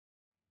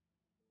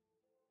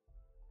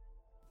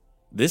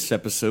This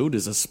episode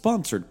is a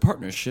sponsored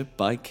partnership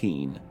by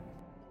Keen.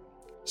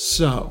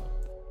 So,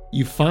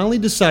 you finally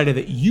decided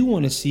that you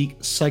want to seek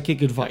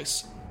psychic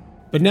advice.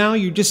 But now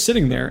you're just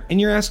sitting there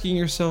and you're asking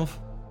yourself,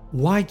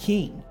 why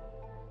Keen?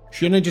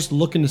 Shouldn't I just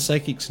look into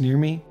psychics near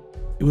me?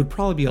 It would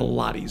probably be a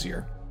lot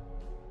easier.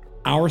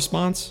 Our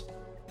response?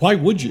 Why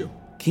would you?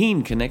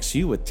 Keen connects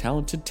you with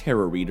talented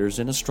tarot readers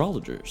and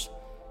astrologers.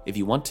 If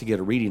you want to get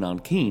a reading on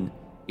Keen,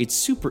 it's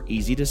super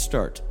easy to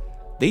start.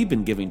 They've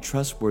been giving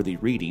trustworthy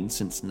readings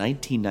since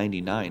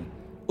 1999,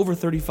 over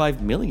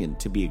 35 million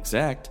to be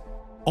exact.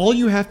 All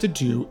you have to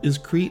do is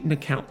create an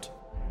account,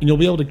 and you'll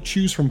be able to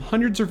choose from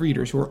hundreds of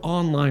readers who are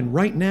online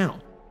right now.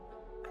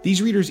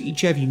 These readers each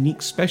have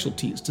unique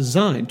specialties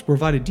designed to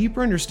provide a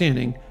deeper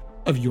understanding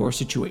of your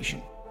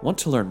situation. Want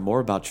to learn more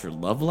about your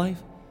love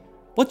life?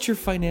 What's your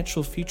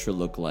financial future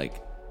look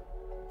like?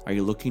 Are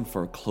you looking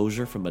for a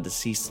closure from a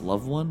deceased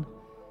loved one?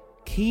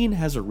 Keen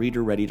has a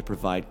reader ready to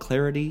provide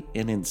clarity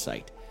and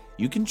insight.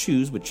 You can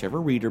choose whichever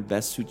reader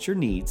best suits your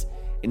needs,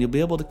 and you'll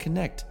be able to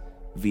connect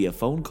via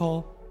phone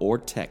call or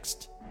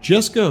text.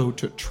 Just go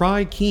to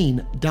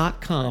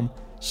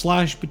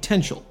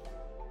trykeen.com/potential.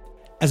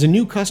 As a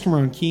new customer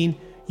on Keen,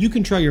 you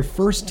can try your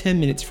first 10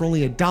 minutes for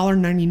only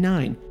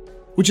 $1.99,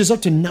 which is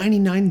up to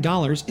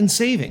 $99 in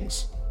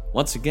savings.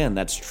 Once again,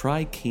 that's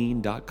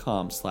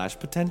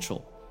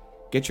trykeen.com/potential.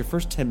 Get your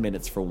first 10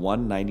 minutes for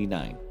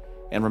 $1.99.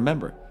 And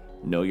remember,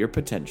 know your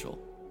potential.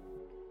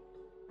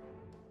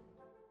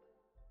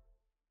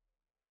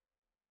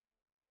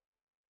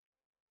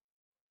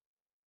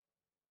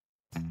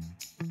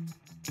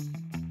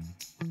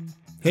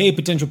 Hey,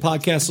 Potential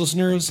Podcast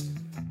listeners.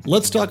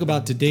 Let's talk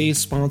about today's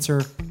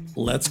sponsor,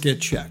 Let's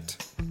Get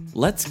Checked.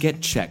 Let's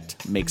Get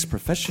Checked makes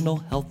professional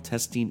health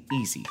testing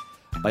easy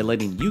by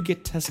letting you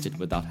get tested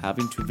without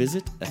having to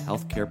visit a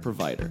healthcare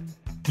provider.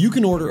 You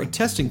can order a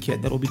testing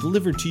kit that will be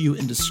delivered to you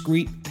in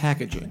discreet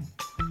packaging.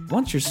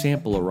 Once your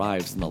sample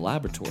arrives in the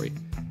laboratory,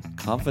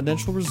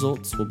 confidential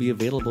results will be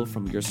available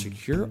from your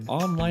secure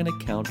online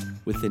account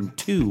within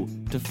 2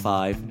 to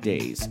 5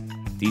 days.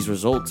 These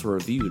results are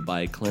reviewed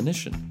by a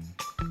clinician,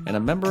 and a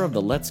member of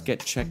the Let's Get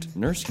Checked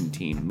nursing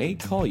team may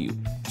call you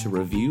to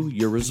review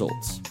your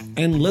results.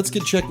 And Let's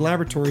Get Checked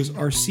laboratories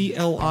are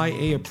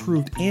CLIA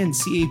approved and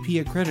CAP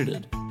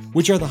accredited,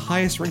 which are the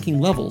highest ranking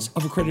levels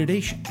of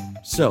accreditation.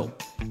 So,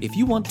 if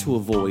you want to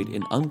avoid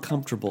an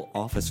uncomfortable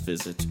office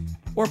visit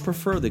or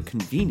prefer the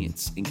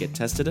convenience and get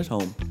tested at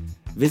home,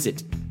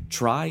 visit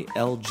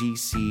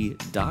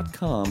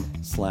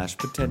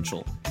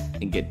trylgc.com/potential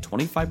and get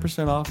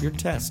 25% off your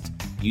test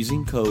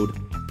using code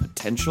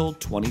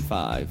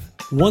POTENTIAL25.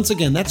 Once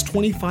again, that's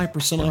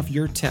 25% off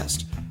your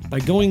test by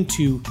going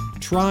to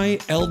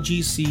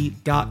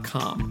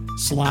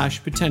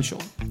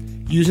trylgc.com/potential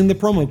using the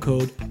promo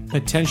code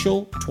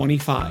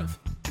POTENTIAL25.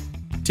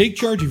 Take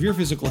charge of your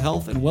physical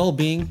health and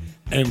well-being,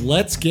 and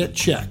let's get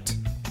checked.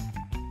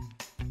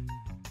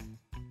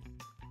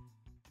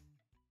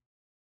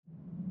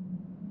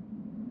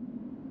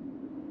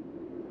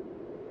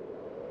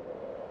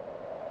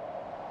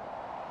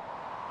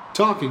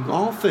 Talking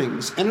all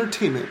things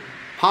entertainment,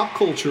 pop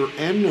culture,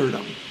 and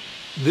nerdom.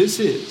 This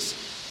is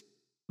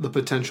the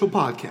Potential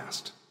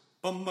Podcast.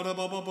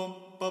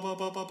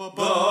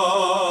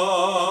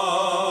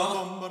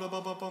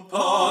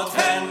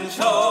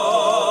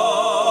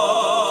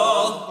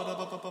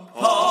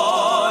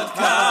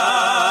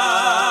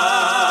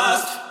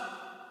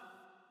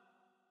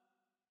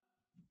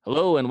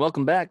 Hello and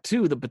welcome back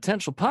to the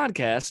Potential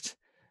Podcast.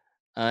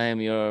 I am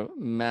your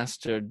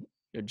master,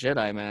 your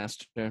Jedi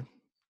master,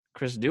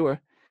 Chris Dewar.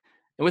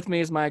 And with me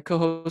is my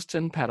co-host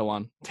and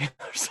Padawan, Taylor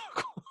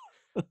Sokol.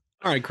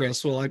 All right,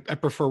 Chris. Well, I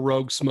prefer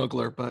Rogue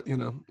Smuggler, but,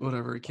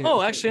 whatever.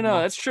 Actually,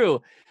 no, that's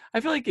true. I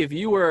feel like if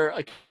you were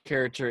a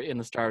character in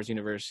the Star Wars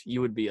universe,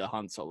 you would be a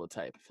Han Solo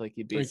type. I feel like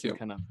you'd be some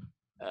kind of,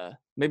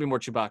 maybe more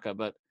Chewbacca,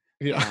 but...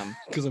 Yeah,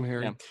 because I'm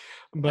hairy. Yeah.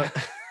 But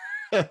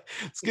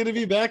it's good to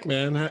be back,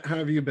 man. How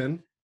have you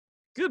been?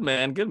 Good,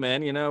 man.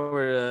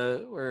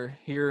 We're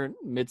here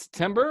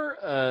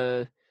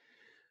mid-September.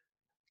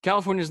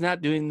 California's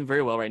not doing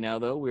very well right now,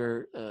 though.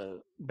 We're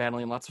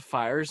battling lots of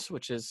fires,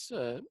 which is,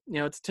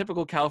 it's a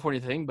typical California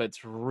thing, but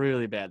it's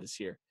really bad this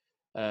year.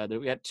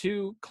 We got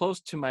 2 close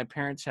to my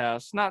parents'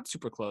 house, not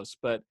super close,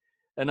 but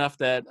enough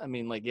that,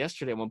 like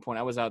yesterday at one point,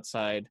 I was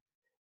outside,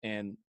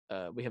 and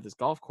we have this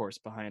golf course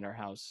behind our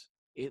house.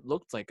 It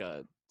looked like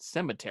a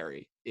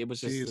cemetery. It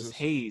was just this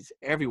haze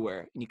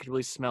everywhere, and you could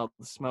really smell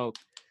the smoke.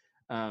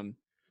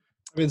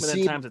 But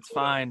at times it's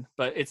fine,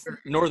 but it's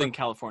Northern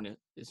California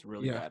is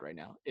really bad right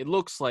now. It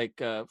looks like,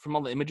 from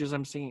all the images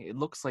I'm seeing, it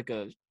looks like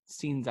a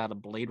scenes out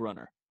of Blade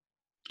Runner.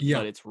 Yeah,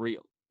 but it's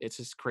real. It's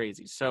just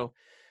crazy. So,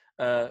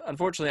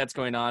 unfortunately, that's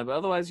going on. But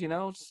otherwise,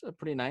 it's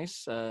pretty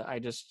nice. I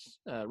just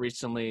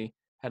recently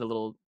had a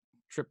little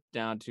trip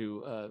down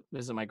to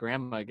visit my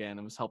grandma again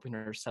and was helping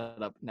her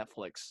set up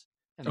Netflix.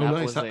 And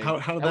nice. How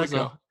did that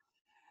go?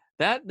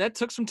 That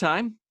took some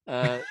time.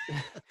 As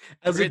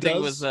it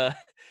does.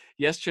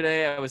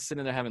 Yesterday I was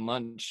sitting there having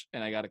lunch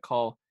and I got a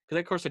call because,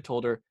 of course, I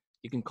told her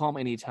you can call me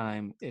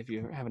anytime if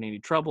you're having any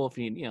trouble. If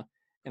you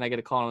and I get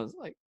a call, and it's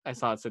like I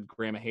saw it said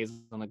Grandma Hazel,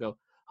 and I go,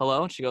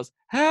 "Hello," and she goes,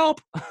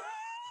 "Help!"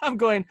 I'm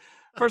going.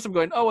 First, I'm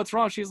going, "Oh, what's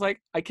wrong?" She's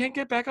like, "I can't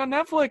get back on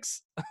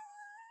Netflix."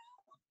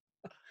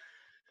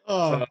 So,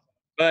 Oh,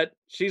 but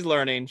she's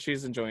learning.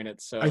 She's enjoying it. I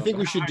So, think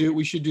but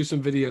we should do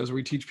some videos where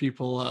we teach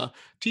people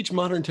teach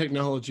modern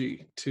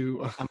technology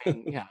to I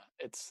mean, yeah,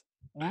 it's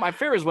my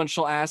favorite is when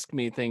she'll ask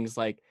me things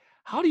like,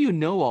 "How do you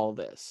know all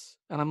this?"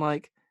 And I'm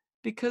like,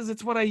 "Because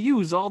it's what I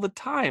use all the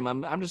time.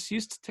 I'm just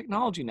used to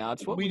technology now.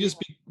 It's what we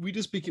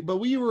just became, but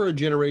we were a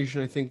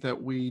generation, I think, that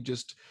we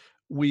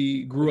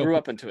we grew up grew with.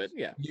 up into it."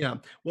 Yeah. Yeah.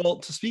 Well,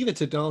 to speak of the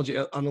technology,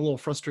 on a little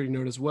frustrating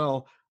note as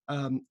well,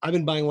 I've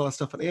been buying a lot of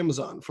stuff on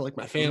Amazon for like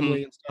my Hmm.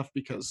 family and stuff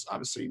because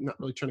obviously not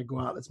really trying to go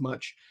out as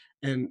much,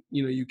 and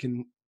you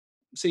can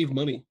save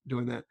money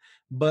doing that.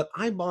 But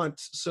I bought,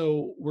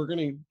 so we're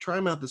gonna try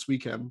them out this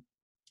weekend.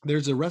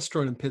 There's a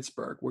restaurant in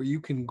Pittsburgh where you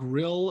can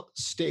grill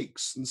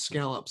steaks and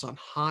scallops on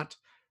hot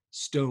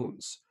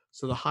stones.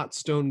 So the hot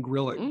stone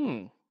grilling.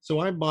 Mm, So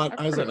I've I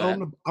was heard like,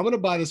 of oh, that. I'm gonna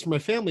buy this for my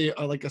family,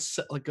 like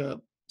like a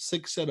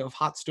 6 set of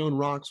hot stone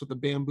rocks with the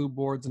bamboo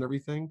boards and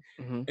everything.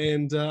 Hmm.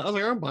 And I was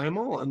like, I'll buy them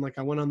all. And like,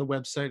 I went on the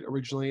website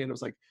originally, and it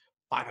was like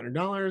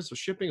 $500 with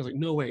shipping. I was like,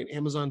 no way. And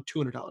Amazon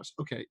 $200.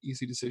 Okay,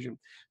 easy decision.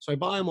 So I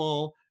buy them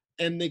all,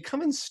 and they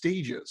come in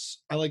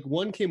stages. I like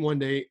one came one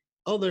day.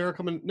 Oh, they are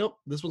coming. Nope,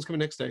 this one's coming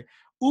next day.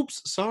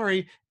 Oops,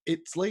 sorry,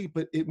 it's late,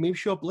 but it may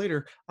show up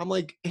later. I'm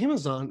like,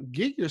 Amazon,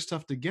 get your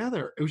stuff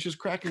together. It was just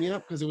cracking me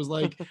up because it was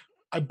like,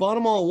 I bought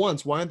them all at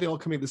once. Why aren't they all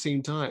coming at the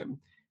same time?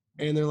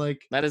 And they're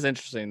like, That is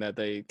interesting that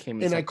they came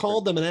in and I separate.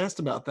 called them and asked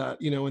about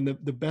that, and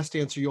the best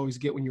answer you always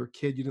get when you're a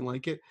kid, you didn't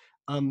like it.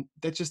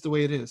 That's just the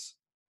way it is.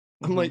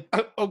 I'm Hmm.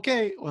 like,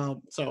 okay,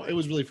 well, so it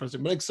was really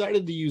frustrating, but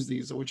excited to use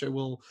these, which I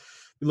will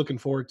be looking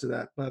forward to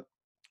that. But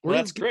Well, we're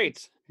that's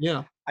great.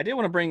 yeah, I did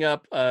want to bring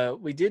up.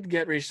 We did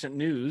get recent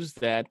news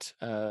that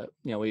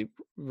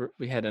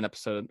we had an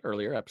episode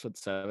earlier, episode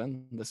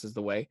 7. This is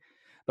the way,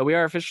 but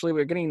we're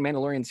getting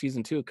Mandalorian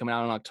season 2 coming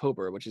out in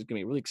October, which is going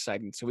to be really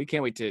exciting. So we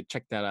can't wait to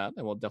check that out,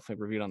 and we'll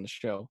definitely review it on the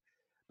show.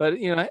 But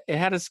it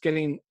had us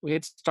we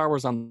had Star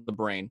Wars on the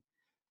brain.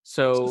 since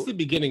So the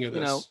beginning of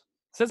you know, this.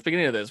 since the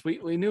beginning of this,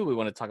 we knew we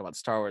wanted to talk about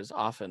Star Wars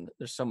often.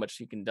 There's so much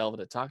you can delve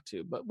into talk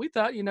to, but we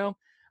thought,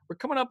 we're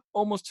coming up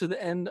almost to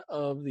the end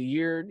of the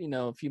year.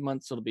 A few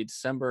months it'll be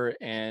December,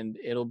 and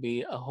it'll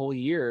be a whole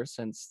year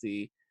since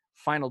the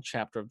final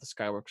chapter of the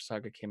Skywalker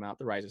saga came out,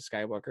 The Rise of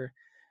Skywalker.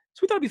 So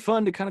we thought it'd be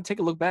fun to kind of take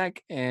a look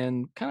back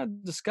and kind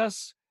of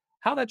discuss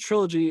how that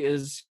trilogy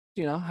is,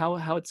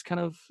 how it's kind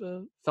of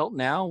felt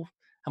now,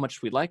 how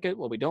much we like it,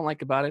 what we don't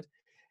like about it,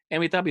 and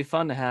we thought it'd be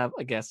fun to have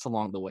a guest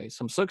along the way.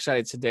 So I'm so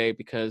excited today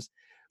because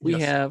we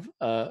Yes. have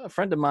a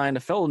friend of mine, a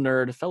fellow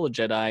nerd, a fellow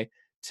Jedi,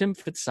 Tim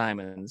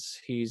Fitzsimons.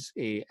 He's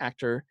a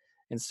actor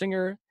and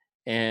singer,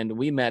 and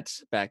we met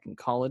back in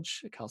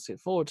college at Cal State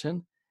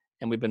Fullerton,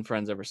 and we've been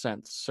friends ever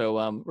since. So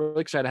I'm really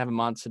excited to have him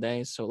on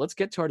today. So let's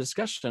get to our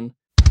discussion.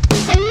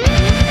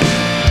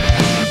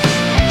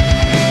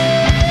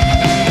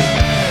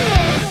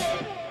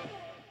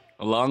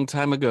 A long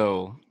time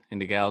ago,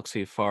 in a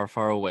galaxy far,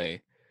 far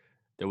away,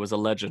 there was a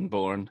legend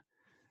born.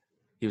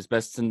 He was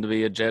destined to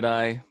be a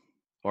Jedi,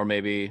 or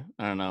maybe,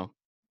 I don't know,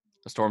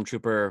 a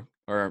stormtrooper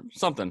or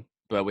something.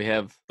 But we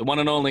have the one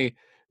and only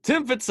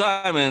Tim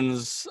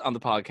Fitzsimons on the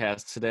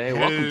podcast today.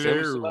 Welcome,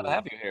 Tim. So glad to Hello.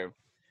 have you here.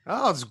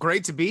 Oh, it's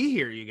great to be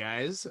here, you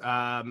guys.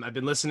 I've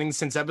been listening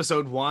since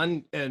episode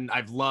 1, and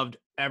I've loved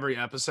every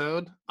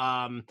episode.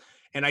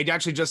 And I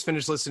actually just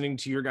finished listening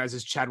to your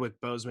guys' Chadwick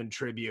Boseman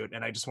tribute,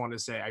 and I just want to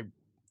say I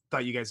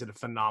thought you guys did a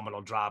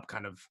phenomenal job,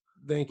 kind of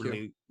Thank you.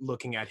 really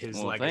looking at his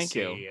Well, thank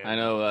you. legacy. I And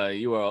know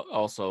you are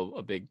also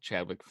a big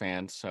Chadwick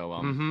fan, so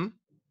mm-hmm.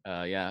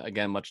 yeah,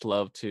 again, much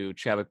love to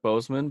Chadwick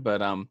Boseman,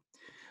 but we're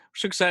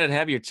so excited to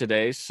have you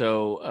today.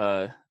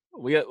 So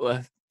we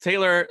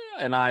Taylor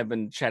and I have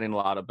been chatting a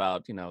lot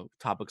about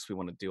topics we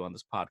want to do on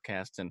this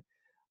podcast, and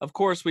of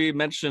course we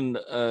mentioned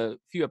a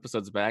few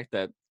episodes back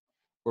that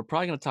we're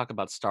probably going to talk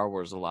about Star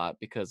Wars a lot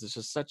because it's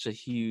just such a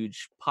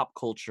huge pop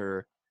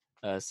culture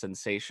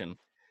sensation.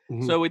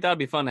 Mhm. So we thought it'd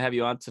be fun to have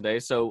you on today.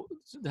 So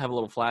to have a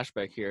little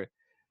flashback here,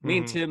 me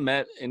and Mm-hmm. Tim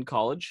met in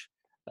college.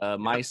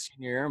 My Yep.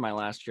 senior year, my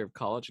last year of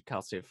college at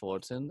Cal State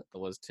Fullerton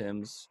was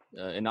Tim's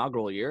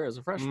inaugural year as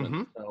a freshman.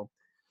 Mm-hmm.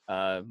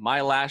 So my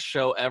last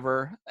show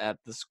ever at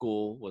the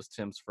school was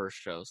Tim's first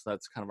show. So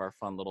that's kind of our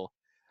fun little.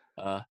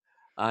 Uh,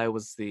 I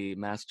was the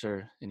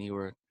master, and you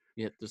were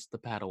just the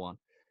Padawan,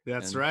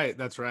 That's and right.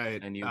 That's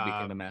right. and you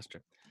became the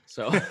master.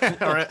 So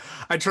All right.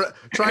 I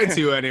tried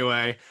to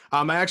anyway.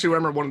 I actually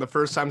remember one of the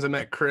first times I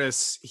met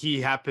Chris.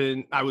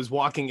 I was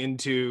walking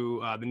into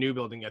the new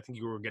building. I think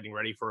you were getting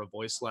ready for a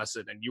voice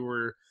lesson, and you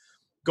were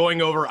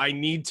going over "I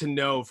Need to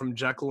Know" from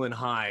Jekyll and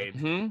Hyde.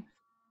 Mhm.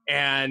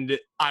 And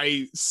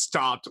I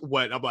stopped.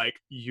 I'm like,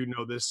 you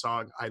know this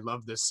song. I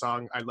love this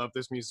song. I love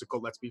this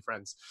musical. Let's be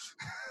friends.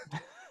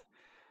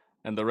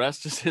 And the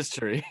rest is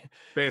history.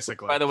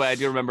 Basically. By the way, I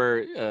do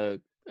remember.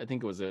 I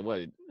think it was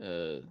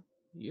a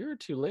year or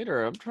two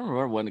later. I'm trying to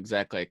remember when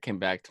exactly I came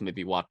back to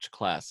maybe watch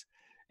class,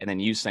 and then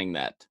you sang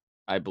that.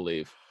 I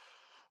believe.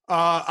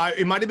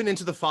 It might have been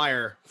Into the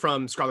Fire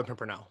from Scarlet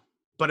Pimpernel,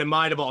 but it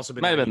might have also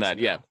been Might have been 90s that,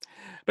 now. yeah.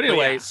 But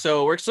anyway,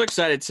 so we're so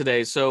excited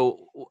today.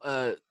 So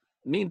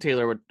me and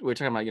Taylor we're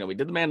talking about, we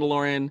did The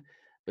Mandalorian,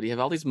 but you have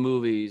all these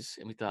movies,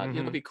 and we thought,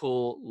 it'd be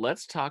cool.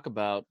 Let's talk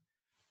about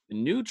the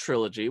new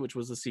trilogy, which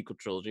was the sequel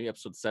trilogy,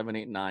 episode 7,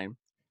 8, 9.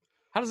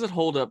 How does it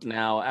hold up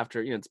now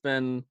after, it's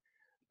been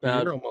A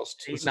about year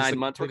almost. 8, 9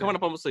 months. We're coming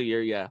up almost a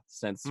year,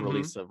 since the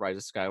release of Rise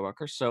of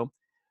Skywalker. So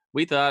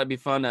we thought it'd be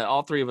fun.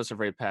 All three of us are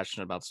very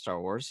passionate about Star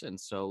Wars, and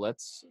so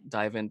let's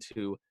dive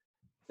into.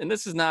 And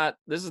this is not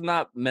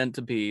meant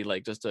to be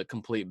like just a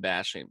complete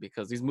bashing,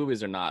 because these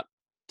movies are not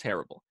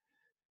terrible.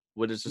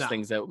 What is just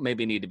things that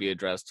maybe need to be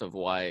addressed of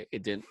why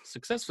it didn't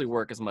successfully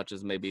work as much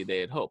as maybe they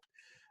had hoped.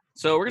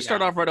 So we're gonna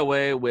start off right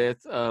away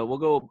with we'll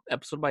go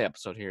episode by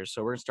episode here.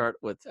 So we're gonna start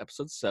with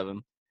episode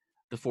 7,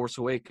 The Force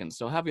Awakens.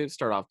 So have you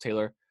start off,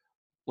 Taylor?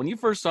 When you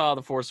first saw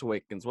The Force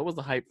Awakens, what was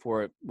the hype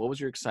for it? What was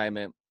your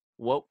excitement?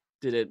 What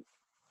did it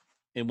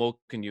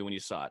awoken you when you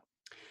saw it?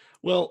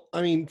 Well,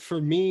 I mean, for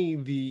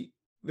me,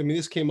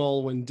 this came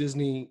all when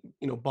Disney,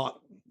 bought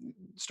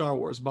Star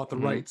Wars, bought the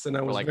rights, and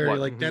I was like, very what,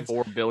 like, that's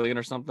 $4 billion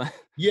or something.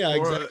 Yeah, Or,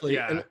 exactly.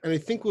 yeah. And I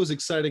think what was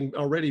exciting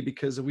already,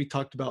 because we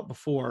talked about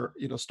before,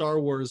 Star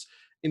Wars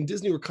and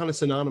Disney were kind of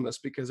synonymous,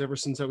 because ever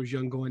since I was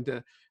young, going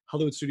to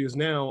Hollywood Studios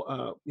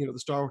now, the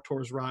Star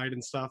Tours ride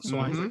and stuff. So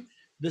I was like,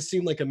 this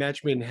seemed like a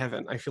match made in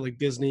heaven. I feel like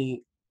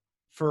Disney,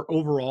 for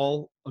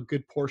overall a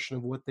good portion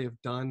of what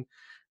they've done,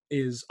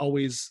 is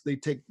always they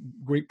take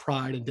great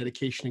pride and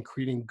dedication in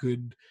creating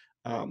good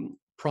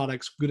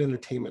products, good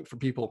entertainment for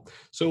people.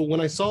 So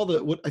when I saw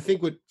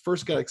what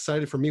first got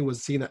excited for me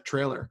was seeing that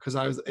trailer,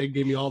 because it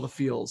gave me all the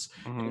feels.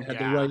 And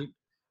it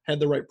had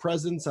the right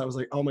presence. I was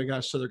like, oh my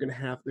gosh, so they're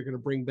gonna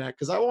bring back,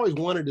 because I always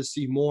wanted to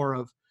see more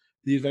of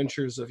the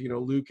adventures of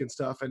Luke and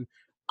stuff. And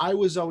I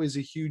was always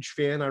a huge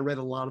fan. I read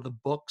a lot of the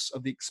books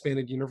of the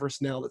expanded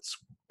universe now that's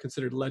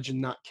considered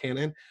legend, not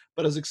canon.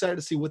 But I was excited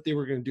to see what they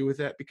were going to do with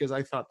that, because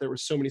I thought there were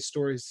so many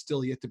stories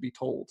still yet to be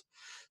told.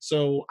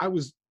 So I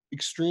was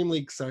extremely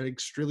excited,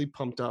 extremely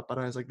pumped up, and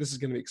I was like, this is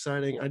going to be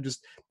exciting. I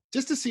just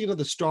to see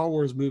another Star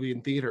Wars movie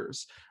in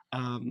theaters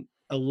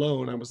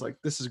alone, I was like,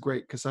 this is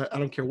great, because I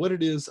don't care what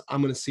it is,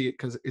 I'm going to see it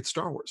because it's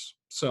Star Wars.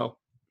 So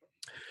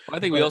I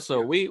think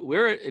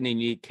we're in a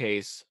unique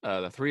case,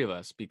 the three of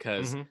us,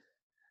 because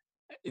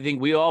I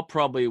think we all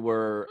probably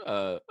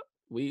were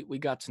we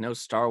got to know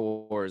Star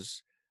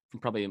Wars from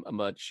probably a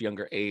much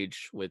younger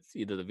age, with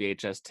either the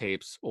VHS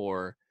tapes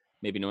or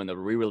maybe knowing the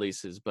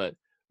re-releases. But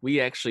we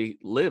actually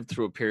lived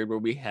through a period where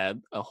we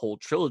had a whole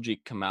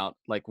trilogy come out,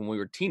 like when we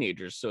were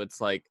teenagers. So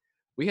it's like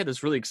we had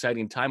this really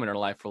exciting time in our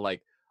life where,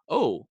 like,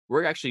 oh,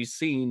 we're actually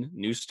seeing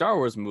new Star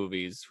Wars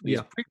movies,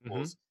 these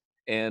prequels.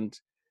 And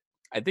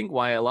I think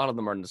why a lot of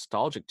them are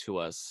nostalgic to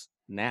us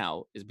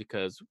now is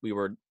because we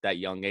were that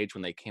young age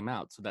when they came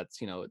out. So that's,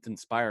 it's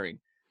inspiring.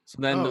 So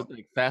then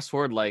like, fast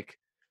forward, like,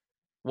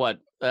 what,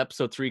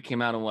 episode 3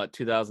 came out in what,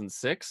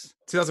 2006?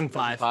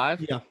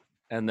 2005. Yeah.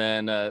 And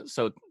then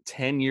so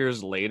 10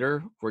 years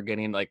later, we're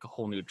getting like a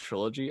whole new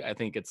trilogy. I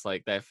think it's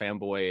like that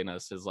fanboy in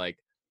us is like,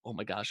 oh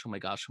my gosh, oh my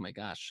gosh, oh my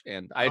gosh.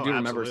 And I do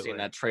remember seeing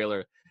that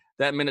trailer.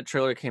 That minute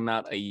trailer came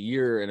out a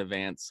year in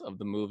advance of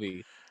the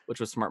movie,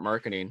 which was smart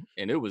marketing.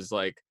 And it was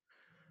like,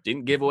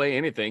 didn't give away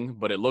anything,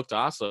 but it looked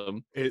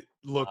awesome. It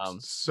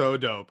looked so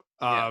dope.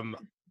 Yeah.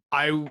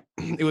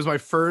 It was my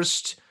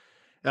first.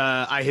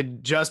 I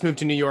had just moved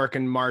to New York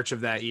in March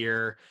of that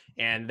year,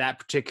 and that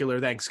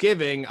particular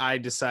Thanksgiving, I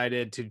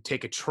decided to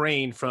take a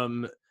train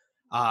from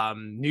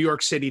New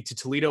York City to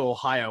Toledo,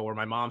 Ohio, where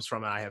my mom's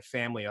from, and I have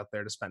family out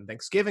there to spend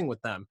Thanksgiving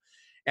with them.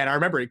 And I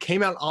remember it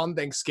came out on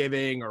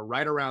Thanksgiving or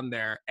right around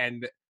there,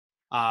 and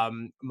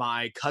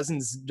my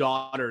cousin's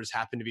daughters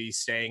happened to be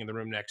staying in the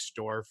room next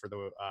door for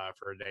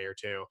a day or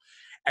two,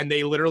 and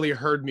they literally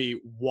heard me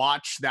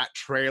watch that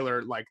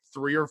trailer like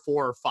 3 or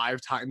 4 or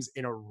 5 times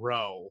in a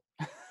row,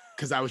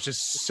 because I was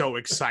just so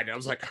excited. I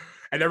was like,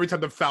 and every time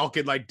the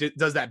Falcon like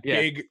does that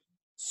big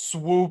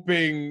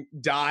swooping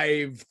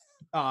dive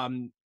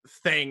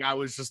thing, I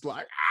was just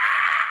like,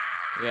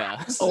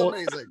 this is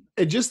amazing.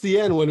 And just the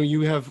end, when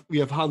we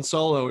have Han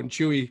Solo and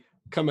Chewie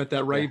come at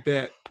that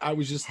bit, I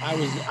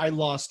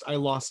lost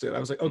it. I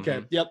was like,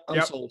 okay,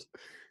 I'm sold.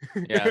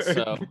 Yeah.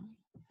 So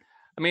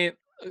I mean,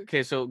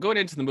 okay, so going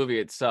into the movie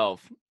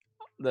itself,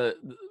 the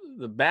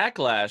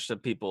backlash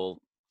that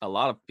a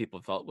lot of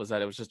people felt was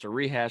that it was just a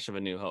rehash of A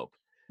New Hope.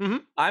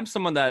 I'm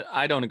someone that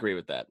I don't agree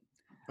with that.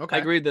 I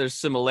agree there's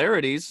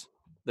similarities,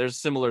 there's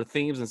similar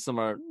themes and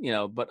similar,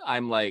 but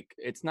I'm like,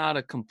 it's not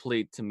a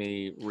complete, to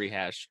me,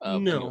 rehash of A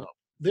New Hope.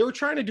 They were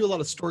trying to do a lot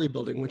of story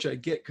building, which I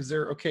get, because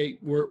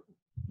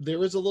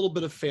there is a little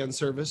bit of fan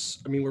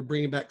service. I mean, we're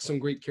bringing back some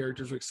great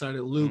characters. We're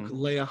excited. Luke,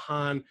 Leia,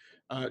 Han,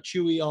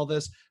 Chewie, all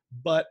this.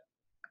 But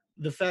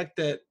the fact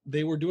that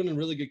they were doing a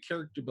really good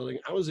character building,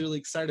 I was really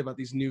excited about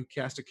these new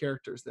cast of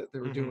characters that they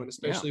were doing,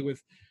 especially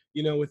with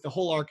the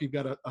whole arc. You've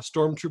got a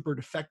stormtrooper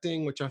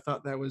defecting, which I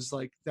thought that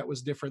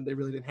was different. They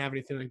really didn't have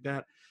anything like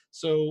that.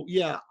 So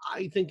yeah,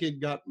 I think it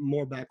got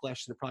more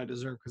backlash than it probably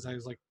deserved, because I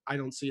was like, I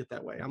don't see it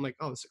that way. I'm like,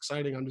 oh, it's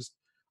exciting.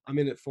 I'm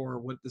in it for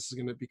what this is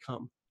going to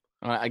become.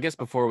 I guess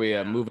before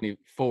we move any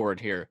forward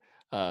here,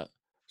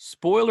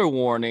 spoiler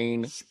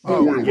warning,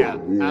 Oh yeah,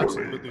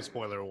 absolutely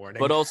spoiler warning.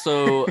 but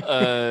also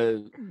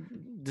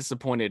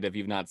disappointed if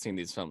you've not seen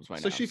these films by now.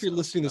 Especially if you're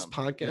listening to this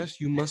podcast,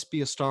 you must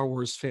be a Star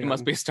Wars fan. You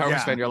must be a Star Wars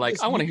Yeah. fan. You're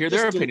like, I want to hear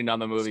their opinion on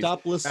the movies.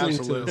 Stop listening to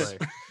absolutely.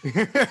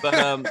 this.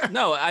 But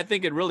no, I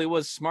think it really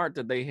was smart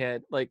that they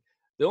had like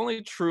the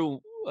only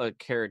true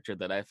character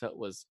that I felt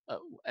was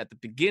at the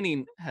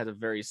beginning had a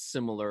very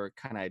similar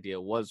kind of idea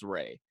was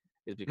Rey,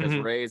 is because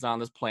Mhm. Rey is on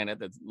this planet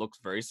that looks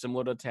very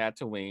similar to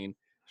Tatooine.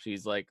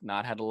 She's like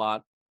not had a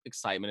lot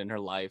excitement in her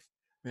life.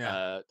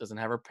 Yeah. Doesn't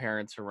have her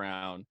parents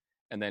around,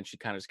 and then she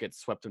kind of just gets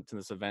swept into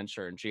this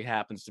adventure, and she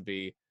happens to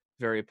be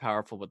very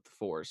powerful with the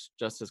Force,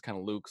 just as kind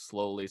of Luke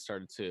slowly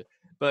started to.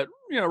 But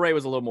Rey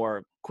was a little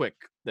more quick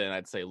than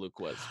I'd say Luke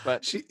was.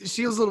 But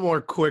she was a little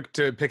more quick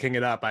to picking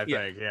it up, I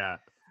think. Yeah.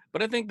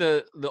 But I think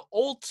the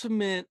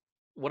ultimate,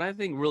 what I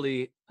think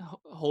really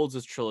holds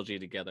this trilogy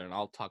together, and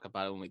I'll talk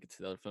about it when we get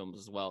to the other films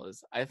as well,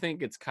 is I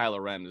think it's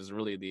Kylo Ren is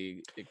really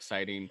the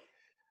exciting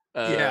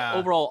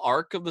overall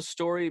arc of the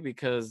story,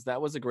 because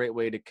that was a great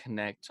way to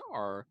connect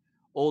our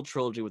old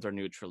trilogy with our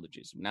new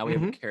trilogies. Now we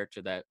have a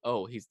character that,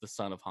 he's the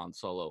son of Han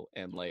Solo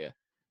and Leia,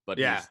 but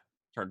he's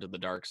turned to the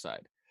dark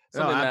side.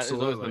 Something that has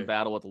always been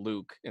battle with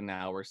Luke, and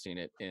now we're seeing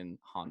it in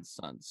Han's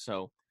son.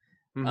 So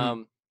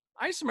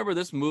I just remember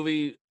this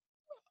movie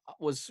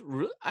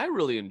I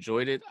really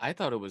enjoyed it. I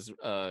thought it was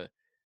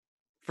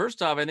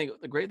first off, I think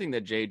the great thing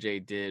that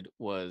JJ did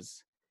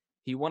was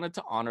he wanted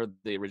to honor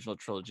the original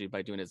trilogy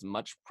by doing as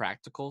much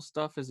practical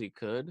stuff as he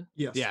could.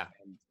 Yes. Yeah.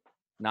 And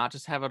not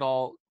just have it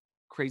all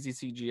crazy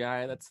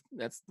CGI.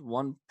 That's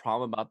one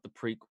problem about the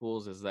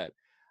prequels, is that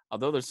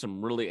although there's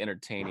some really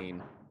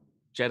entertaining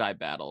Jedi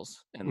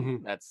battles,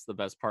 and that's the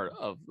best part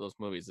of those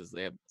movies, is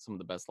they have some of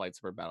the best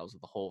lightsaber battles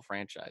of the whole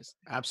franchise.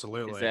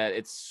 Absolutely. Is that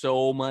it's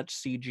so much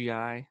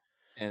CGI,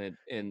 and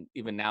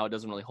even now it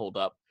doesn't really hold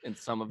up in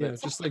some of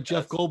it. Just like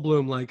Jeff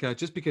Goldblum, like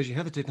just because you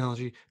have the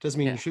technology doesn't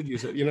mean you should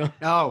use it.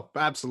 Oh,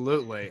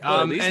 absolutally.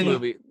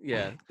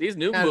 These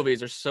new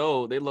movies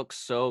are they look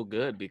so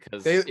good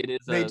because it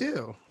is they a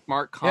do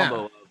smart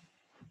combo of,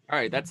 all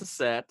right, that's a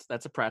set,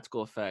 that's a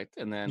practical effect,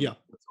 and then let's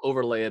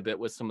overlay a bit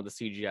with some of the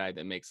CGI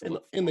that makes it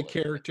look in the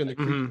character and the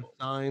creature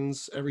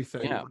designs,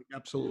 everything. Yeah.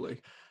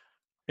 Absolutely.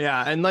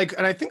 Yeah, and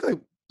I think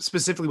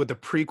specifically with the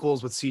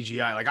prequels with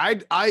CGI,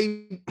 like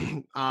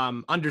I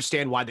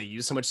understand why they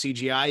use so much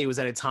CGI. It was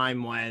at a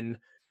time when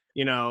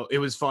it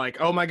was like,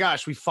 oh my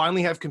gosh, we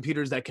finally have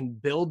computers that can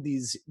build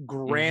these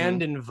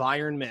grand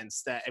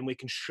environments and we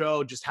can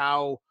show just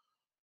how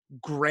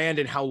grand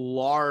and how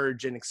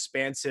large and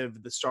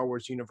expansive the Star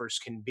Wars universe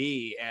can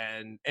be,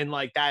 and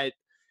like that,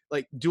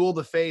 like Duel of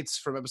the Fates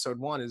from episode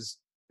 1 is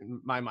in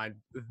my mind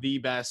the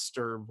best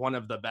or one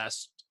of the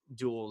best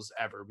duels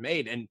ever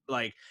made, and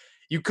like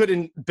you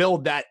couldn't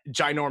build that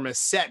ginormous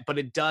set, but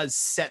it does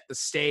set the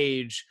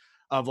stage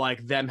of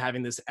like them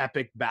having this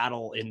epic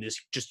battle in this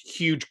just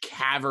huge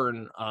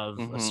cavern of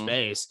a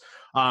space.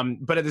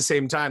 But at the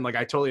same time, like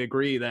I totally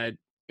agree that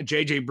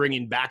JJ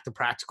bringing back the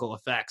practical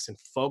effects and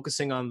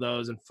focusing on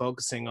those and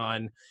focusing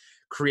on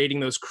creating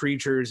those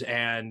creatures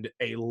and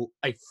a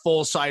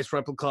full-size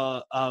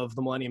replica of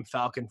the Millennium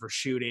Falcon for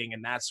shooting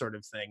and that sort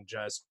of thing,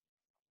 just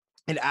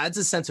it adds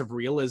a sense of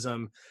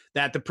realism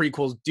that the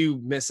prequels do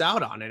miss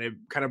out on, and it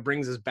kind of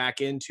brings us back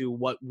into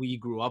what we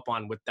grew up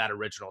on with that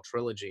original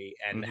trilogy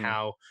and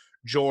how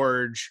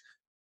George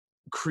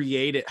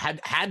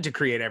had to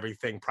create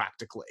everything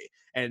practically,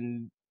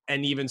 and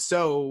even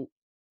so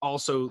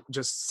also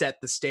just set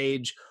the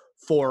stage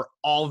for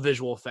all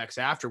visual effects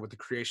after, with the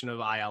creation of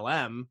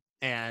ILM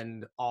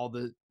and all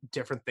the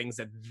different things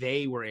that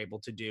they were able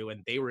to do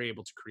and they were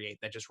able to create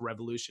that just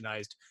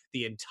revolutionized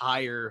the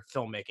entire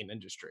filmmaking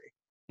industry.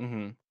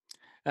 And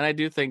I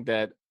do think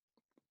that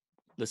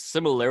the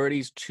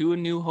similarities to A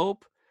New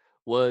Hope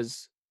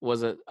was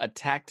a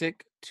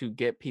tactic to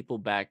get people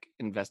back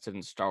invested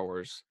in Star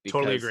Wars.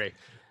 Totally agree.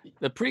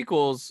 The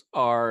prequels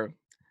are,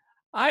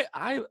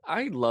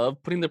 I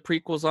love putting the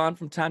prequels on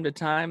from time to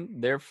time.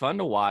 They're fun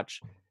to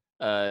watch.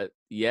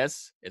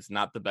 Yes, it's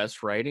not the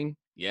best writing.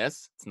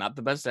 Yes, it's not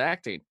the best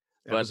acting,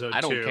 but Episode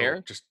I don't 2,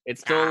 care.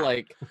 It's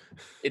still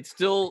it's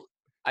still,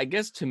 I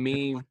guess to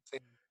me,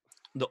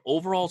 the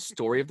overall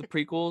story of the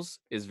prequels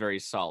is very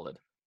solid.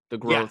 The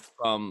growth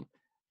from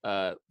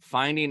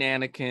finding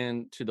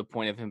Anakin to the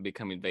point of him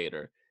becoming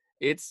Vader.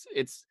 It's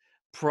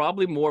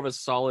probably more of a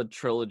solid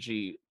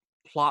trilogy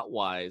plot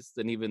wise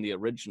than even the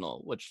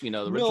original, which the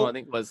original I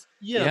think was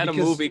you had a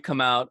movie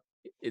come out,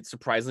 it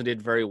surprisingly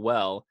did very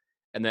well,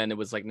 and then it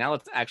was like, now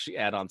let's actually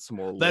add on some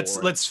more lore.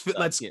 Let's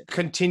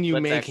continue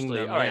making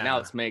them. All right, now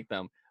let's make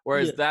them.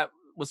 Whereas that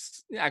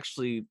was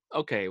actually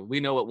okay. We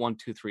know what 1,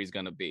 2, 3 is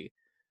going to be.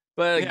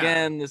 But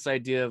again, this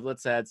idea of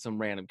let's add some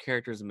random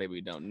characters that maybe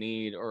we don't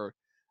need, or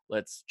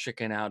let's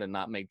chicken out and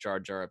not make Jar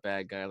Jar a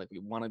bad guy like we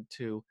wanted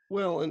to.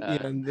 Well, and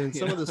yeah, and then You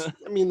some of this, know?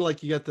 I mean,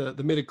 like you got the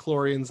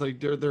midichlorians, like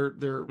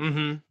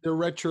Mm-hmm. they're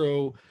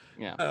retro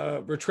Yeah.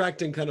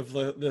 retracting kind of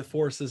the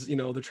forces,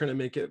 they're trying to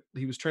make it,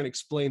 he was trying to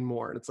explain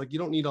more. And it's like you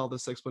don't need all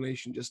this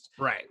explanation, just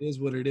Right. it is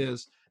what it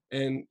is.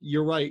 And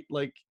you're right,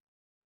 like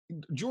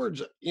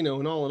George, in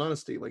all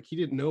honesty, like he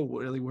didn't know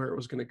really where it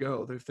was going to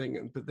go. They're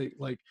thinking, but they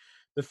like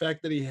the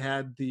fact that he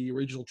had the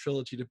original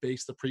trilogy to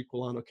base the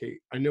prequel on. Okay,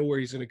 I know where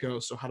he's going to go,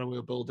 so how do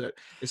we build it?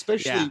 Yeah.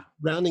 Especially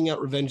rounding out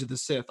Revenge of the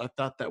Sith, I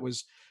thought that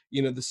was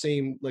the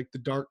same, like the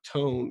dark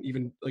tone,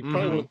 even like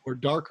probably one Mm-hmm. of the more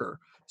darker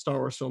Star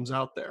Wars films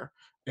out there,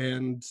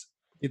 and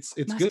it's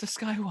good. Master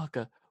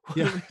Skywalker, what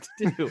Yeah, are we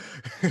to do?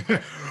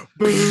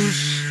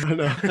 Boosh. I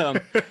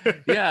know.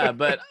 Yeah,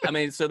 but I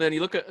mean, so then you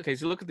look at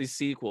these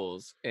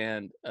sequels,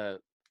 and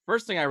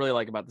first thing I really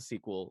like about the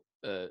sequel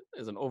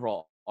as an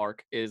overall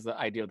arc is the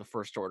idea of the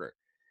First Order.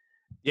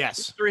 Yes.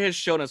 History has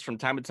shown us from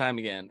time to time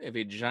again, if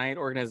a giant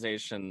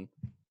organization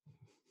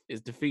is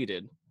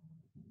defeated,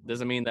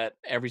 doesn't mean that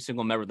every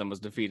single member of them was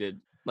defeated.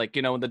 Like,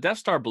 when the Death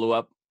Star blew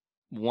up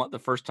the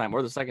first time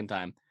or the second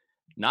time,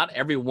 not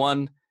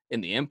everyone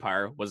in the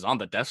Empire was on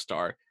the Death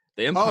Star.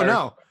 The Oh Empire no.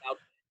 out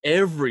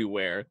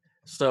everywhere.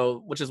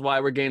 So, which is why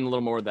we're getting a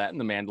little more of that in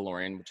The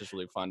Mandalorian, which is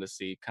really fun to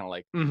see, kind of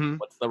like Mm-hmm.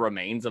 what's the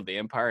remains of the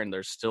Empire, and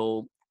they're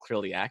still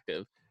clearly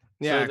active.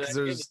 Yeah, So the because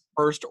idea of the there's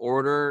First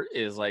Order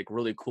is like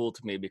really cool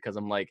to me, because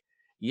I'm like,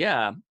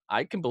 yeah,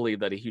 I can believe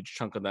that a huge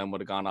chunk of them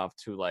would have gone off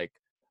to like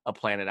a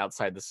planet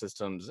outside the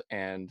systems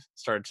and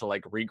started to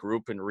like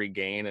regroup and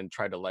regain and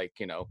try to like,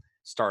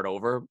 start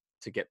over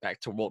to get back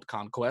to world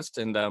conquest.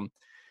 And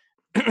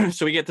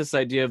so we get this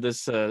idea of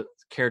this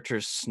character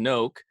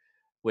Snoke,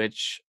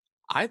 which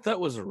I thought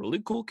was a really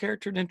cool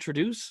character to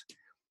introduce.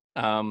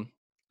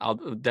 I'll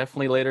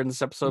definitely later in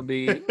this episode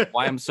be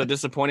why I'm so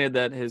disappointed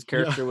that his Yeah.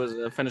 character was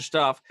finished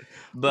off.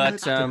 Let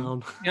But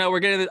down. we're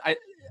getting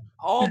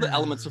all the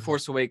elements of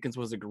Force Awakens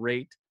was a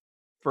great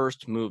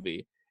first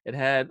movie. It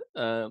had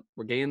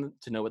we're getting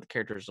to know what the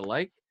characters are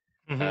like.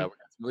 We Mhm. got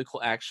some really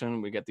cool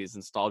action. We get these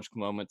nostalgic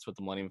moments with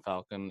the Millennium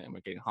Falcon, and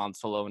we're getting Han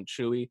Solo and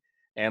Chewie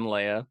and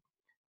Leia.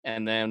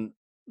 And then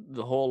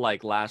the whole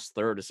like last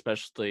third,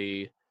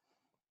 especially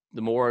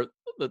the more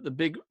the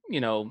big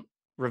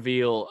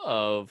reveal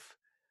of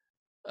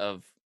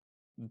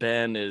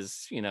Ben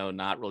is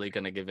not really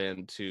going to give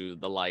in to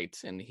the light,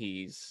 and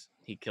he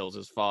kills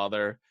his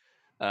father.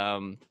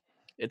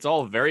 It's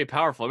all very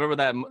powerful. I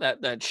remember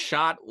that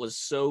shot was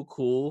so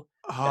cool.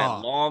 That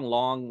Oh.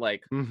 long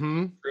like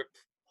Mm-hmm. strip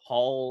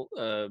hall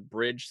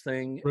bridge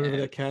thing, Right over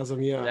and that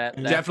chasm, yeah. that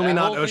And that Definitely that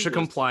not whole thing OSHA was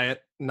compliant.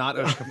 Not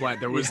OSHA compliant.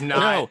 There was Yeah. not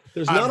no.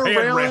 There's not a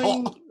handrail.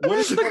 railing. What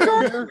Where's is the it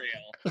right there?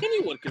 guardrail?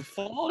 Anyone could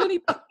fall.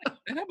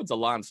 That happens a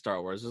lot in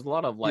Star Wars. There's a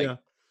lot of like, Yeah,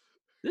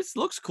 this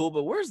looks cool,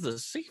 but where's the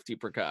safety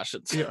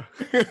precautions? yeah,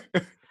 Oh,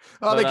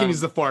 But they can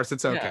use the force.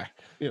 It's okay.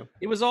 yeah, yeah.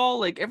 it was all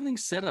like everything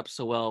set up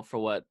so well for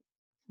what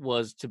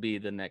was to be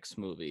the next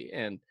movie,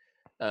 and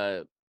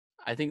uh,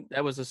 I think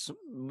that was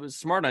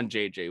smart on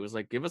JJ. It was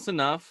like, give us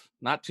enough,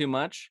 not too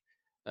much.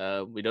 We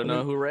don't And know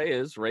then who Rey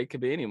is. Rey could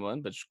be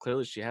anyone, but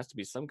clearly she has to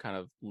be some kind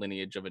of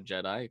lineage of a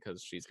Jedi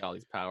because she's got all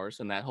these powers.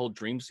 And that whole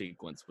dream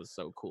sequence was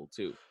so cool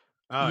too.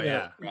 Oh yeah,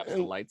 yeah. Grabs the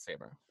and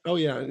lightsaber. oh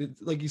yeah,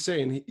 it's like you're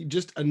saying,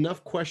 just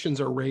enough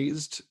questions are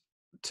raised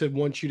to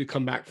want you to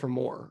come back for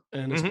more.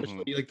 And Mhm.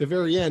 especially like the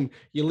very end,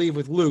 you leave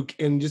with Luke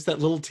and just that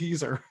little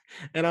teaser,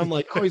 and I'm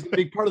like, oh, he's a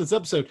big part of this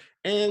episode,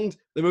 and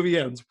the movie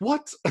ends.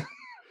 What?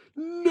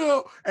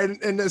 No,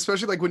 and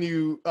especially like when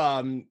you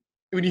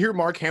hear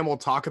Mark Hamill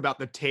talk about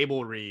the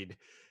table read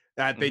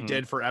that they Mhm.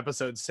 did for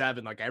episode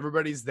 7, like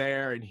everybody's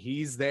there and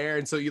he's there,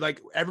 and so you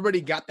like everybody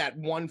got that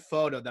one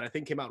photo that I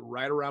think came out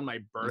right around my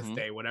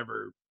birthday,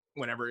 whatever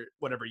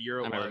year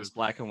I it remember it was was.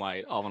 black and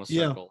white, all in a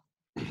Yeah, circle.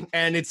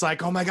 And it's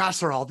like, oh my gosh,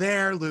 they're all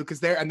there. Luke is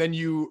there, and then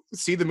you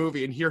see the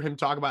movie and hear him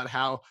talk about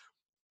how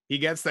he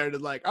gets there to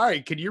like, all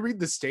right, can you read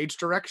the stage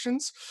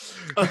directions?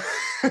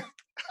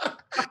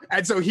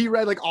 And so he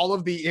read like all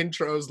of the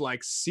intros,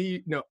 like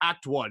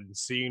act 1,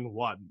 scene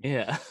 1.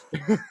 Yeah,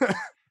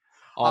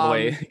 all the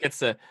way. um, It gets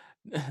to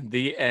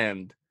the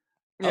end.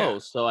 yeah, Oh,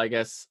 so I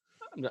guess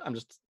I'm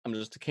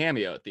just a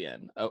cameo at the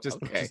end. Oh,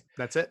 just okay.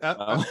 that's it.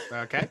 Well,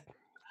 Okay,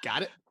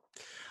 got it.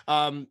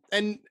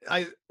 And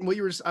I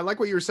like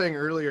what you were saying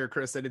earlier,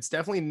 Chris, that it's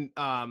definitely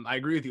I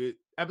agree with you.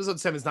 Episode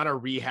 7 is not a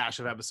rehash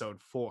of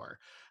episode 4.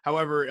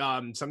 However,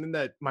 something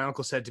that my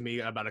uncle said to me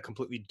about a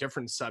completely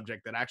different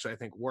subject that actually I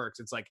think works.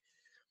 It's like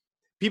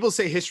people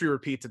say history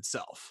repeats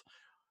itself.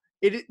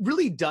 It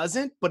really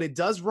doesn't, but it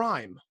does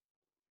rhyme.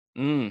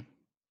 mm,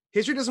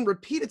 History doesn't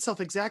repeat itself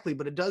exactly,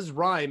 but it does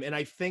rhyme. And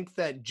I think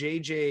that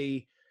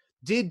JJ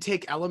did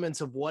take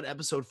elements of what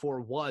episode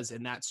 4 was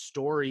in that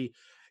story,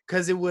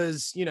 because it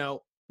was,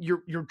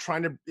 you're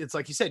trying to, it's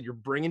like you said, you're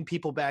bringing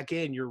people back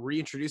in, you're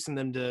reintroducing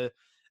them to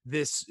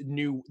this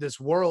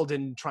world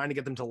and trying to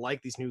get them to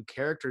like these new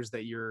characters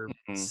that you're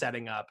mhm.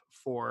 setting up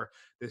for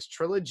this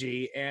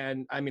trilogy.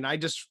 And I mean,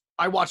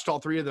 I watched all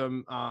 3 of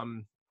them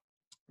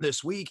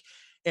this week,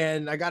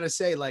 and I gotta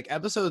say, like,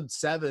 episode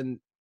 7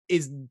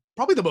 is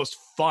probably the most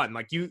fun.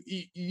 Like you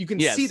can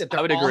see Yes, that I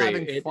they're would all agree.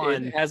 having It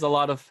fun. has a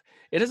lot of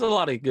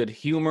good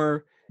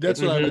humor. That's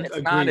It's what I would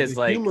it's not agree. as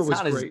The humor it's was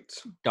not as great.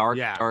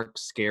 Yeah, dark,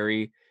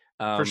 scary.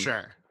 for Um,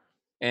 sure.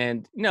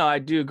 and no, I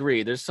do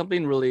agree. There's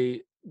something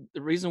really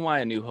the reason why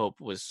A New Hope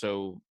was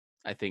so,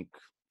 I think,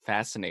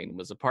 fascinating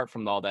was apart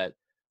from all that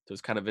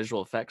those kind of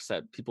visual effects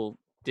that people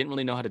didn't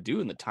really know how to do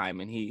in the time,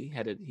 and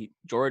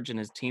George and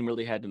his team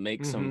really had to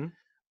make some Hmm.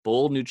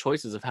 bold new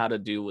choices of how to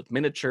do with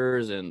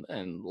miniatures and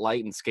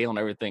light and scale and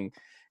everything.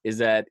 Is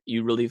that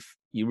you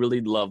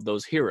really loved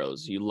those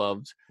heroes. You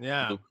loved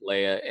Yeah, Luke,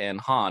 Leia, and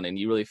Han, and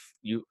you really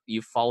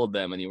you followed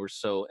them, and you were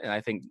so. And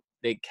I think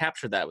they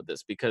captured that with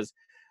this because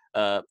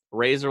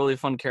Rey's a really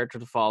fun character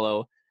to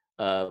follow.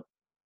 Uh,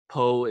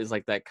 Poe is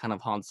like that kind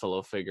of Han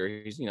Solo figure.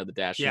 He's the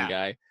dashing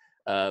yeah,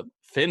 guy.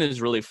 Finn is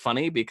really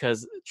funny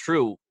because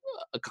true,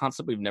 a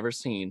concept we've never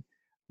seen.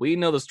 We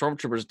know the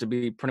stormtroopers to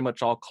be pretty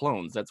much all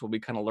clones. That's what we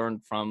kind of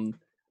learned from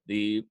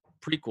the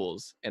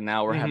prequels, and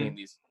now we're hmm, having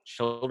these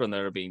children that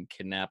are being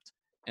kidnapped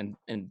and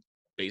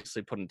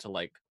basically put into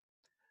like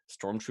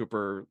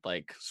stormtrooper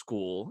like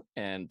school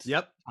and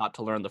yep, taught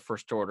to learn the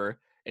first order,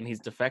 and he's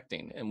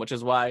defecting, and which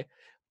is why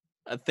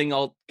a thing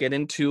I'll get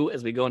into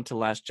as we go into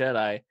Last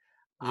Jedi.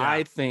 yeah,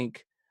 I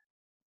think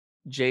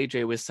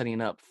JJ was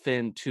setting up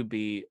Finn to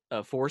be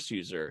a Force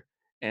user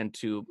and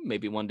to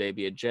maybe one day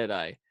be a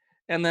Jedi,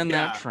 and then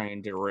that yeah.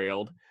 train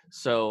derailed.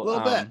 So, A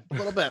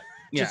little bit,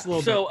 yeah. just a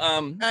little bit. So,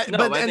 no,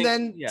 But I and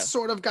think then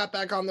sort of got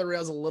back on the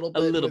rails a little a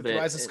bit little with bit.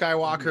 Rise of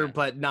Skywalker, Yeah,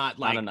 but not not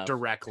like enough.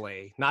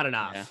 directly. Not Yeah.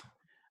 enough.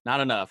 Not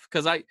enough,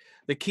 because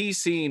the key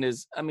scene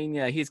is, I mean,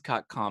 yeah, he's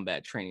got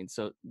combat training,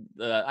 so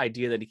the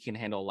idea that he can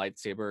handle a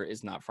lightsaber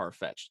is not far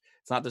fetched.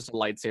 It's not just a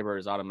lightsaber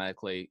is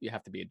automatically you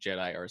have to be a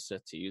Jedi or a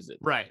Sith to use it.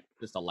 Right.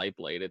 Just a light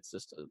blade. It's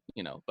just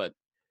but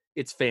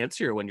it's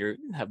fancier when you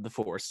have the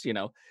Force.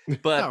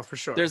 But Oh, for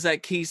sure. there's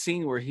that key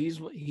scene where he's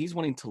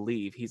wanting to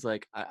leave. He's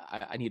like,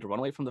 I need to run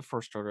away from the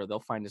First Order. They'll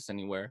find us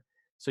anywhere.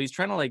 So he's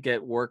trying to like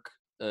get work.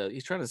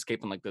 He's trying to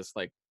escape on like this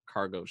like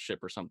cargo ship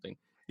or something.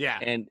 Yeah.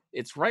 And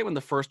it's right when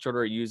the First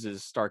Order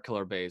uses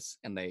Starkiller Base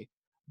and they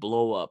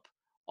blow up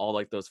all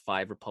like those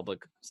 5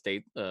 Republic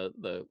state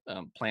the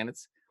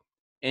planets,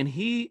 and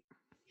he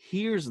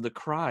hears the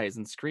cries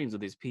and screams of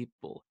these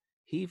people.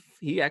 He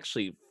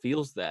actually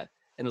feels that,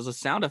 and there's a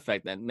sound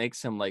effect that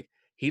makes him like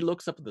he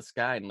looks up at the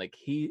sky and like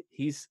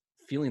he's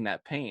feeling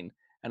that pain.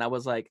 And I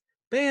was like,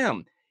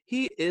 bam,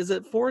 he is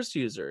a Force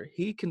user.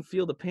 He can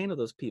feel the pain of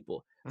those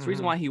people. It's the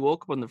reason Hmm. why he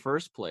woke up in the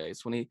first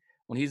place when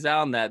he's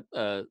out in that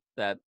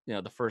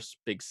the first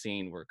big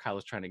scene where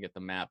Kylo's trying to get the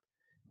map,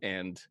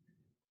 and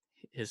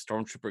his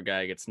stormtrooper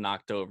guy gets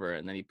knocked over,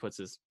 and then he puts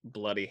his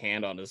bloody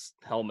hand on his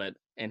helmet,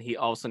 and he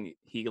all of a sudden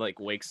he like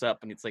wakes up,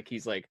 and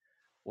he's like,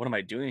 what am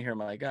I doing here?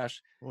 My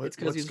gosh, it's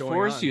because What's he's a going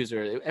Force on?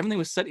 user. Everything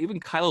was set. Even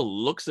Kylo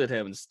looks at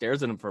him and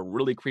stares at him for a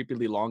really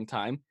creepily long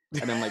time,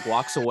 and then like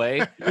walks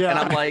away. And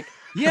I'm Yeah. like,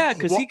 yeah,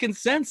 because he What? can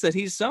sense that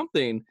he's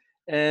something.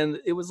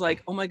 And it was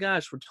like, oh my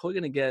gosh, we're totally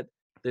gonna get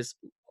this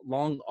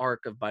long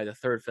arc of by the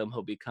third film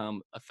he'll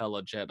become a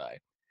fellow Jedi.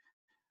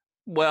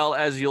 Well,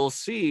 as you'll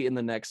see in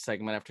the next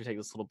segment, after taking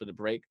this little bit of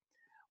break,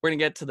 we're gonna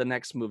get to the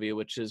next movie,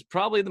 which is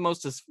probably the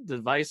most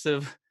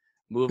divisive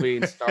movie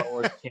in Star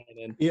Wars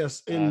canon.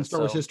 Yes, in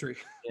Star Wars So history.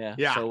 yeah,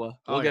 Yeah. so we'll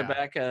Oh, get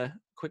yeah. back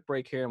quick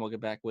break here, and we'll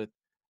get back with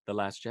The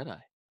Last Jedi.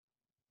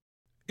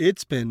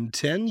 It's been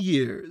 10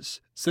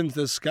 years since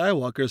the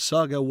Skywalker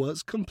saga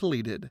was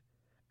completed,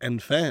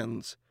 and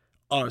fans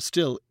are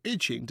still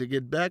itching to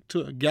get back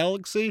to a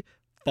galaxy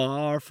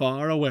far,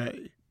 far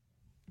away.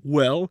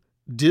 Well,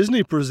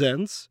 Disney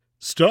presents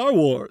Star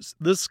Wars: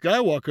 The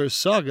Skywalker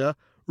Saga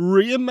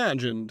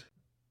Reimagined.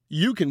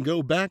 You can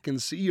go back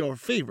and see your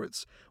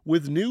favorites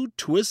with new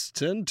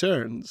twists and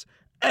turns,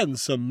 and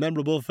some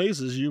memorable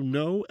faces you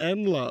know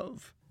and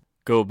love.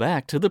 Go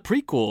back to the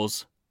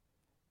prequels.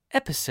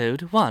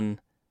 Episode 1,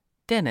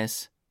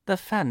 Dennis the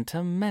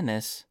Phantom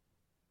Menace.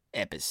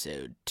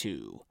 Episode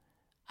 2,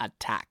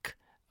 Attack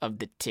of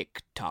the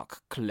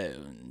Tick-Tock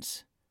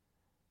Clones.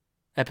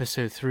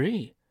 Episode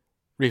 3,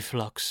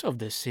 Reflux of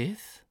the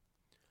Sith.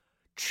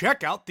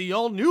 Check out the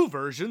all-new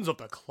versions of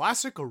the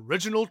classic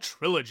original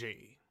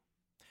trilogy.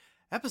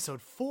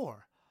 Episode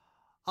 4,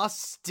 A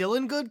Still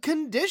in Good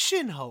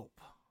Condition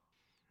Hope.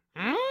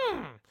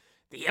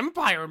 The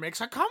Empire makes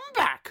a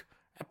comeback.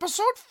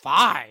 Episode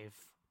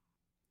 5.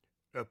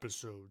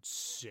 Episode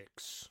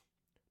 6,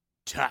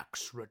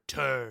 Tax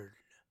Return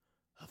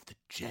of the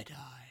Jedi.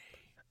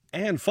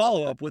 And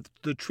follow up with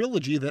the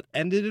trilogy that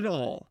ended it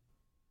all.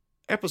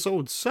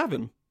 Episode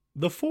 7,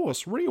 The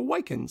Force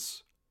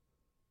Reawakens.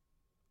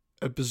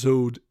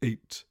 Episode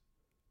 8,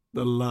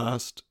 The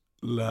Last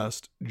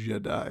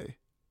Jedi.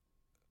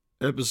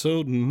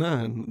 Episode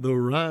 9, The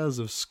Rise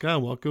of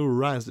Skywalker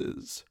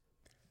Rises.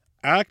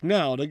 Act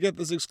now to get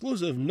this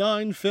exclusive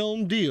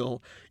 9-film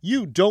deal.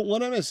 You don't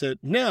want to miss it.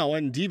 Now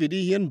on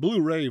DVD and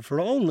Blu-ray for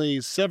only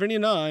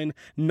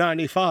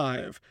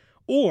 $79.95.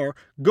 Or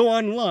go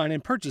online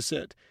and purchase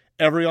it.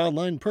 Every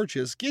online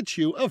purchase gets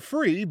you a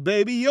free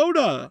Baby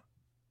Yoda.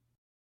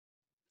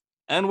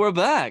 And we're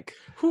back.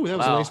 Whew, that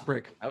was a Wow. nice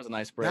break. That was a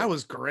nice break. That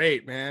was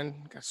great, man.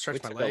 Got to We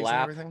stretch my took a legs and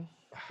lap. everything.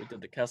 We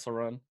did the Kessel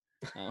run.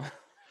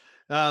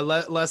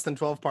 Oh. Less than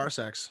 12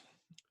 parsecs.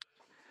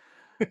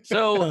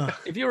 So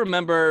if you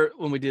remember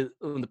when the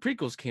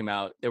prequels came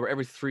out, they were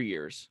every 3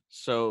 years.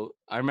 So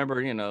I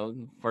remember,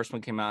 first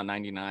one came out in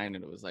 99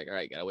 and it was like, all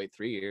right, gotta wait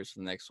 3 years for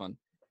the next one.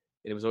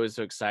 It was always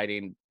so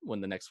exciting when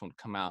the next one would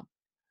come out.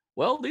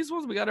 Well, these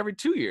ones we got every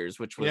 2 years,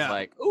 which was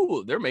like,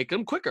 oh, they're making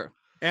them quicker.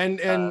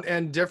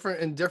 And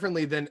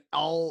differently than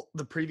all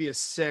the previous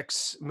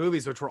 6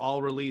 movies, which were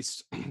all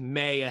released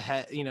May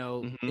ahead,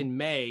 in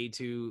May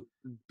to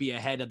be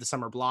ahead of the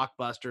summer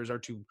blockbusters, or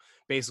to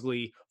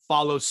basically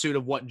follow suit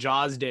of what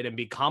Jaws did and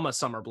become a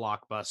summer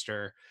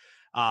blockbuster.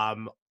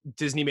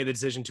 Disney made the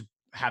decision to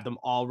have them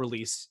all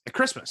release at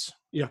Christmas.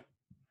 Yeah,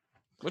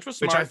 which was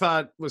smart. Which I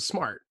thought was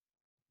smart.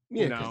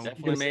 Yeah,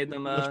 definitely made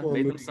them much more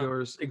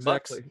moviegoers.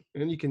 Exactly,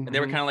 and you can. And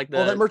they were kind of like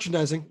all that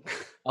merchandising.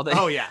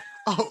 Oh yeah,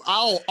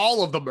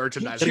 all of the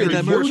merchandising. Get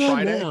that merch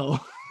Friday.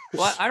 Now.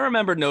 Well, I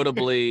remember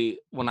notably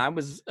when I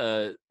was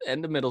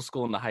end of middle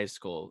school into high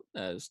school,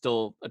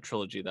 still a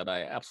trilogy that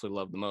I absolutely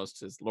love the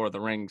most is Lord of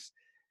the Rings.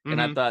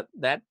 And I thought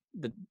that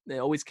they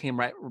always came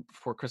right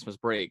before Christmas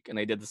break, and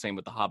they did the same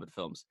with the Hobbit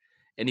films.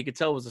 And you could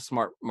tell it was a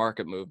smart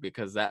market move,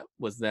 because that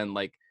was then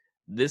like,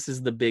 this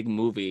is the big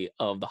movie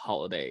of the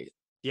holiday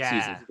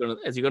season.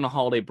 As you go on a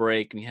holiday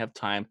break and you have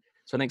time.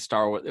 So I think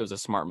Star Wars, it was a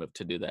smart move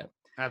to do that.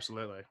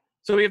 Absolutely.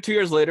 So we have 2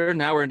 years later.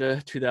 Now we're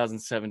into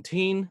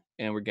 2017,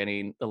 and we're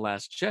getting The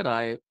Last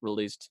Jedi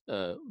released,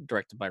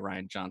 directed by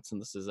Rian Johnson.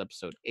 This is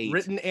episode 8.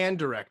 Written and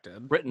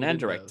directed By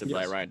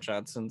Rian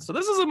Johnson. So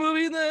this is a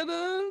movie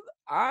that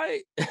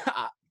I,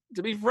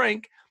 to be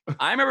frank,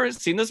 I remember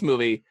seeing this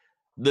movie.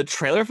 The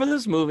trailer for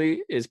this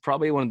movie is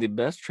probably one of the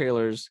best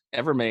trailers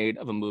ever made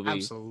of a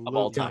movie of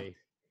all time.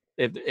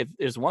 If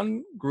there's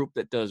one group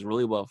that does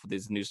really well for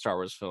these new Star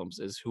Wars films,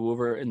 is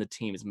whoever in the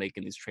team is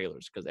making these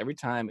trailers, because every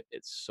time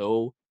it's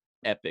so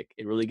epic,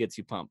 it really gets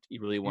you pumped.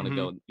 You really want to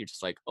go. You're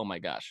just like, oh my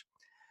gosh.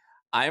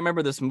 I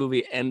remember this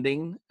movie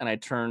ending, and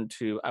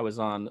I was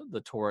on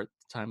the tour at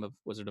the time of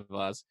Wizard of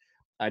Oz.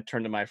 I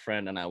turned to my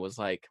friend and I was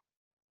like,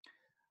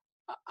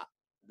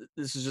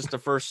 this is just the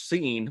first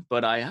scene,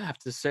 but I have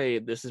to say,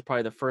 this is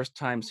probably the first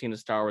time seeing a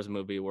Star Wars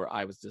movie where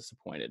I was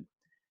disappointed.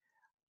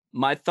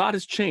 My thought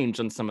has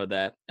changed on some of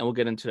that, and we'll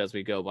get into it as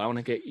we go. But I want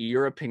to get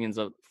your opinions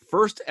of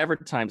first ever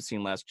time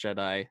seeing Last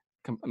Jedi.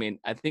 I mean,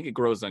 I think it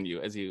grows on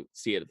you as you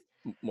see it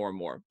more and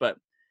more. But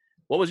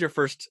what was your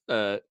first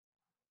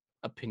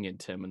opinion,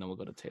 Tim? And then we'll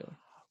go to Taylor.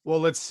 Well,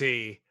 let's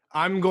see.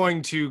 I'm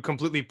going to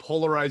completely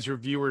polarize your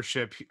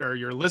viewership or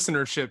your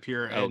listenership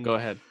here. Oh, go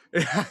ahead.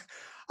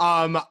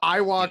 I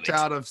walked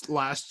out of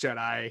Last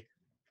Jedi,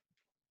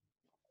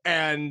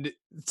 and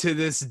to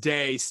this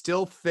day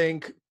still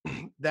think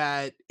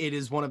that it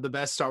is one of the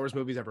best Star Wars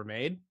movies ever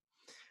made.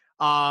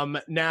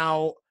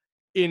 Now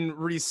in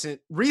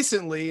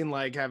recently, and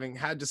like having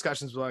had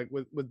discussions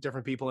with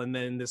different people, and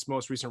then this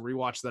most recent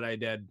rewatch that I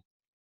did,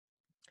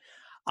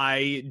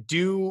 I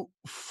do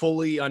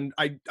fully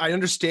I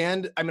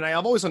understand. I mean,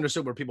 I've always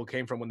understood where people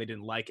came from when they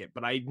didn't like it,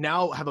 but I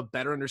now have a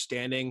better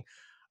understanding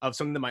of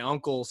something that my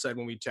uncle said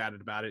when we chatted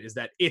about it, is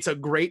that it's a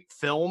great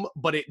film,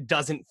 but it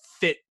doesn't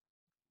fit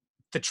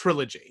the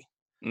trilogy.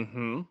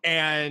 And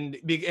I'm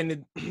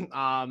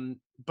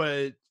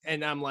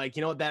like,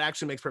 you know what, that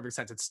actually makes perfect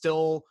sense. It's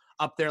still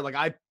up there. Like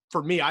I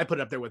put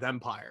it up there with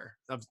Empire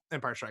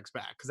Strikes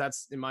Back, because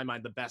that's in my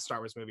mind the best Star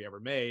Wars movie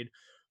ever made.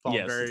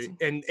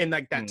 And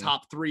like that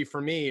top 3 for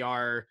me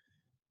are,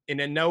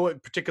 in no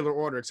particular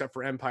order except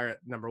for Empire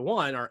number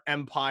 1, are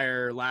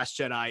Empire, Last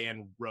Jedi,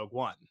 and Rogue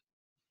One.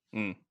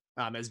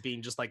 As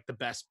being just like the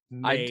best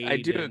made. I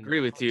do agree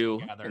with you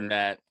in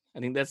that. I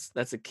think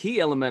that's a key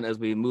element as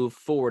we move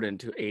forward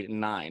into 8 and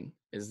 9,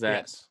 is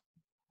that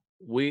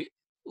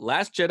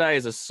Last Jedi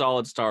is a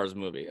solid Star Wars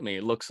movie. I mean,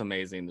 it looks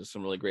amazing. There's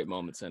some really great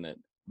moments in it,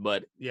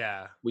 but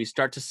we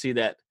start to see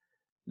that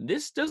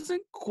this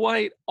doesn't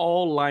quite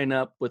all line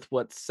up with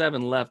what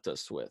 7 left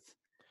us with.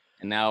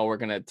 And now we're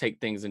going to take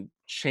things and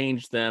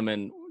change them.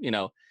 And,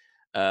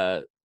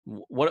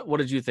 what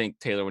did you think,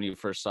 Taylor, when you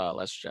first saw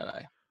Last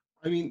Jedi?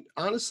 I mean,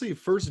 honestly,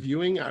 first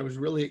viewing, I was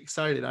really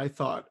excited. I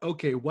thought,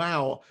 okay,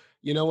 wow,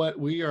 you know what?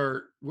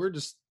 We're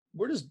just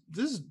this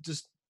is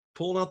just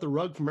pulling out the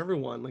rug from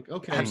everyone. Like,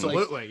 okay,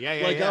 absolutely,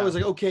 I was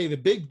like, okay, the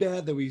big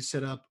bad that we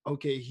set up,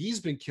 okay,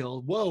 he's been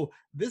killed. Whoa,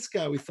 this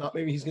guy, we thought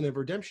maybe he's gonna have a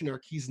redemption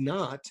arc. He's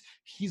not.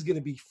 He's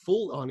gonna be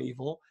full on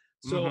evil.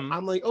 So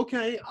I'm like,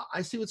 okay,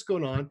 I see what's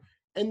going on.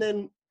 And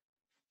then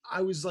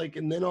I was like,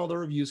 and then all the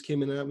reviews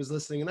came in, and I was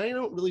listening, and I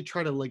don't really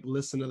try to like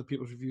listen to other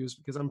people's reviews,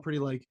 because I'm pretty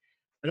like,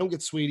 I don't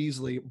get swayed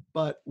easily.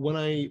 But when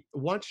I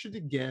watched it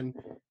again,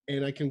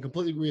 and I can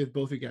completely agree with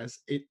both of you guys,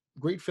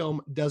 great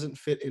film doesn't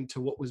fit into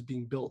what was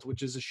being built,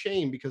 which is a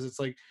shame, because it's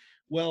like,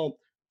 well,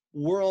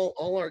 we're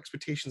all our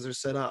expectations are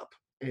set up,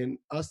 and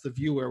us, the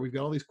viewer, we've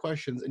got all these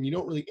questions, and you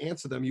don't really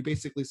answer them. You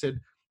basically said,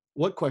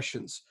 what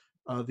questions?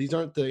 These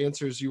aren't the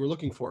answers you were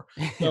looking for.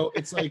 So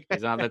it's like,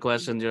 These aren't the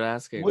questions you're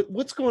asking.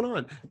 what's going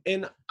on?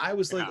 And I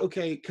was like, Yeah.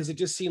 okay, because it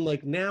just seemed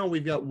like now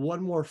we've got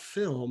one more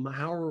film.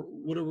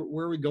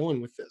 Where are we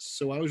going with this?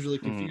 So I was really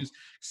confused.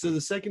 So the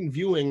second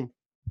viewing,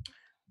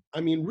 I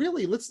mean,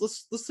 really, let's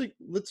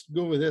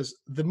go with this.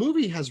 The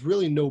movie has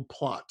really no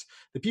plot.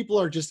 The people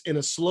are just in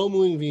a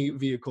slow-moving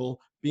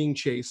vehicle being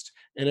chased,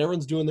 and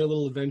everyone's doing their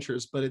little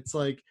adventures. But it's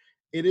like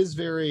it is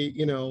very,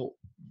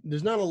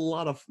 there's not a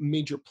lot of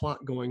major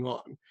plot going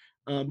on.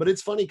 But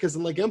it's funny because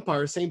in like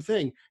Empire, same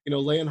thing.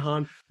 Leia and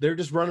Han, they're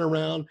just running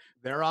around,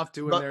 They're off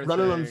doing their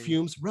running on thing.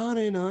 fumes,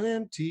 running on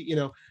empty.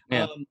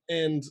 Yeah.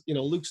 And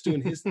Luke's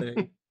doing his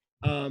thing.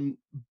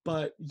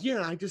 But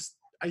yeah,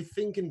 I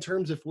think in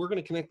terms if we're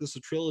going to connect this to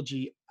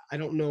trilogy, I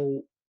don't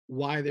know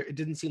why it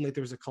didn't seem like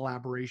there was a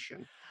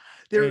collaboration.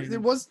 There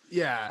And- was,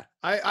 yeah.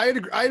 I'd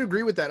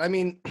agree with that. I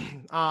mean,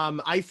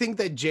 I think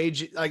that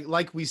JJ,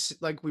 like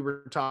we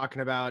were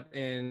talking about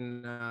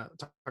in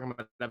talking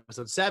about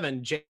episode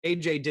 7,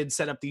 JJ did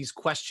set up these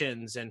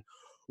questions and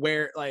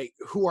where, like,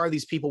 who are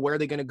these people? Where are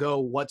they going to go?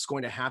 What's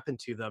going to happen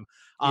to them?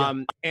 Yeah.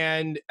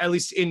 And at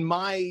least in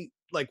my,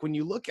 like, when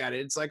you look at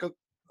it, it's like,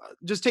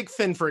 just take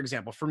Finn for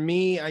example. For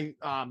me,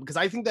 because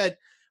I think that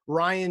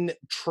Ryan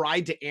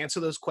tried to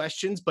answer those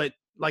questions, but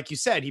like you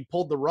said, he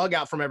pulled the rug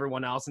out from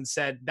everyone else and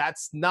said,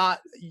 that's not,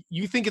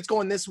 you think it's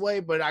going this way,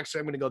 but actually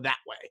I'm going to go that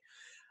way.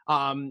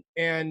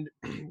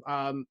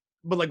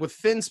 But like with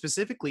Finn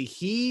specifically,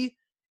 he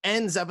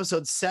ends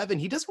episode 7.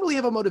 He doesn't really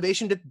have a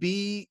motivation to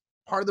be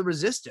part of the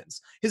resistance.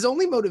 His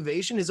only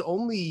motivation, his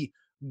only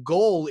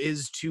goal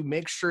is to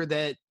make sure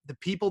that the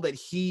people that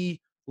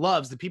he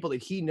loves, the people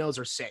that he knows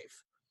are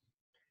safe.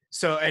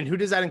 So, and who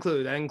does that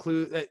include?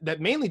 That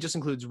mainly just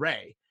includes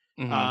Rey.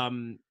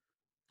 Mhm.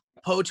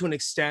 Poe to an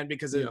extent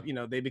because of,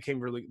 Yeah. they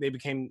became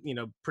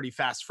pretty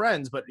fast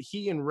friends, but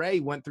he and Rey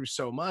went through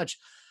so much.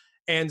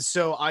 And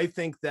so I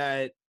think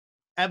that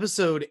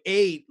episode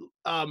 8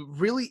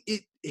 really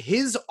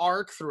his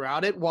arc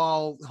throughout it,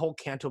 while the whole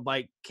Canto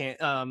Bite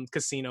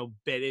casino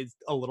bit is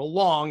a little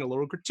long, a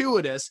little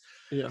gratuitous,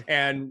 Yeah.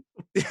 and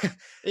you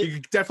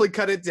could definitely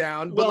cut it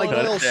down. But Well, like, and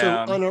Cut it also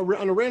down. on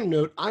a random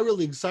note, I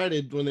really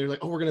excited when they're like,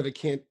 "Oh, we're gonna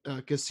have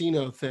a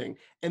casino thing,"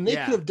 and they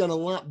Yeah. could have done a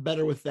lot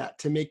better with that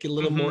to make it a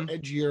little more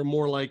edgier,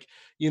 more like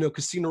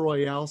Casino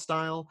Royale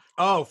style.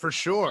 oh, for I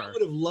sure.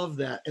 would have loved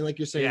that. And like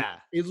you're saying, Yeah.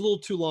 it's a little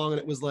too long, and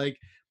it was like,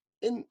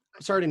 and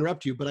I'm sorry to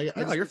interrupt you, but I No, just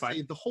you're gotta say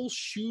fine. the whole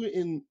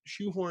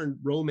shoehorn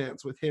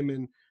romance with him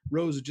and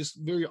Rose was just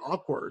very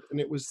awkward, and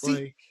it was See,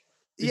 like,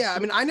 yeah, I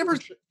mean, I never,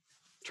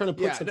 trying to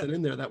put yeah, no, something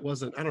in there that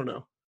wasn't. I don't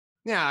know.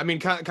 yeah, I mean,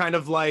 kind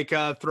of like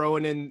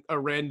throwing in a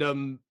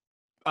random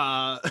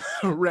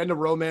random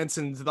romance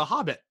into The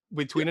Hobbit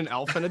between an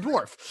elf and a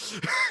dwarf.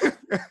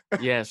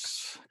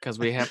 Yes, because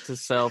we have to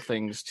sell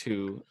things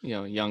to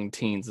young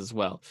teens as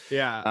well.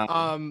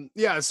 Yeah.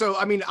 Yeah. So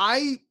I mean,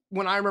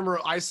 when I remember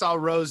I saw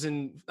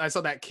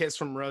that kiss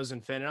from Rose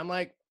and Finn, and I'm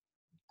like,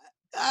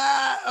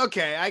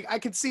 okay, I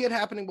could see it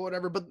happening, but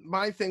whatever. But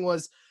my thing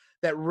was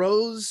that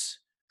Rose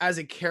as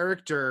a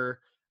character,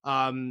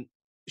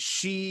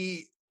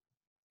 she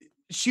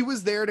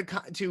was there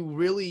to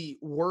really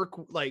work,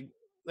 like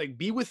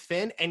be with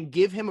Finn and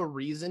give him a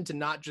reason to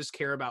not just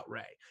care about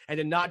Rey and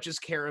to not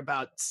just care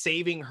about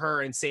saving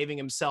her and saving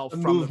himself A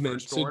from the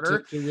movement First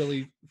Order. to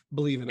really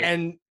believe in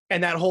it.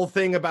 And that whole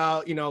thing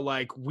about,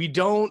 like, we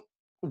don't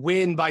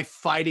win by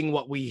fighting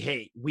what we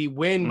hate. We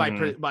win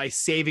by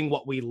saving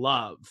what we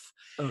love.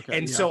 Okay,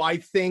 And yeah. so I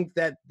think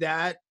that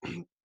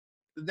in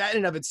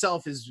and of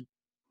itself is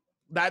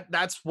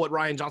that's what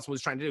Rian Johnson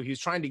was trying to do. He was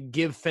trying to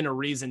give Finn a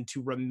reason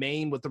to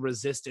remain with the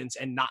Resistance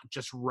and not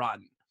just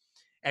run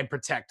and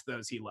protect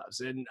those he loves.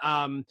 And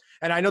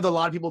I know that a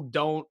lot of people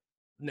don't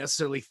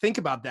necessarily think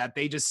about that.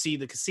 They just see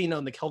the casino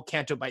and the whole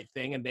Canto Bite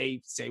thing, and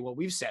they say what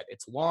we've said.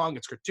 It's long,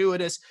 it's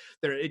gratuitous.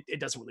 It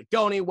doesn't really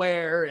go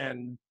anywhere.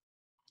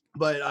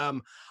 But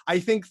I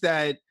think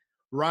that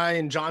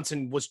Rian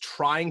Johnson was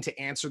trying to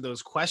answer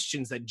those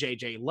questions that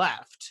JJ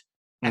left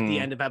at the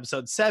end of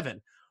episode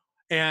 7.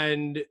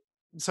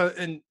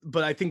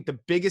 But I think the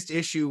biggest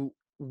issue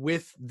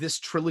with this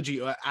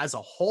trilogy as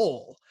a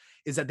whole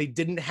is that they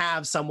didn't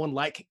have someone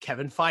like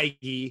Kevin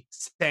Feige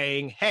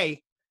saying,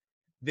 hey,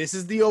 this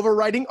is the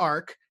overriding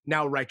arc.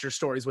 Now write your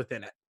stories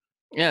within it.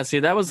 Yeah, see,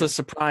 that was a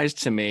surprise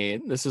to me.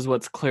 This is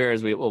what's clear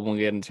as when we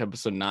get into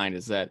episode 9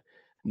 is that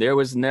there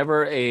was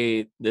never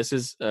this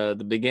is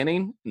the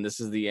beginning and this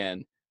is the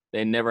end.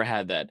 They never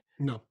had that.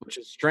 No. Which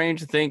is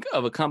strange to think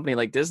of a company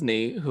like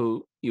Disney,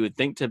 who you would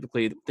think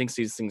typically thinks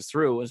these things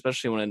through,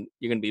 especially when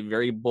you're going to be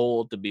very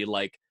bold to be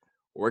like,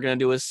 we're going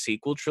to do a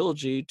sequel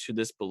trilogy to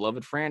this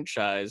beloved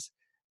franchise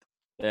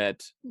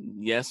that,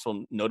 yes,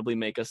 will notably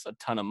make us a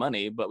ton of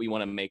money, but we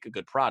want to make a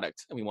good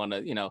product. And we want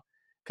to,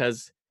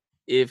 because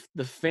if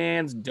the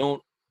fans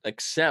don't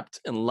accept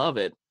and love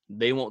it,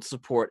 they won't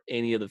support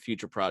any of the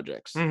future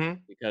projects.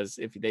 Because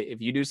if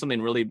you do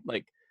something really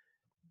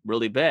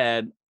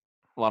bad,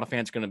 a lot of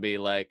fans are going to be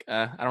like,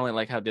 I don't really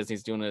like how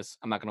Disney's doing this.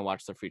 I'm not going to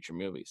watch their future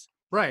movies.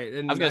 Right.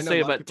 And I was going to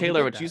say about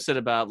Taylor, what you said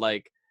about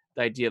like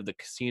the idea of the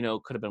casino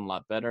could have been a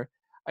lot better.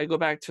 I go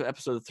back to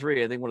episode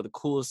 3. I think one of the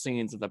coolest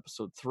scenes of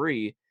episode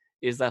 3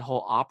 is that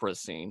whole opera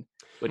scene,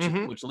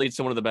 which leads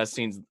to one of the best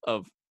scenes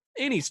of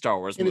any Star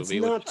Wars And it's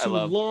movie, which not I too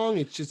love. long.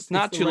 It's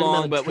Not the too right amount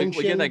long, of but we get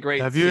that tension.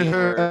 great Have you scene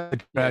heard where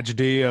the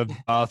tragedy of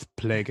Darth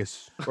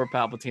Plagueis? where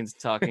Palpatine's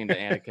talking to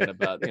Anakin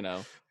about,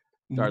 Darth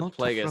Not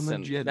Plagueis, from a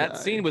and that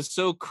scene Jedi. was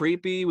so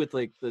creepy with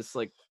like this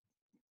like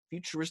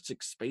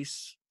futuristic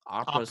space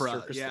opera Opera,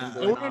 circus thing yeah. And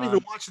going we're not on.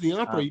 even watching the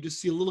opera. Um, You just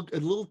see a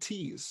little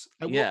tease.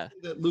 I will Yeah. say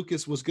that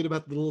Lucas was good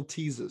about the little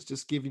teases,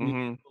 just giving you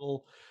Mhm. a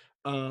little.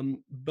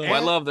 But Well, I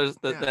And- love there's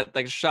yeah. that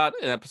like shot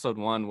in episode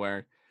 1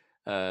 where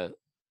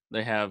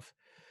they have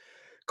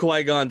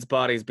Qui-Gon's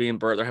body's being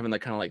burnt. They're having that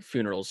kind of like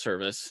funeral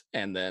service,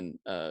 and then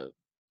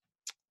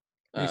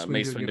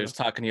Mace Windu's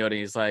talking to Yoda.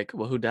 He's like,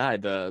 "Well, who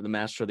died? The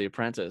master of the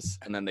apprentice?"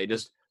 And then they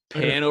just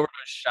pan over to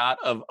a shot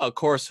of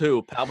course,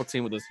 who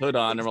Palpatine with his hood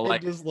on, and we're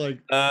like, just like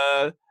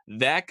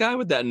that guy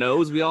with that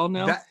nose we all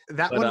know.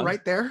 That But, one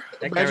right there.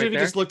 that guy imagine right if he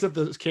there? just looked at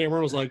the camera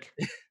and was like,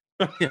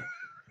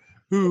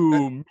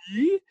 Who,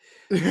 me?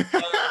 A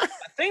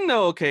thing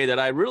though, okay, that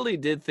I really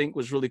did think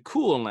was really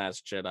cool in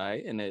Last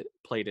Jedi, and it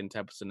played into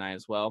episode 9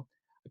 as well.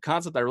 A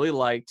concept I really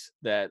liked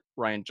that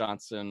Rian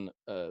Johnson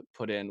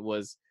put in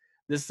was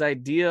this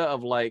idea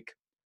of like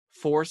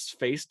forced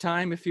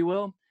FaceTime, if you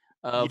will,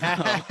 of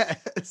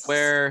Yes.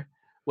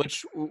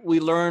 which we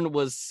learned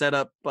was set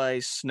up by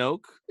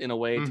Snoke in a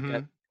way to get,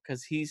 Mhm.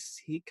 because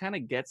he kind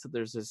of gets that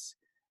there's this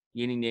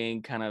yin and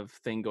yang kind of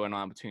thing going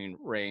on between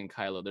Rey and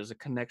Kylo. There's a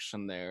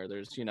connection there.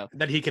 There's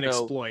that he can so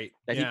exploit.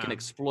 that he Yeah. can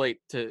exploit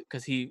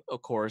because he,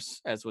 of course,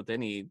 as with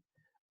any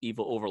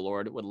evil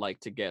overlord, would like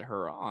to get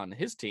her on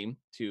his team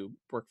to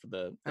work for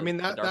the I mean,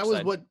 the that dark was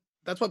side.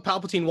 that's what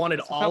Palpatine wanted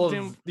That's what all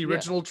Palpatine- of the yeah.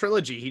 original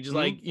trilogy. He just Mhm.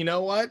 like, you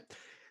know what?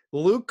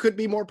 Luke could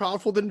be more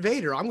powerful than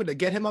Vader. I'm going to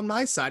get him on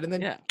my side, and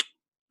then Yeah.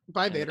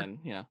 bye, And Vader.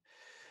 then,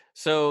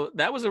 so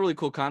that was a really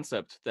cool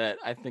concept that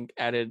I think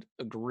added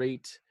a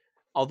great.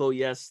 Although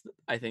yes,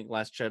 I think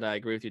Last Jedi, I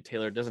agree with you,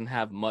 Taylor, doesn't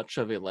have much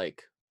of a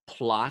like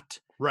plot.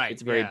 Right.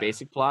 It's a very yeah.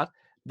 basic plot.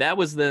 That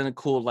was then a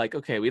cool, like,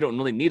 okay, we don't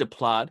really need a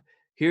plot.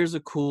 Here's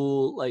a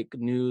cool, like,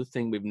 new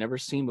thing we've never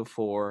seen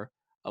before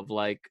of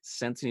like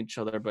sensing each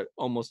other, but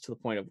almost to the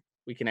point of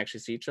we can actually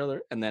see each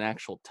other, and then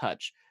actual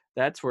touch.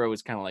 That's where it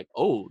was kind of like,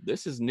 oh,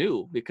 this is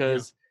new,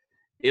 because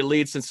it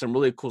leads to some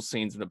really cool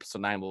scenes in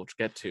episode 9, which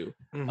we'll get to,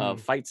 Mhm.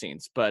 fight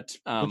scenes. But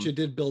which it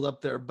did build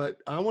up there. But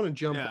I want to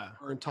jump Yeah.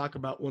 over and talk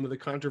about one of the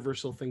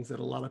controversial things that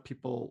a lot of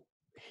people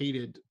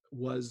hated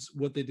was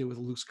what they did with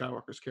Luke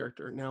Skywalker's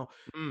character. Now,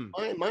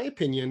 Mm. in my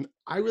opinion,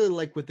 I really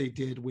like what they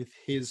did with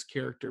his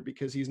character,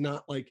 because he's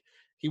not like,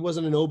 he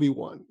wasn't an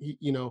Obi-Wan.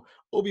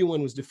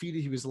 Obi-Wan was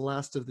defeated. He was the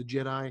last of the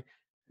Jedi,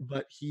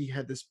 but he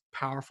had this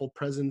powerful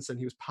presence, and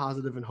he was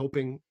positive and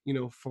hoping,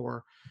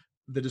 for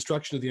the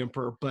destruction of the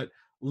Emperor. But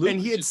Luke,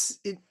 And he had,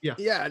 just-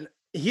 and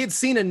he had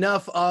seen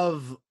enough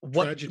of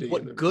Tragedy in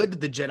what the-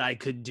 good the Jedi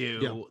could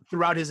do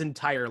throughout his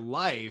entire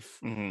life,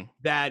 mhm.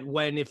 that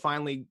when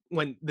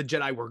the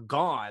Jedi were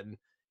gone,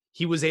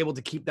 he was able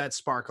to keep that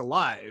spark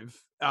alive,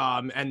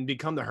 and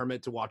become the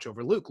hermit to watch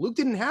over Luke. Luke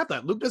didn't have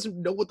that. Luke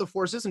doesn't know what the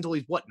Force is until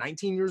he's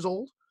 19 years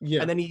old,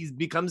 yeah, and then he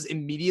becomes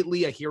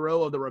immediately a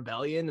hero of the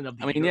rebellion and of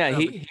the. I mean, yeah, of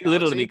the he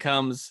literally galaxy.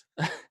 becomes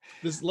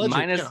this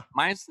legend.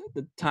 minus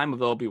the time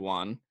of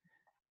Obi-Wan.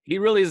 He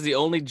really is the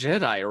only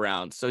Jedi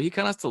around, so he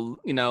kind of has to,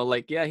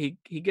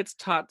 he gets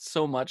taught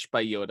so much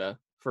by Yoda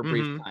for a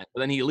brief Mhm. time, but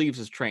then he leaves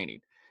his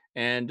training.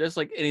 And just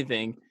like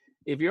anything,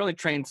 if you're only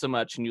trained so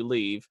much and you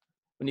leave,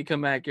 when you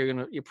come back,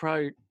 you're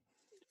probably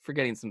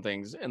forgetting some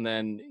things, and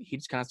then he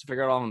just kind of has to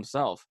figure it all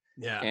himself.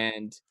 Yeah.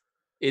 And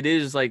it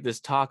is like this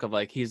talk of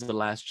like he's the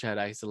last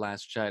Jedi, he's the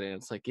last Jedi, and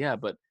it's like, yeah,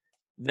 but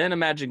then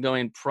imagine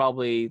going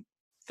probably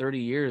 30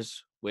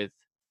 years with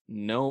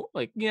no,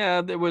 like,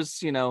 there was,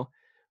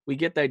 we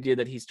get the idea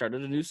that he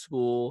started a new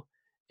school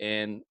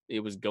and it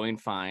was going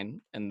fine,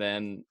 and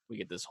then we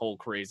get this whole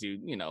crazy,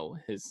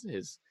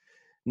 his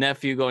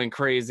nephew going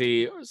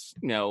crazy,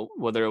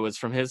 whether it was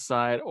from his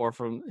side or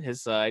from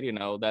his side,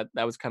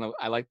 that was kind of,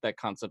 I like that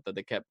concept that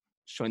they kept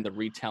showing the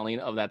retelling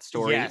of that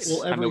story. Yes.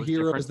 Well, Time it every was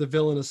hero different. is the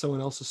villain of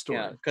someone else's story.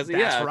 Yeah, because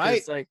That's right.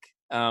 it's like,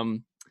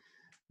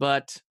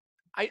 but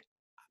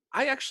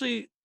I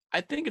actually,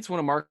 I think it's one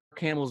of Mark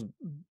Hamill's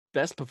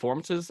best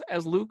performances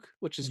as Luke,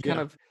 which is kind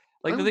Yeah. of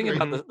like I the thing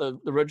agree. about the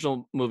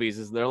original movies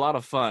is they're a lot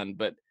of fun,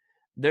 but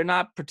they're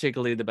not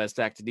particularly the best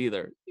acted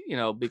either,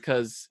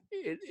 because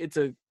it's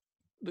a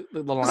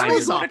the lines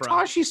Space are- opera.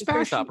 Tashi's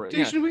Space opera,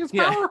 station with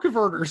Yeah. power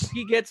converters.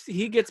 he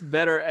gets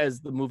better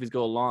as the movies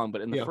go along,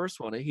 but in the Yeah. first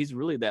one he's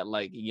really that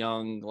like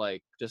young,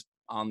 like just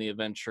on the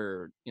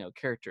adventure,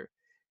 character.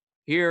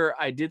 Here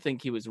I did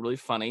think he was really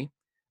funny.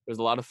 There's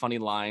a lot of funny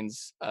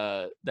lines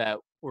that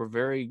were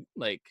very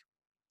like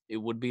it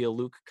would be a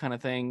Luke kind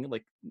of thing,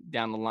 like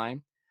down the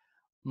line.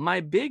 My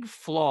big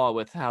flaw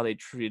with how they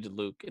treated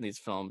Luke in these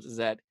films is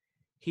that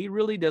he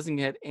really doesn't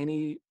get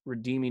any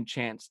redeeming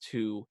chance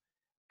to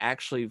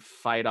actually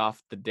fight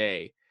off the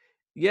day.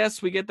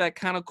 Yes, we get that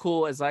kind of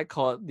cool, as I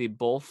call it, the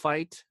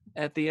bullfight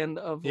at the end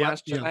of Yep.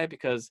 Last Jedi,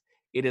 because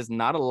It is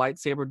not a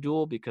lightsaber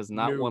duel because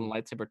not one No.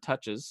 lightsaber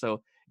touches.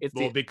 So it's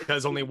Well, the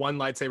because only one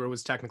lightsaber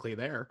was technically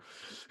there.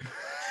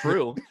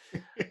 true.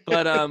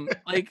 But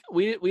like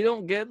we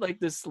don't get like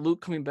this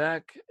Luke coming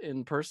back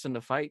in person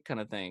to fight kind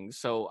of thing.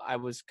 So I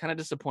was kind of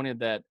disappointed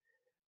that,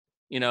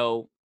 you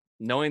know,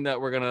 knowing that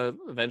we're gonna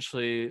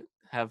eventually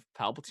have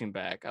Palpatine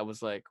back, I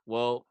was like,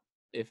 well,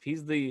 if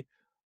he's the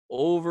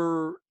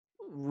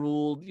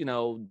overruled,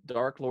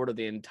 Dark Lord of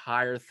the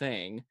entire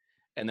thing,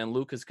 and then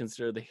Luke is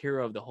considered the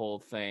hero of the whole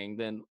thing,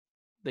 then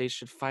they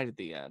should fight at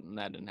the end, and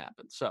that didn't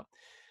happen. So,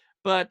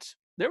 but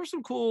there was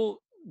some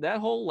cool that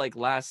whole like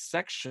last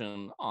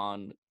section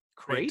on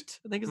Great. Crate,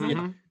 I think is the name.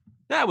 Mhm.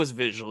 That was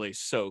visually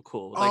so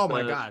cool. Like Oh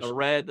my the gosh.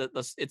 red,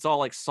 it's all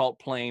like salt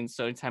plains.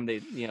 So anytime they,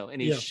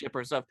 any Yeah. ship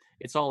or stuff,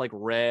 it's all like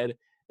red.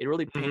 It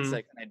really paints Mhm.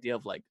 like an idea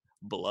of like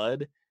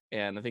blood.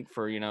 And I think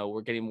for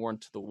we're getting more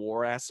into the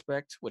war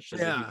aspect, which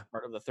is a huge Yeah.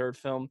 part of the third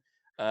film,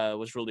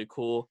 was really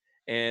cool.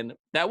 And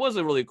that was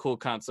a really cool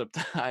concept.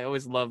 I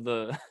always love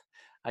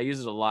I use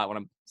it a lot when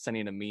I'm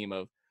sending a meme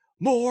of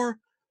more.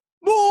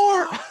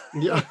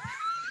 Yeah.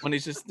 When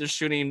they're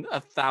shooting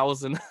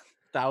thousands and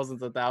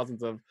thousands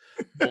of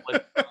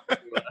bullets.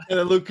 And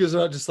then Luke is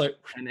just like,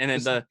 And then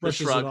just the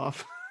brushes shrug. it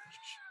off.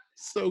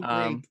 So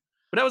great.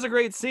 But that was a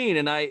great scene,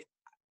 and I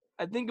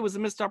think it was a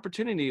missed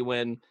opportunity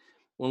when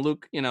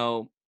Luke,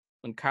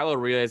 when Kylo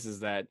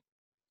realizes that,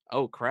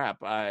 oh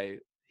crap,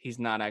 he's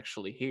not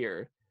actually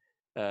here,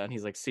 and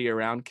he's like, "See you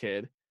around,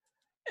 kid."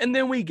 And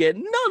then we get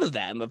none of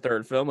that in the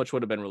third film, which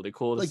would have been really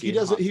cool to Like see. he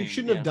doesn't. He haunting,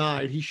 shouldn't have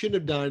died. He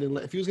shouldn't have died. And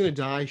if he was going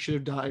to die, he should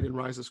have died in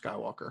Rise of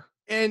Skywalker.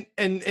 And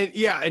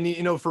yeah,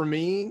 and for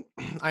me,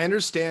 I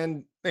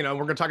understand, we're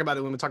gonna talk about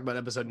it when we talk about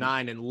episode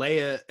 9 and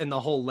Leia and the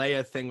whole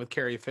Leia thing with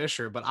Carrie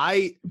Fisher, but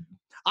I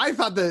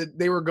thought that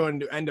they were going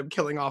to end up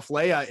killing off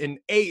Leia in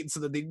 8 so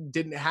that they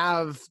didn't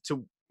have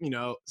to,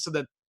 so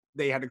that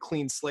they had a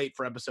clean slate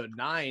for episode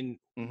 9.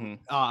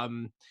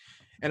 Mm-hmm.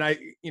 And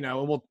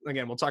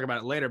we'll talk about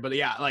it later, but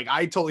yeah, like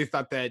I totally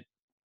thought that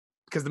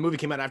because the movie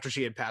came out after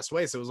she had passed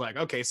away, so it was like,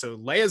 okay, so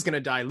Leia's gonna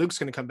die, Luke's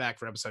gonna come back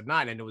for episode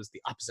 9, and it was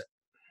the opposite.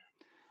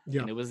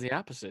 Yeah. And it was the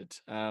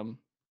opposite. And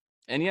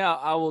yeah,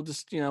 I will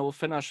just, we'll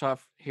finish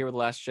off here with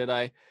Last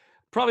Jedi.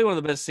 Probably one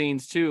of the best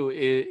scenes too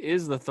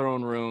is the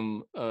throne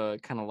room,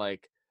 kind of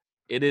like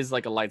it is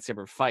like a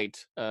lightsaber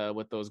fight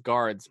with those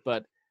guards.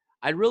 But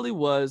I really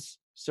was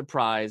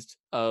surprised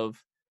of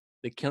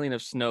the killing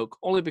of Snoke,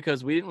 only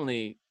because we didn't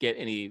really get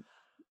any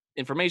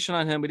information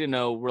on him. We didn't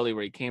know really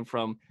where he came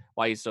from,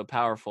 why he's so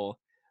powerful.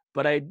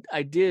 But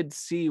I did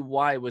see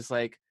why it was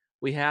like,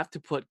 we have to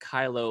put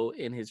Kylo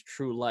in his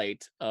true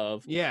light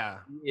of Yeah.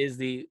 he is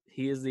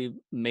the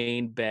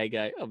main bad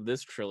guy of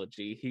this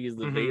trilogy. He is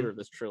the Vader of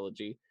this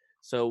trilogy.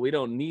 So we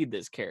don't need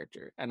this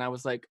character. And I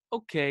was like,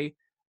 okay,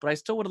 but I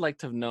still would have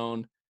liked to have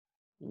known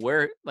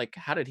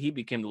how did he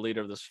become the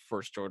leader of this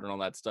First Order and all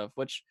that stuff,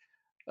 which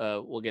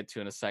we'll get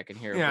to in a second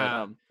here.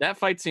 Yeah. But that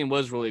fight scene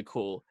was really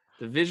cool.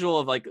 The visual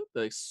of like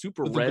the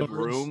super With the red guards,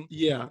 room,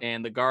 yeah,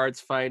 and the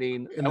guards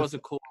fighting, And that was a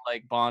cool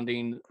like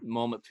bonding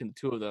moment between the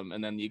two of them.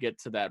 And then you get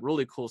to that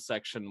really cool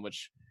section,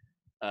 which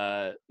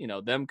them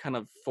kind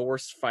of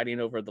force fighting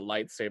over the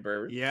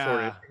lightsaber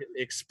before it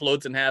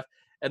explodes in half.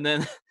 And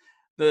then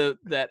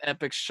that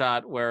epic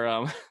shot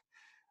where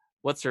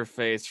what's her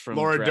face from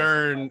Laura Jurassic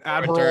Dern,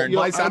 Park? Laura Dern,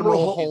 Vice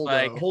Admiral he's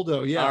like,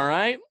 Holdo. yeah. All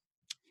right,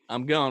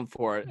 I'm going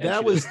for it. And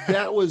That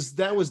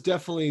was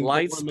definitely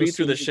light the speed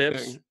through the most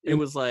ships. thing. It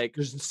was like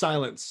there's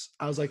silence.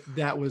 I was like,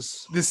 that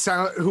was the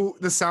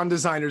sound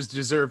designers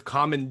deserve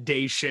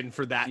commendation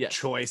for that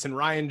choice. And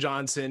Ryan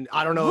Johnson,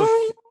 I don't know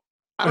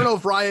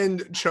if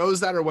Ryan chose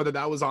that or whether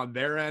that was on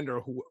their end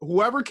or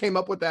whoever came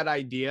up with that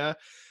idea.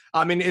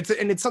 I mean,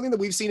 it's something that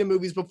we've seen in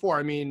movies before.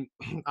 I mean,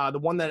 the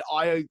one that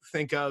I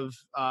think of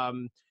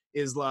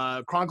is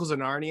Chronicles of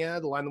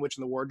Narnia, The Lion, the Witch,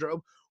 and the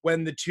Wardrobe,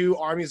 when the two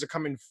armies are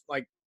coming,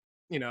 like,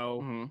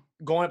 going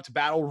up to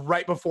battle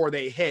right before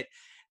they hit.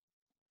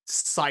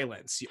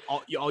 Silence.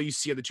 All you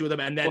see are the two of them,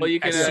 and then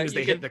as soon as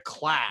they hit the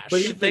clash.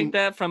 But you think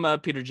that from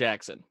Peter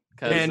Jackson.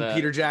 And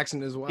Peter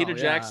Jackson as well. Peter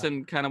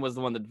Jackson kind of was the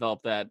one that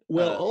developed that.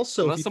 Well,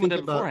 also, unless if you someone think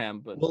did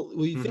beforehand. But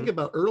you think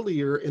about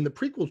earlier in the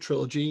prequel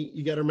trilogy,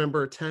 you got to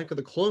remember Attack of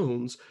the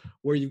Clones,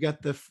 where you've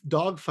got the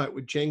dogfight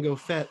with Jango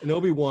Fett and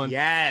Obi-Wan.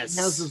 Yes,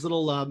 he has those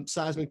little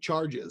seismic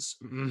charges,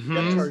 and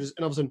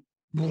all of a sudden,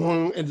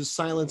 boom, and the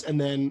silence, and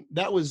then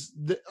that was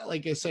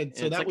like I said.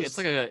 So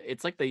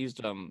it's like they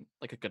used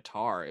like a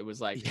guitar. It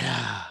was like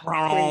just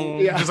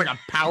like a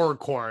power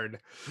chord.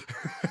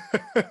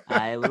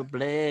 I will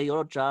play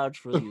your charge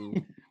for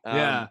you.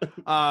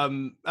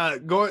 Going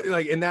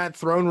like in that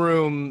throne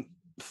room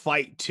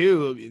fight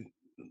too.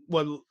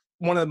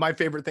 One of my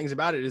favorite things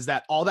about it is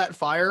that all that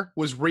fire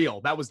was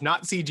real. That was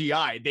not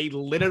CGI. They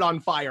lit it on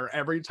fire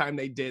every time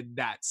they did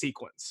that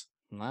sequence.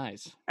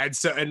 Nice.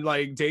 And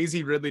like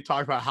Daisy Ridley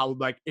talked about how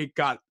like it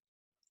got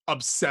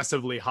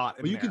obsessively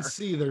hot. You can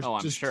see there's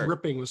just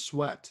dripping with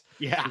sweat.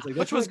 Yeah,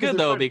 which was good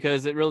though,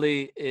 because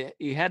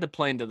you had to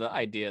play into the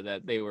idea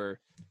that they were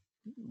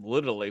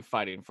literally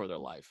fighting for their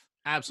life.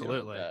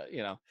 Absolutely.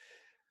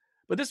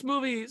 But this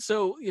movie,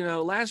 so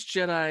Last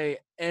Jedi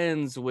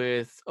ends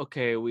with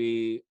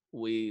we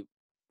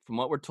from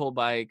what we're told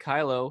by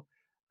Kylo,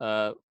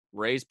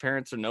 Rey's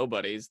parents are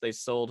nobodies. They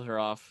sold her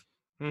off,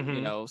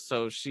 Mm-hmm.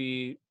 so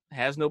she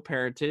has no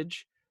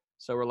parentage.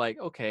 So we're like,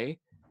 okay,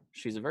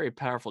 she's a very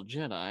powerful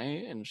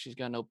Jedi, and she's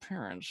got no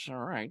parents. All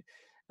right,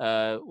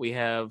 we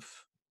have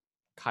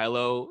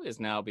Kylo is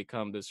now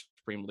become the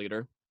supreme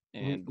leader,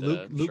 and I'm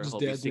sure Luke's he'll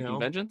be dead seeking now.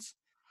 vengeance.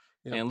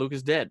 Yep. And Luke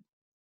is dead.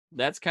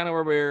 That's kind of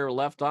where we're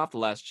left off the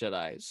Last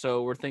Jedi.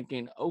 So we're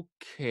thinking,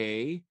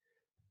 okay,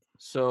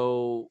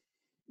 so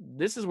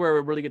this is where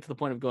we really get to the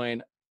point of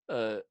going.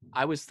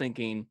 I was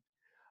thinking,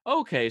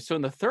 okay, so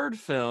in the third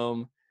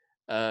film,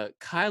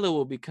 Kylo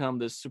will become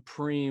the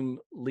supreme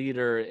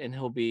leader, and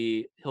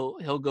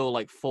he'll go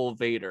like full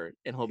Vader,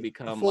 and he'll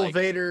become Full like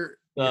Vader,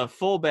 the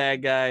full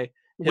bad guy.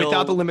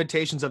 without the He'll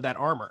limitations of that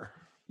armor.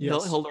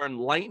 he'll learn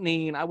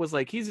lightning. I was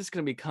like, he's just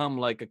gonna become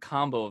like a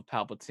combo of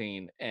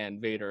Palpatine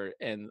and Vader,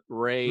 and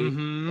Rey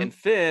Mm-hmm. and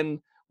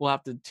Finn will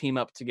have to team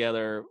up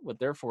together with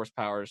their force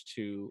powers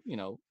to,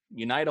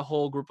 unite a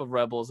whole group of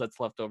rebels that's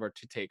left over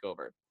to take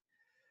over.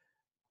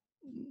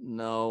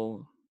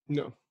 No,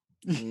 No.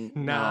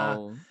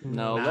 Nah.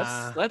 no.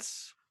 Nah.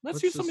 Let's Let's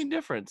do just- something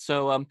different.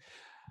 So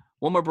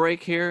one more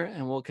break here,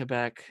 and we'll get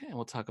back and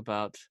we'll talk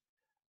about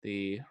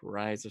the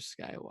Rise of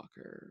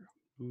Skywalker.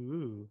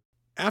 Ooh.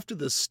 After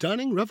the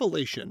stunning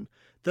revelation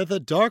that the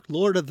Dark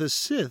Lord of the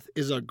Sith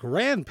is a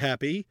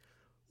grandpappy,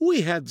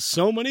 we had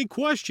so many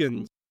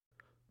questions.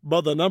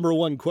 But the number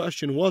one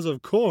question was,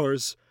 of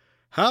course,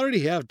 how did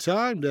he have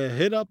time to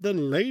hit up the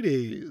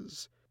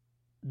ladies?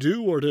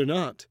 Do or do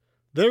not,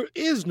 there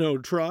is no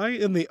try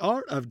in the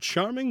art of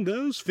charming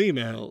those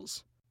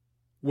females.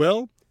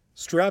 Well,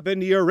 strap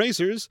into your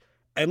racers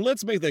and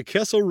let's make the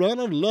Kessel Run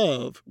of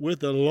love with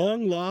the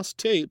long-lost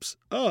tapes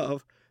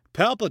of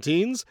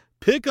Palpatine's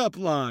pickup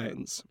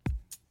lines.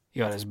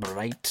 You're as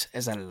bright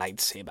as a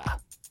lightsaber.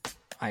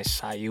 I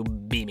saw you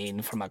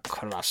beaming from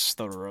across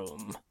the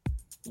room.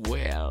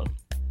 Well,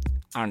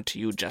 aren't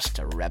you just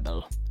a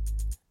rebel?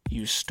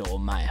 You stole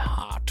my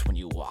heart when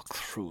you walked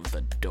through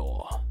the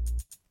door.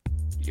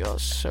 You're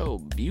so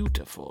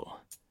beautiful.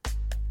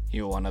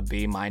 You wanna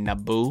be my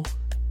Naboo?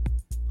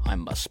 I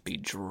must be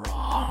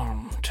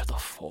drawn to the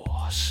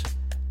Force.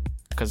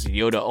 'Cause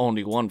you're the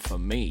only one for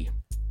me.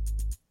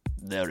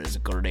 There is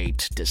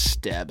great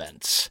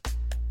disturbance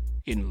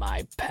in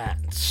my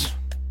pants.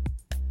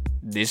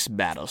 This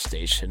battle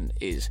station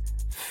is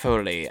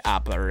fully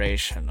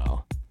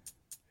operational,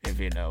 if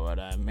you know what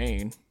I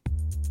mean.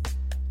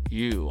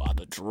 You are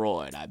the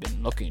droid I've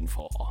been looking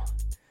for.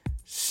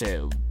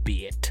 So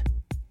be it,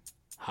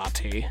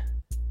 Hottie.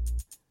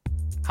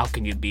 How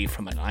can you be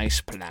from an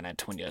ice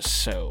planet when you're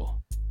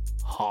so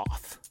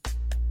hot?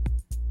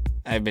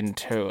 I've been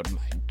told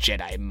my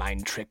Jedi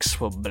mind tricks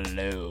will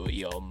blow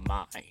your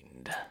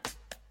mind.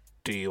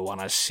 Do you want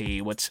to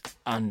see what's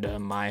under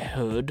my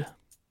hood?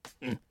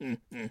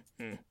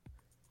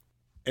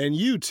 And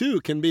you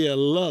too can be a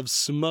love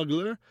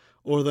smuggler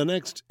or the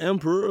next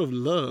Emperor of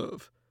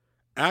Love.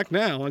 Act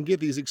now and get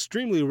these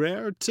extremely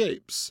rare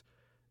tapes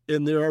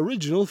in their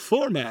original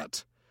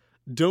format.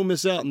 Don't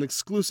miss out on the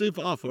exclusive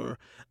offer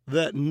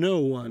that no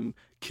one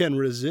can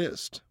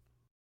resist.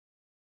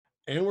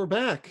 And we're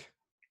back.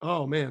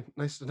 Oh man,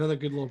 nice, another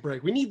good little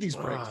break. We need these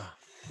breaks.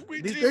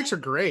 These breaks are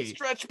great.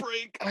 Stretch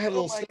break. I had a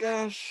little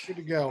gosh. Good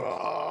to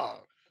go.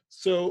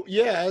 So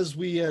yeah, as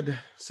we had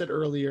said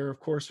earlier, of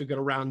course, we've got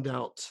to round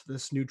out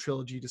this new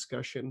trilogy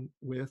discussion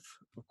with,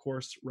 of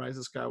course, Rise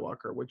of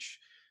Skywalker, which,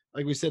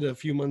 like we said, coming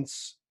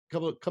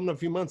up a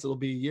few months, it'll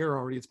be a year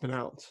already. It's been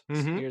out.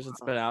 Mhm. Years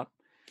it's been out.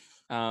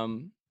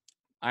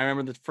 I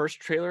remember the first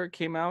trailer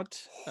came out,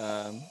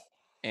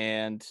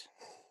 and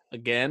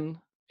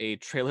again, a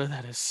trailer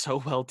that is so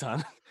well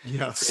done. It's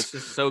Yes.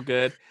 just so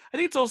good. I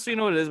think it's also,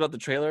 what it is about the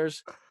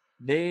trailers.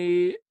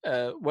 They,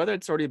 whether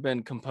it's already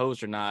been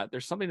composed or not,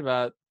 there's something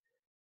about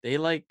they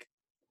like,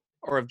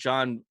 or if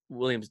John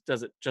Williams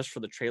does it just for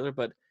the trailer,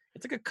 but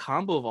it's like a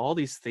combo of all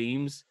these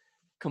themes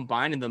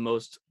combined in the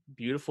most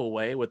beautiful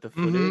way with the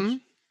footage.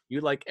 Mhm. You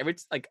like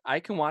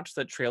I can watch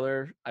that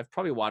trailer. I've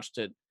probably watched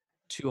it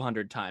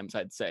 200 times,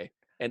 I'd say,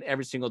 and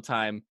every single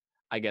time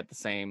I get the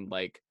same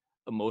like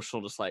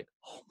emotional, just like,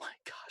 oh my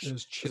gosh, Those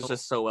it's chills.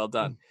 just so well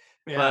done.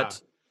 Yeah.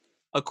 But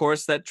of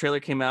course, that trailer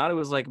came out. It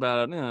was like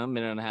about a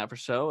minute and a half or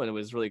so, and it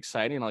was really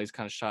exciting. All these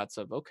kind of shots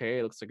of, okay,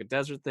 it looks like a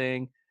desert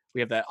thing. We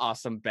have that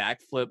awesome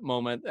backflip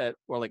moment that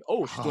we're like,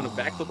 oh, she's doing a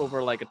backflip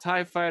over like a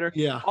TIE fighter.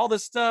 Yeah. All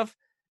this stuff.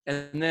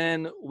 And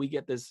then we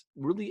get this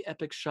really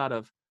epic shot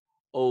of,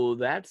 oh,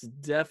 that's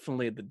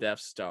definitely the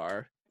Death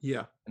Star.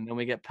 Yeah. And then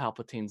we get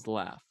Palpatine's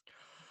laugh.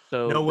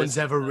 So No this one's is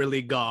ever the-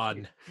 really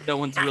gone. no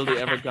one's really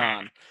ever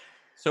gone.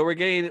 So we're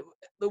getting,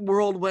 the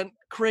world went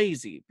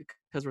crazy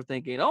because we're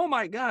thinking, oh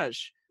my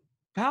gosh,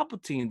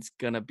 Palpatine's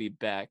gonna be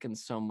back in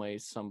some way,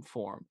 some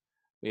form.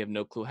 We have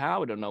no clue how.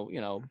 We don't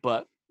know,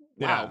 but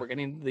wow, Yeah. we're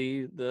getting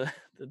the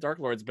Dark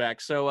Lord's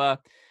back. So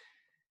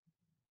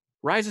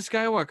Rise of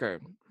Skywalker,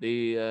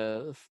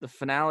 the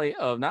finale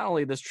of not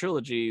only this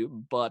trilogy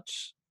but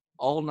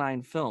all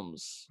 9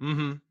 films.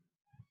 Mm-hmm.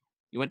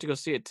 You went to go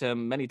see it,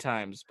 Tim, many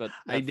times, but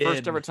I that first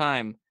did. ever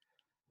time,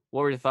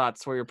 what were your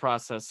thoughts? What were your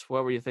process?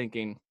 What were you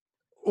thinking?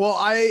 Well,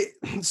 I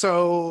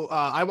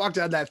walked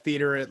out of that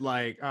theater at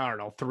like, I don't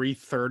know,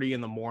 3:30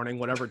 in the morning,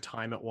 whatever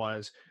time it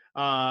was,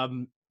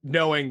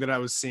 knowing that I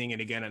was seeing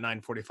it again at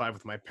 9:45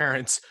 with my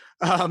parents.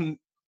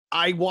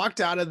 I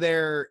walked out of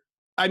there.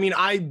 I mean,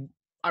 I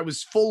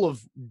was full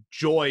of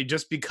joy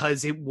just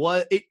because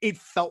it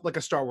felt like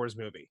a Star Wars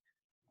movie.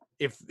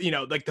 If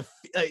like the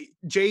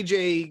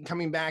JJ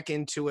coming back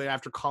into it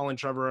after Colin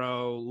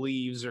Trevorrow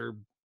leaves or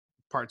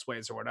parts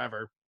ways or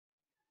whatever,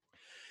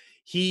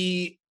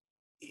 he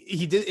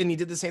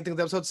did the same thing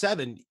with episode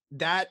 7.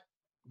 That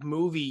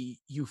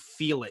movie, you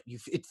feel it.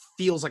 It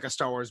feels like a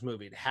Star Wars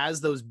movie. It has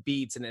those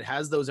beats and it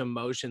has those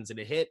emotions, and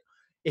it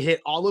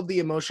hit all of the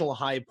emotional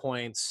high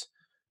points,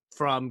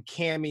 from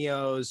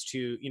cameos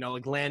to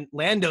like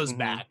Lando's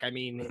back. I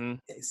mean,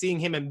 seeing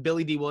him and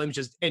Billy D. Williams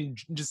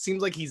just seems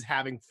like he's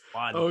having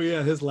fun. Oh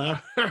yeah, his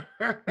laugh.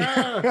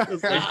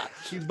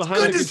 He's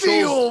behind Good the to see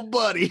you, controls. old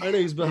buddy. I know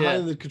he's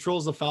behind the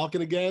controls of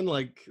Falcon again.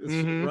 Like,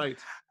 it's right.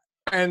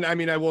 And I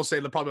mean, I will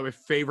say that probably my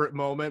favorite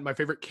moment, my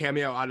favorite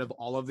cameo out of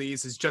all of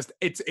these is just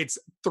it's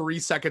 3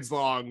 seconds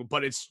long,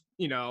 but it's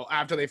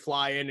after they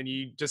fly in and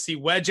you just see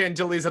Wedge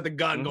Antilles at the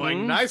gun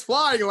going, "Nice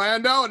flying,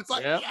 Lando," and it's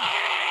like,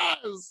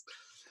 yes.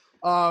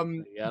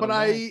 But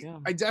I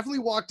definitely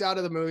walked out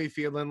of the movie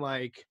feeling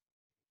like,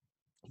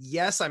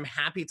 yes, I'm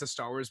happy it's a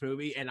Star Wars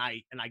movie, and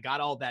I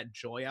got all that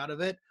joy out of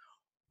it,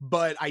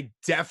 but I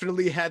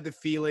definitely had the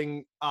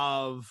feeling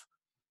of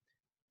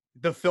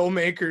the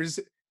filmmakers,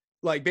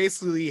 like,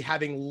 basically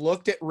having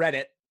looked at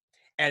Reddit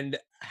and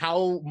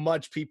how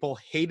much people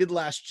hated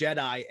Last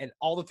Jedi and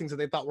all the things that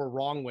they thought were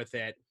wrong with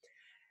it.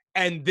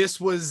 And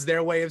this was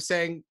their way of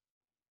saying,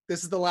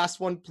 this is the last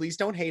one. Please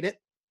don't hate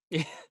it.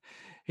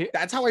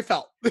 That's how I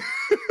felt. Do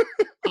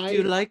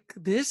you like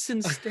this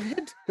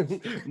instead?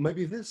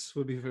 Maybe this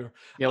would be fair.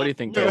 Yeah, what do you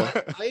think,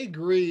 Taylor? I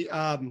agree.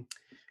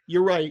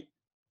 You're right.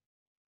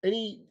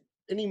 Any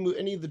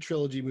of the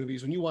trilogy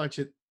movies, when you watch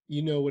it,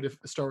 you know what a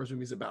Star Wars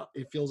movie is about.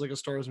 It feels like a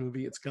Star Wars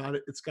movie. It's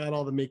got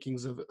all the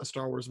makings of a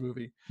Star Wars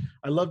movie.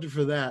 I loved it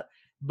for that.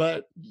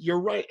 But you're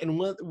right.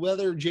 And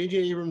whether J.J.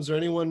 Abrams or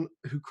anyone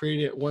who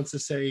created it wants to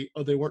say,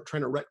 oh, they weren't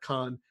trying to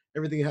retcon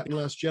everything that happened in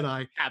Last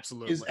Jedi,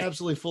 is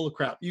absolutely full of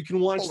crap. You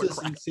can watch this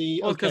and see.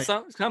 Well, because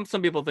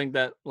some people think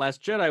that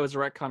Last Jedi was a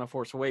retcon of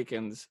Force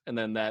Awakens, and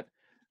then that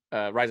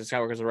Rise of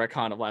Skywalker is a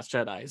retcon of Last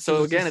Jedi.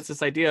 So again, it's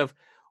this idea of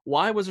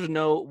why was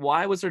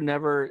there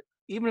never,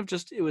 even if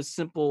just it was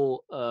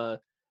simple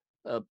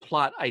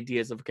plot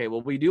ideas of, okay,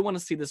 well, we do want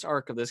to see this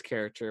arc of this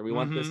character. We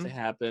want this to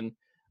happen.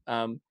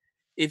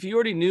 If you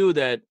already knew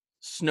that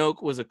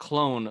Snoke was a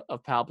clone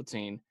of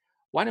Palpatine,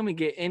 why didn't we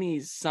get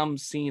some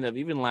scene of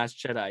even Last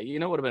Jedi? You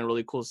know what would have been a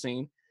really cool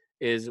scene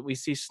is we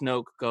see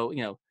Snoke go,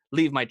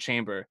 leave my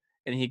chamber,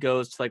 and he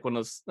goes to like one of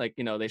those, like,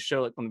 they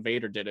show like when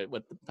Vader did it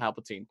with the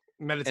Palpatine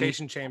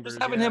meditation chambers,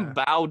 just having him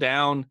bow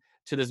down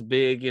to this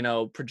big,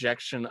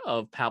 projection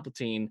of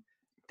Palpatine.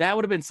 That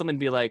would have been something to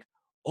be like,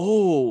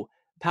 oh,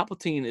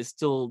 Palpatine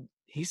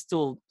he's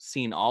still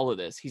seeing all of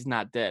this. He's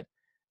not dead.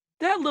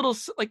 That little,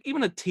 like,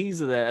 even a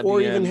tease of that,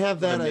 or even have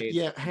that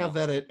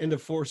at End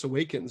of Force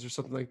Awakens or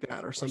something like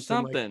that, or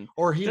something.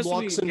 Or he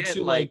walks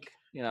into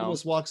he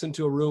almost walks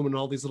into a room and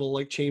all these little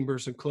like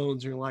chambers and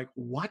clones, and you're like,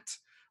 what?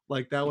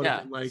 Like, that would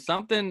have been like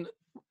something.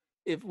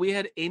 If we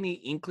had any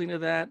inkling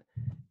of that,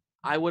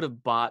 I would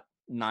have bought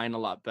 9 a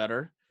lot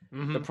better.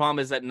 The problem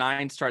is that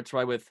 9 starts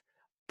right with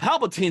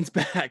Palpatine's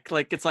back.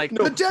 Like, it's like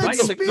the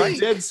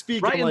dead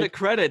speak right in the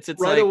credits.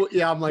 It's right like,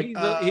 I'm like,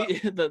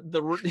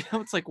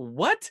 it's like,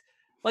 what?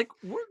 Like,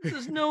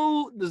 there's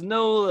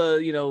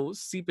no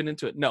seeping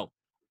into it. No,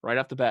 right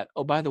off the bat.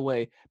 Oh, by the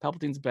way,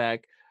 Palpatine's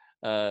back.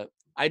 I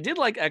did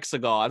like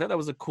Exegol. I thought that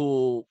was a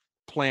cool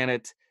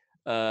planet.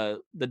 The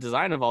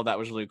design of all that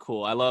was really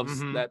cool. I love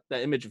that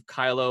image of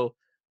Kylo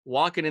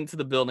walking into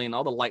the building,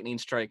 all the lightning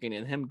striking,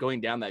 and him going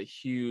down that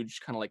huge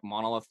kind of like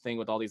monolith thing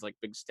with all these like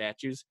big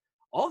statues.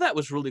 All that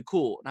was really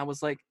cool. And I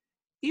was like,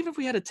 even if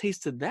we had a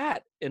taste of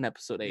that in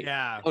episode 8,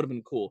 that would have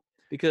been cool,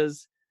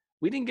 because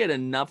we didn't get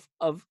enough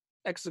of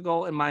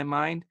Exegol in my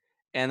mind,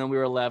 and then we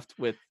were left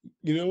with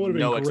what would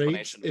have been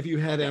great if you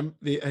had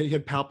you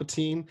had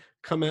Palpatine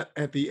come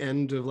at the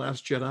end of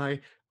Last Jedi,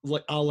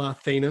 like a la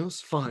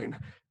Thanos. Fine,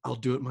 I'll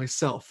do it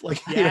myself.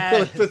 Like,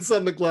 puts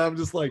on the glove,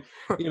 just like,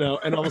 and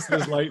all of a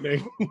sudden there's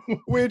lightning.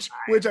 which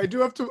I do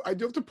have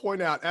to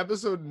point out,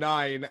 episode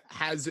 9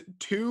 has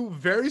 2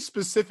 very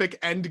specific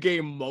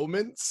Endgame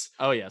moments.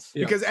 Oh yes,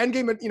 because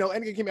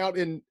Endgame came out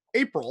in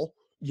April.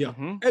 Yeah,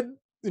 and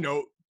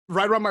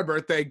right around my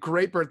birthday.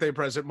 Great birthday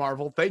present,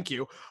 Marvel. Thank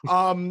you.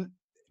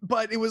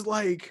 But it was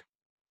like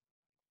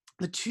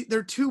there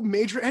are 2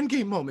 major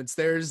Endgame moments.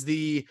 There's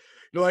the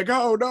like,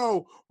 oh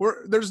no,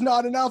 there's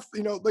not enough,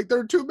 like there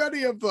are too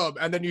many of them.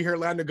 And then you hear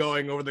Lando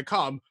going over the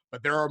comm,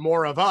 but there are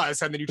more of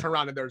us. And then you turn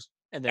around and there's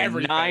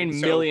 9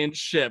 million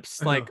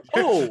ships. Like,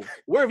 oh,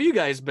 where have you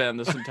guys been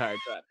this entire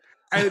time?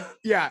 And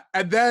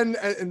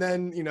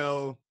then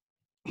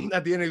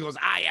at the end he goes,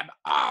 I am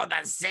all the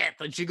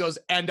Sith, and she goes,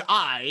 and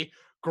I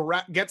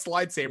gets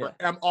lightsaber,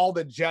 I'm all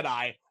the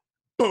Jedi.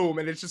 Boom,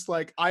 and it's just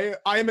like I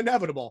am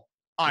inevitable.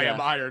 I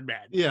am Iron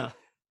Man. Yeah.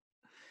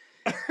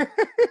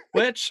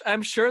 Which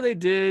I'm sure they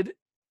did,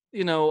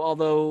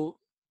 although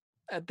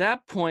at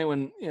that point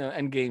when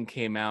Endgame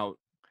came out,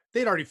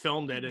 they'd already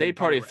filmed it. They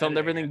already filmed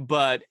everything,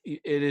 but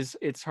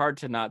it's hard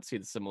to not see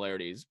the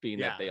similarities, being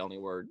that they only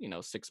were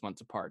 6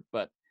 months apart.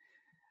 But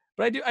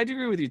I do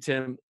agree with you,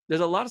 Tim.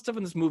 There's a lot of stuff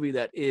in this movie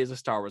that is a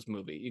Star Wars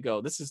movie. You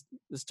go, this is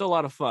still a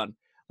lot of fun,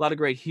 a lot of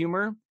great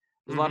humor.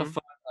 There's a lot of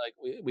fun.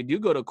 Like we do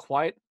go to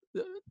quite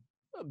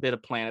a bit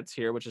of planets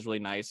here, which is really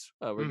nice.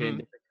 We're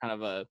getting kind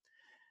of a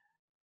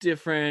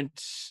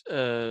different.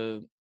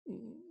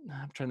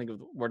 I'm trying to think of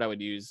the word I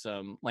would use.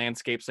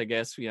 Landscapes, I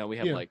guess. We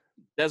have like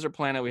desert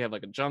planet. We have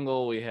like a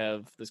jungle. We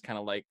have this kind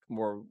of like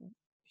more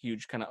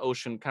huge kind of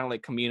ocean, kind of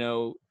like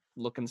Camino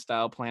looking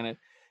style planet.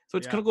 So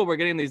it's kind of cool. We're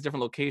getting these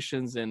different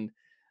locations, and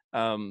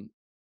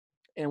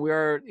we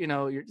are,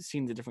 you're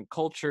seeing the different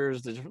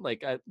cultures, the different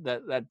like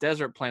that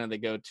desert planet they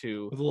go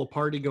to with a little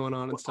party going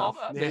on and stuff.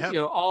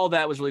 All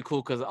that was really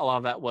cool because a lot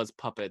of that was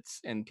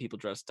puppets and people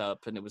dressed up,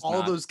 and it was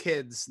all those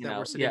kids that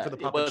were sitting for the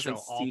puppet show,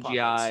 all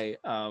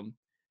CGI.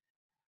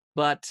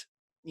 But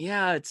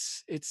yeah,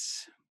 it's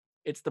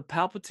the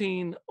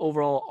Palpatine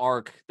overall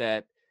arc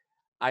that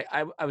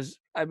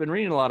I've been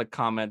reading a lot of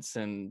comments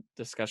and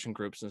discussion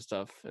groups and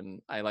stuff,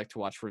 and I like to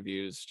watch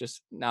reviews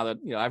just now that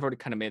I've already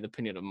kind of made the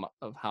opinion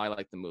of how I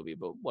like the movie,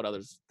 but what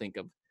others think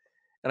of.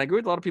 And I agree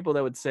with a lot of people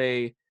that would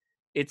say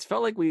it's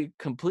felt like we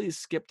completely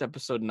skipped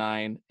episode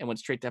 9 and went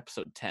straight to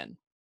episode 10.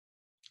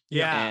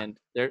 Yeah, and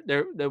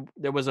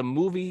there was a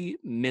movie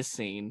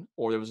missing,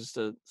 or there was just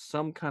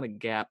some kind of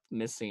gap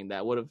missing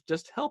that would have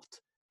just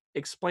helped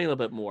explain a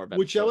little bit more about,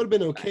 which I would have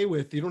been okay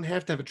with. You don't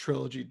have to have a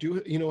trilogy.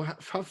 Do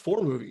have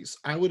 4 movies.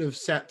 I would have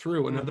sat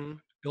through another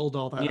build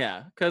all that.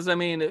 Yeah, because I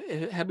mean,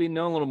 had we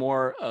known a little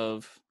more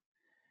of,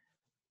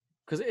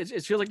 because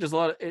it feels like there's a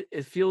lot.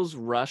 It feels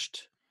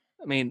rushed.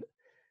 I mean,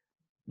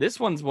 this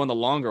one's one of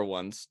the longer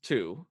ones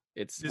too.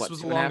 This was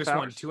the longest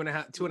one,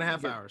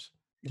 2.5 hours.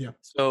 Yeah.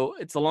 So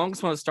it's the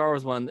longest one, the Star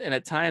Wars one, and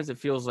at times it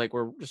feels like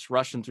we're just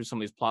rushing through some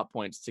of these plot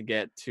points to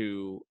get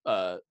to,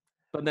 but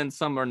then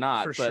some are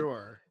not. For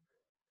sure.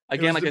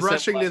 Again, like I said,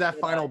 rushing to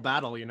that final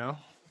battle,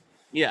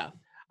 Yeah,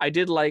 I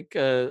did like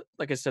I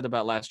said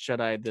about Last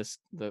Jedi,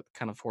 the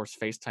kind of forced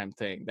FaceTime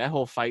thing. That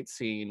whole fight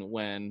scene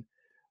when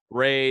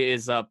Rey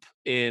is up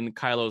in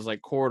Kylo's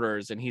like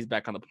quarters and he's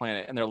back on the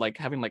planet, and they're like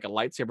having like a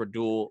lightsaber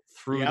duel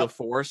through the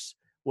Force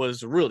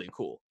was really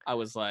cool. I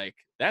was like,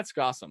 that's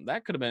awesome.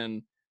 That could have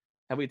been.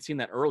 Had we seen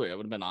that earlier, it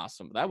would have been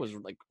awesome. That was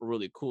like a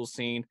really cool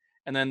scene.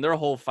 And then their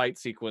whole fight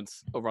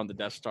sequence over on the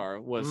Death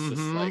Star was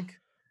just like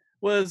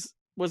was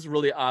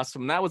really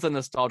awesome. And that was a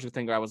nostalgic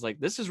thing where I was like,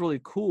 this is really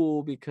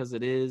cool because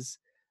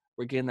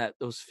we're getting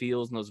those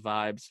feels and those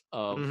vibes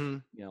of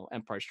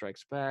Empire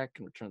Strikes Back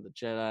and Return of the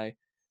Jedi.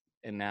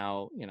 And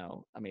now,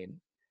 I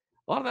mean,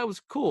 a lot of that was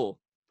cool.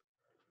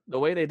 The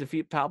way they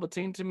defeat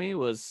Palpatine to me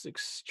was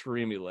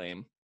extremely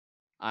lame.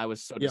 I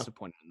was so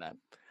disappointed in that.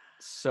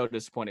 So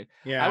disappointed.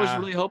 Yeah, I was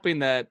really hoping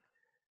that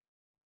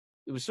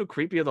it was so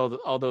creepy with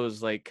all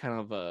those like kind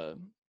of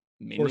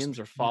minions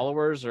or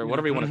followers or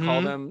whatever you want to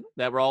call them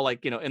that were all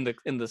like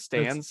in the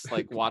stands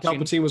like watching.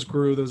 Palpatine was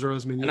Gru, those are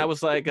his minions. And I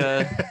was like,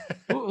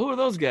 who are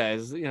those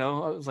guys? I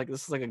was like,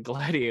 this is like a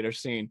gladiator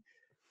scene.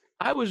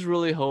 I was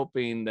really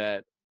hoping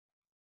that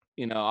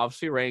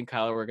obviously Rey and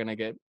Kylo were gonna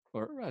get,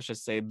 or I should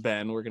say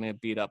Ben, we're gonna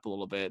beat up a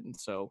little bit, and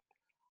so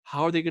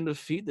how are they gonna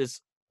defeat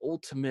this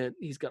ultimate?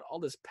 He's got all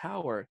this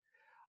power.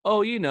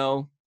 Oh,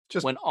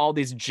 just when all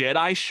these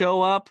Jedi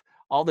show up,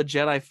 all the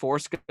Jedi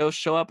Force Ghosts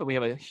show up, and we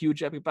have a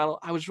huge epic battle.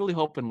 I was really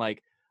hoping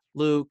like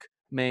Luke,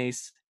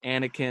 Mace,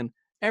 Anakin,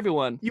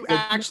 everyone. You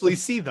actually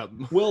see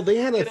them. Well, they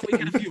had we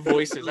had a few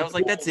voices. I was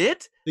like, that's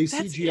it? They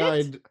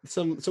CGI'd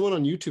someone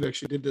on YouTube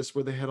actually did this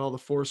where they had all the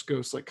Force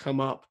Ghosts like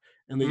come up,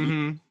 and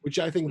they which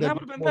I think that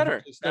would have been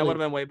better. That would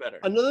have been way better.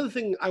 Another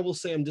thing I will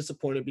say, I'm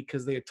disappointed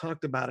because they had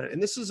talked about it,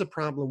 and this is a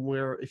problem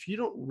where if you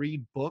don't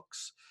read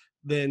books,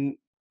 then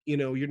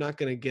you're not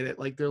going to get it.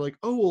 Like they're like,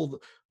 oh, well,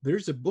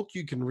 there's a book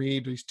you can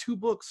read. There's 2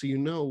 books, so you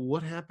know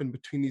what happened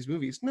between these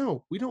movies.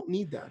 No, we don't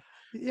need that.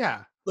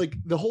 Yeah, like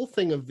the whole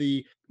thing of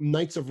the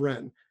Knights of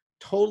Ren,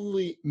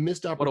 totally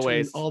missed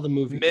opportunity in all the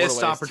movies.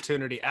 Missed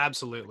opportunity,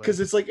 absolutely.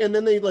 Because it's like, and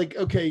then they like,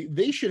 okay,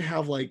 they should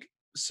have like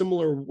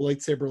similar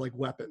lightsaber like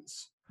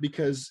weapons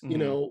because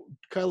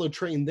Kylo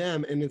trained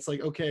them, and it's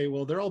like, okay,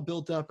 well, they're all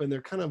built up and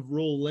they're kind of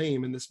real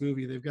lame in this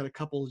movie. They've got a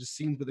couple of just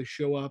scenes where they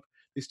show up.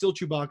 They still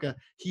Chewbacca.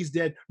 He's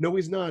dead. No,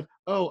 he's not.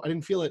 Oh, I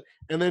didn't feel it.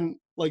 And then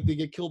like they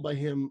get killed by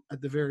him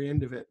at the very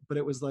end of it. But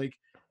it was like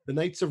the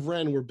Knights of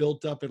Ren were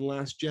built up in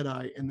Last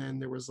Jedi, and then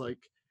there was like,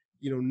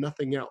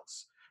 nothing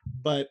else.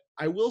 But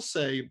I will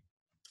say,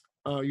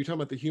 you're talking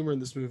about the humor in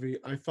this movie.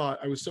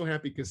 I was so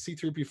happy because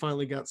C-3PO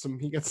finally got some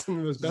of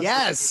his best.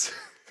 Yes.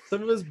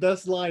 Some of his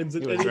best lines.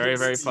 He was very,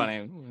 very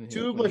funny.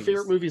 Two of my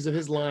favorite movies of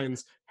his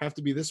lines have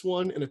to be this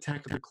one and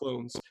Attack of the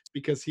Clones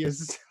because he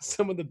has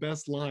some of the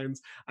best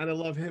lines, and I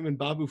love him. And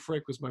Babu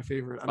Frick was my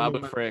favorite.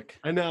 Babu Frick.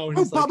 I know.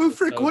 Oh, Babu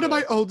Frick, so one of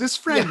my good. oldest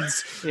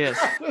friends. Yes.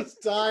 I was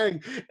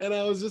dying, and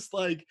I was just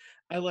like,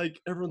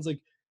 everyone's like,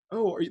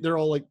 oh, they're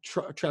all like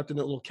trapped in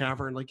that little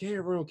cavern. Like, hey,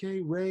 everyone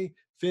okay? Ray,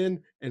 Finn,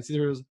 and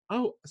C-3PO goes,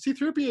 oh,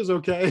 C-3PO is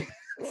okay.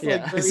 It's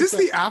Yeah. very Is this sad.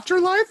 the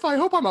afterlife? I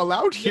hope I'm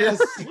allowed here.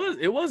 Yes.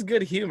 It was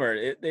good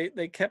humor.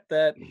 They kept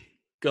that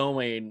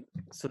going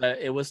so that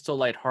it was still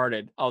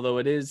lighthearted. Although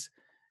it is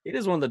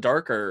one of the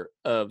darker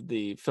of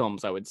the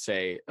films, I would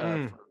say.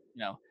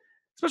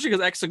 Especially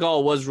because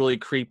Exegol was really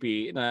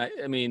creepy. And I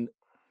mean,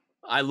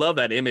 I love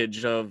that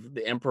image of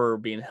the Emperor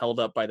being held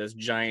up by this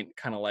giant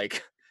kind of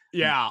like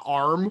Yeah,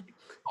 arm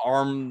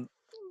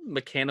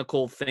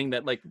mechanical thing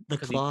that like The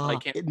 'cause he, claw,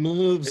 like, it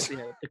moves.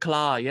 the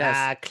claw,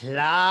 yes.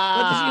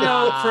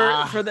 claw.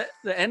 But for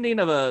the ending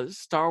of a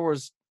Star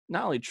Wars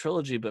not only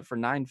trilogy but for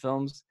 9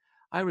 films,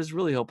 I was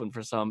really hoping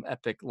for some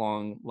epic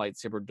long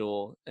lightsaber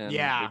duel, and we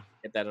Yeah. didn't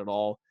get that at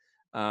all.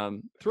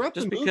 Throughout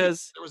Just the movie,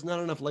 because there was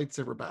not enough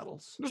lightsaber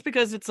battles.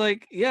 it's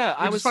like, yeah,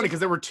 I Which was is funny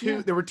so-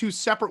 because there were two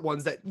separate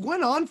ones that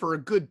went on for a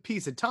good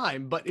piece of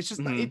time, but it's just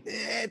Mhm.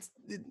 it's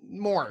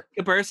more.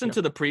 in comparison Yep.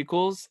 to the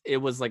prequels, it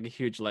was like a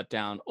huge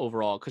letdown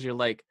overall because you're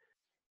like,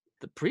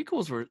 the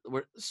prequels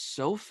were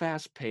so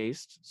fast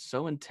paced,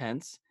 so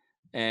intense,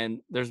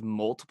 and there's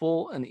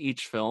multiple in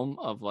each film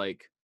of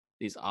like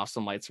these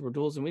awesome lightsaber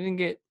duels, and we didn't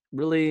get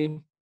really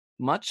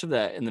much of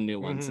that in the new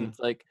ones. And Mhm. it's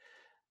like,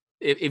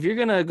 if you're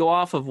gonna go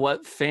off of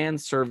what fan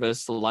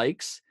service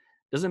likes,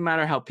 doesn't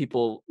matter how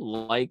people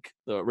like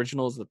the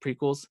originals, the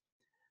prequels.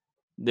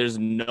 There's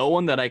no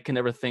one that I can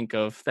ever think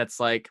of that's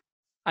like,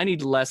 I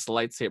need less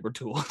lightsaber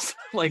duels.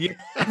 Like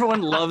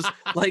everyone loves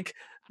like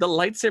the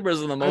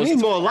lightsabers are the I most need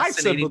more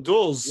fascinating lightsaber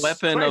duels.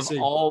 weapon Crazy.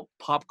 of all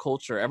pop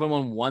culture.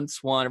 Everyone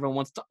wants one. Everyone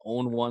wants to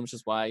own one, which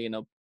is why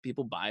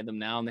people buy them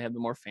now and they have the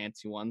more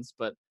fancy ones.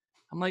 But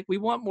I'm like, we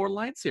want more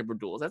lightsaber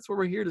duels. That's what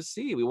we're here to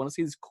see. We want to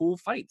see these cool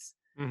fights.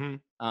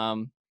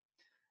 Um,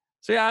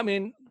 so yeah, I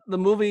mean, the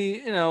movie,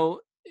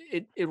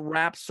 it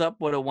wraps up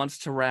what it wants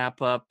to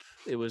wrap up.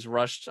 It was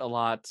rushed a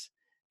lot.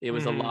 It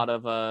was a lot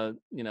of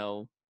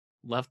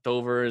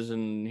leftovers,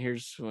 and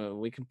here's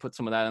we can put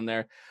some of that in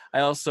there.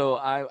 I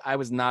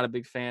was not a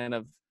big fan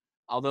of,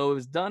 although it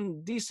was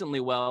done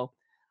decently well.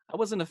 I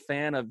wasn't a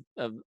fan of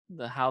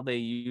how they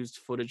used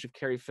footage of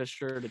Carrie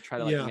Fisher to try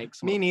to like Yeah, make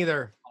some Me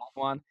neither.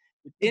 one.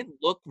 It didn't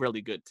look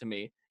really good to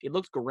me. It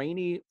looked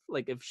grainy.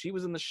 Like if she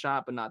was in the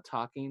shot but not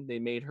talking, they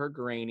made her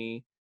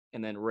grainy,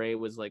 and then Ray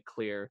was like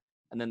clear,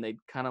 and then they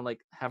kind of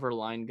like have her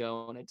line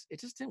go, and it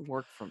just didn't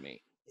work for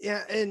me.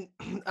 Yeah, and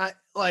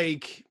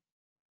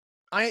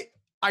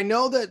I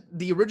know that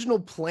the original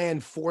plan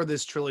for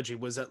this trilogy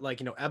was that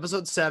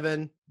episode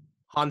 7,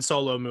 Han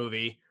Solo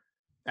movie,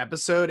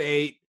 episode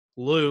 8,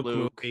 Luke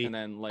movie, and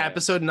then Leia.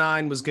 episode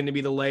 9 was going to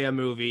be the Leia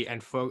movie,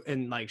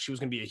 and like she was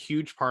going to be a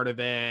huge part of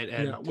it.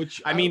 And yeah,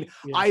 which I mean,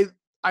 yeah.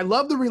 I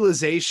love the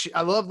realization.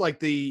 I love like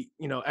the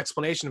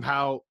explanation of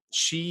how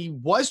she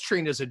was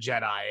trained as a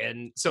Jedi,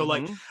 and so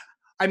like. Mhm.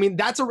 I mean,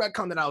 that's a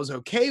retcon that I was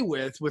okay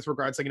with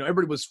regards, like,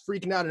 everybody was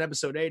freaking out in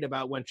episode 8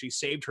 about when she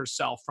saved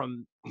herself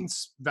from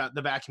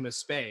the vacuum of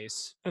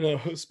space. I know,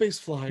 space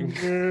flying.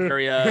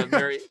 very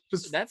very.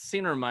 Just- That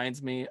scene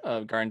reminds me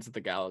of Guardians of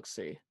the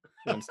Galaxy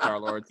when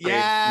Star-Lord saves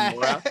Yes.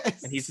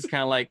 Gamora, and he's just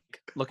kind of like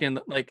looking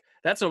like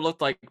that's what it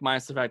looked like,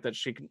 minus the fact that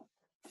she can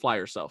fly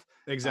herself.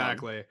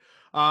 Exactly.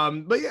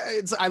 But yeah,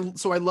 I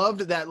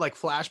loved that like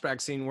flashback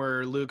scene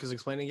where Luke is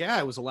explaining,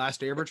 it was the last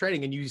day of her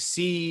training, and you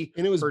see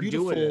And it was her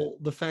doing it. beautiful,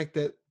 the fact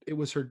that it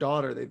was her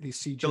daughter that they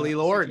see. Billy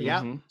Lord,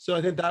 yeah. Mhm. So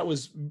I think that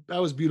was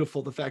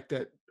beautiful, the fact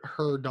that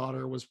her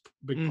daughter was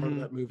a big part of Mhm.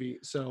 that movie.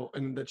 So,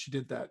 and that she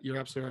did that. You're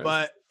absolutely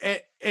right.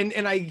 But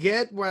and I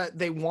get what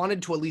they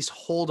wanted to at least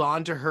hold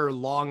on to her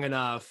long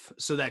enough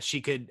so that she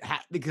could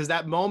because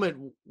that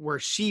moment where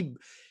she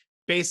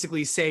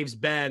basically saves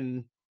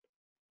Ben,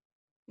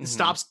 Mhm.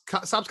 stops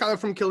Kylo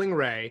from killing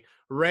Rey.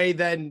 Rey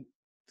then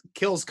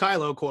kills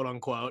Kylo, quote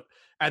unquote,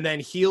 and then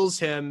heals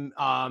him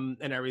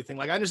and everything.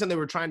 Like, I understand they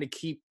were trying to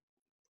keep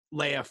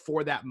Leia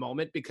for that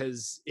moment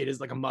because it is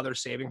like a mother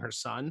saving her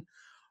son.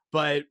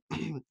 But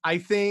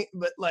I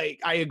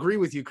agree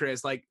with you,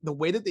 Chris. Like, the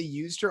way that they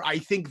used her, I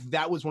think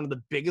that was one of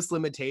the biggest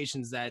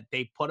limitations that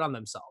they put on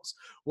themselves,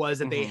 was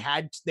that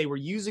they were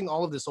using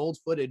all of this old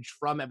footage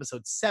from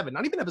episode 7,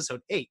 not even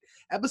episode 8,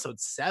 episode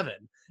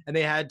 7. And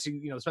they had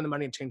to, spend the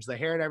money and change the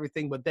hair and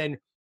everything, but then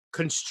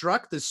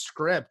construct the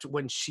script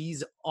when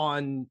she's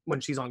on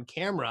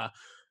camera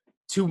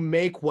to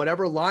make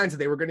whatever lines that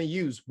they were going to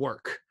use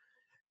work.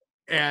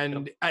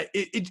 And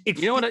it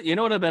You know what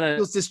would have been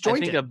feels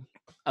disjointed. I think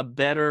a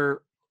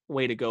better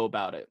way to go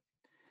about it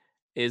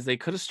is they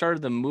could have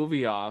started the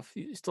movie off.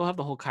 You still have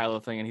the whole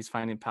Kylo thing, and he's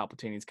finding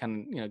Palpatine. He's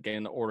kind of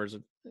getting the orders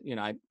of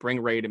I bring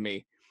Rey to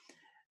me.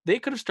 They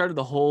could have started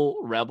the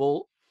whole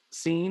Rebel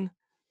scene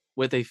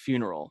with a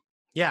funeral.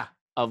 Yeah.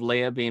 Of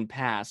Leia being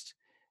passed.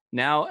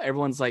 Now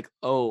everyone's like,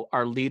 oh,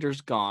 our leader's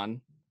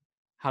gone.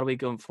 how do we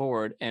go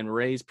forward? And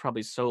Rey's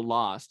probably so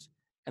lost.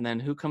 And then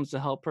who comes to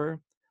help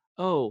her?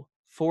 Oh,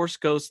 Force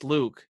Ghost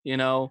Luke, And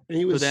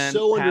he who was then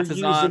so passes underused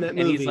in on, that and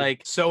he's movie.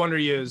 like, So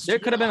underused. there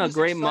could have been I a was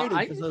great excited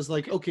because I was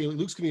like, okay,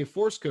 Luke's gonna be a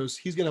Force Ghost.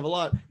 He's gonna have a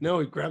lot. No,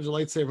 he grabs a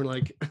lightsaber and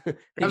like he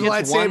Grabs a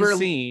gets one lightsaber,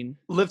 scene,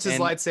 lifts his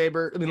and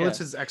lightsaber. I mean, yeah. lifts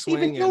his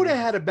X-wing. even Yoda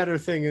had a better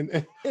thing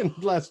in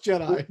Last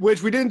Jedi.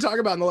 Which we didn't talk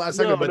about in the last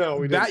segment, but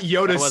we that didn't.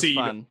 Yoda that was scene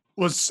fun.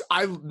 was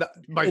my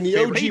And the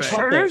favorite OG thing.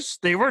 puppet.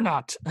 They were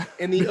not.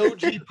 And the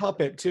OG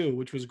puppet too,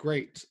 which was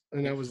great.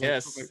 And I was like,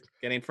 Yes, perfect.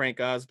 getting Frank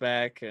Oz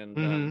back, and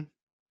Mhm.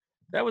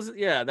 that was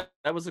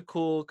that was a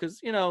cool,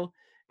 because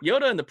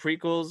Yoda in the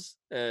prequels,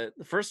 the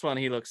first one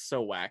he looks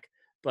so whack,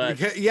 but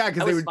Because I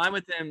they was were fine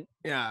with him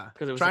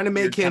because it was trying to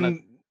make kind of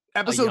him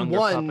episode younger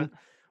 1 puppet.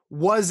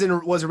 was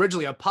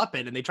originally a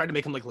puppet, and they tried to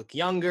make him look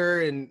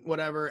younger and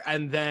whatever.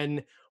 And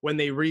then when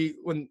they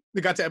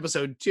got to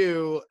episode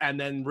 2 and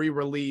then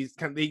re-released,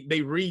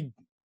 they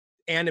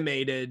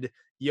reanimated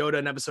Yoda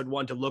in episode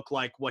 1 to look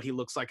like what he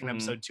looks like in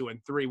episode 2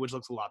 and 3, which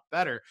looks a lot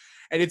better.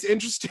 And it's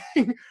interesting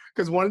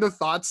because one of the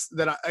thoughts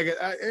that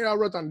I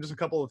wrote down just a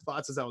couple of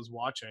thoughts as I was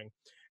watching.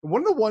 And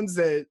one of the ones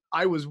that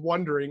I was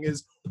wondering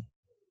is,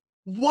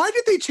 why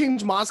did they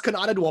change Maz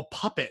Kanata to a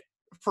puppet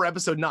for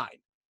episode 9?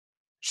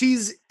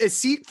 She's a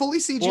fully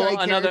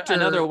CGI character.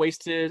 another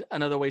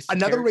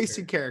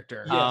wasted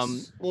character.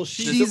 Yes. Well,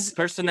 She's she's the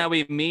person that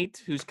we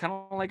meet who's kind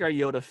of like our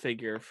Yoda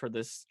figure for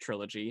this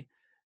trilogy,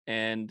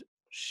 and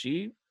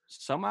she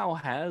somehow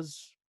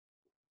has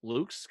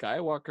Luke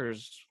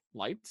Skywalker's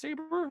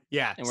lightsaber.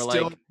 Yeah, and we're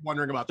still like,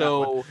 wondering about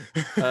so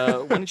that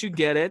one. when did you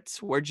get it?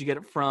 Where'd you get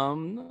it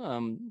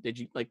from? Did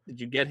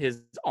you get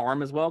his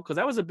arm as well? Because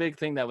that was a big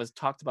thing that was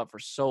talked about for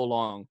so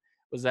long.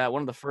 Was that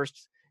one of the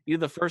first, either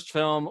the first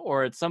film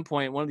or at some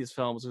point one of these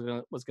films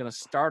was gonna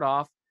start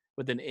off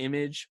with an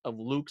image of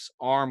Luke's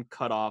arm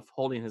cut off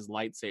holding his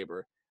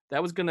lightsaber.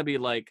 That was gonna be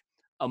like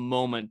a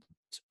moment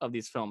of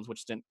these films,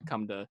 which didn't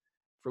come to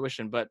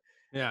fruition. But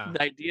Yeah.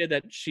 the idea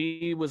that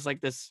she was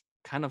like this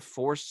kind of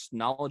Force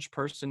knowledge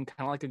person,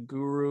 kind of like a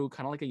guru,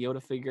 kind of like a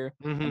Yoda figure.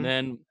 Mhm. And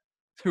then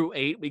through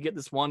 8, we get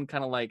this one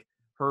kind of like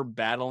her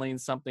battling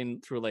something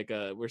through like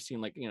we're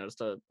seeing like, just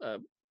a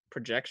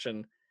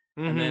projection.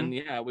 And then,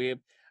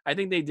 I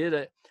think they did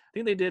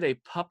a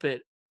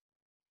puppet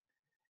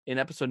in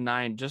episode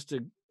 9 just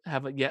to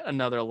have yet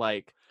another,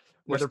 like,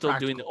 we're Another still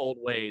doing the practical. old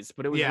ways,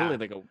 but it was Yeah. really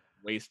like a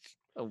waste.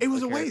 It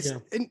was a waste.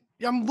 character. And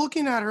I'm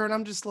looking at her and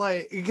I'm just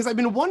like, because I've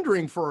been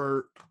wondering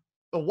for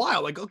a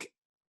while, like, okay,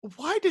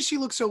 why does she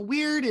look so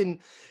weird? And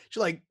she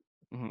like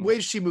Mhm.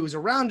 ways she moves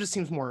around just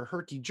seems more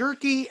herky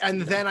jerky.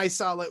 And then I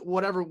saw like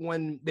whatever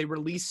when they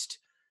released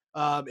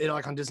it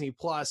like on Disney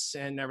Plus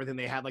and everything,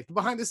 they had like the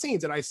behind the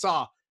scenes, and I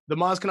saw the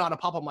Maz Kanata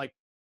pop. I'm like,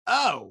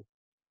 oh,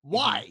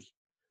 why?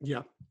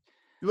 yeah.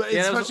 Yeah,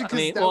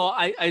 Especially because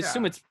I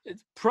assume it's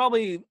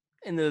probably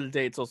end of the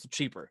day it's also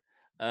cheaper.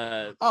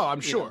 oh, I'm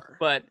you know, sure.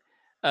 But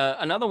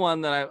another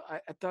one that I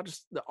thought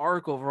just the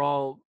arc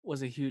overall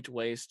was a huge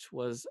waste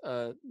was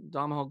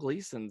Domhnall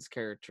Gleeson's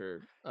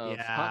character of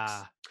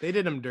Hux. They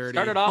did him dirty.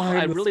 Started off, I'm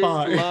I the really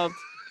spy.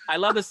 I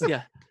love this.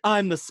 Yeah,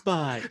 I'm the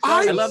spy.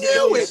 I love knew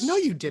the- it. No,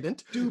 you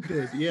didn't.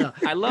 Stupid. Yeah.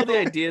 I love the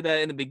idea that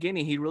in the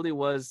beginning he really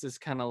was this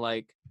kind of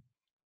like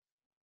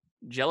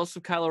jealous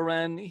of Kylo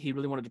Ren. He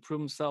really wanted to prove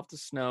himself to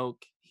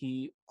Snoke.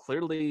 He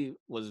clearly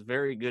was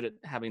very good at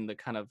having the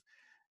kind of,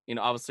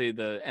 obviously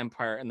the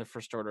Empire and the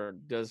First Order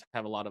does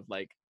have a lot of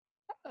like,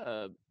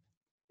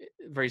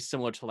 very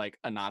similar to like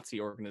a Nazi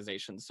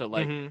organization. So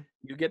like Mhm.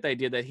 you get the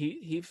idea that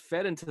he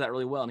fed into that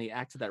really well and he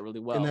acted that really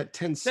well. And that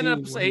tense Then scene in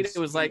episode where 8, he's- it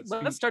was like,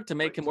 he's- let's start to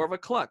make him more of a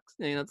cluck.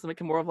 Let's make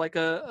him more of like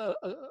a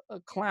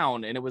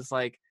clown. And it was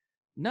like,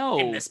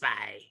 no,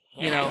 spy.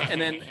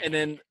 and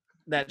then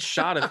that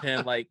shot of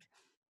him like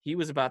he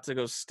was about to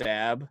go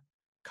stab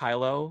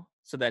Kylo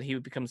so that he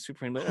would become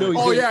supreme. No, he's Oh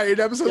gonna- yeah, in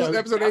episode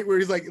yeah, 8 where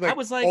he's like I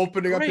was like,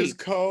 opening up his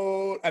great.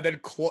 coat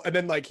and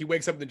then like he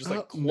wakes up and then just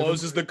like Never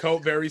closes the mind.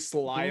 coat very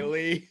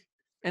slyly.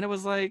 And it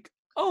was like,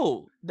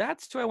 oh,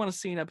 that's who I want to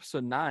see in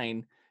episode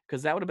 9,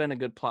 because that would have been a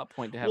good plot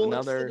point to have Well,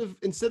 another.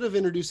 instead of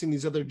introducing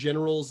these other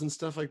generals and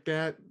stuff like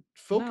that,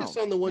 focus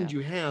No, on the ones yeah.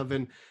 you have.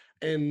 And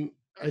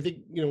I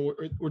think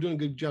we're doing a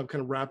good job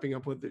kind of wrapping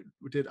up what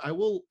we did. I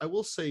will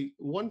say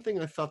one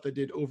thing I thought they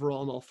did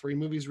overall in all 3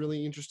 movies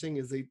really interesting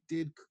is they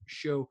did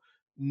show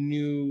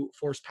new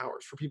force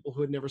powers for people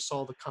who had never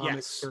saw the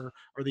comics Yes.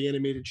 or the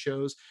animated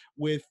shows,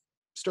 with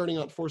starting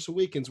out Force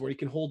Awakens where you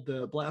can hold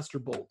the blaster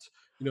bolt.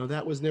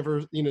 That was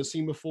never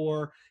seen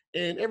before,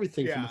 and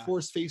everything from the Yeah.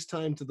 Force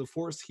FaceTime to the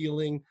Force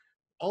healing,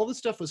 all this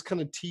stuff was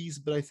kind of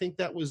teased. But I think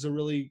that was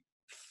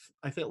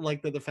I felt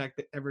like that the fact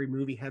that every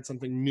movie had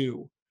something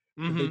new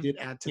that they Mhm. did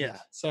add to Yeah.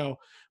 that. So,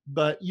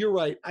 but you're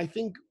right. I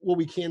think what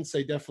we can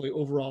say definitely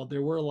overall,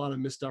 there were a lot of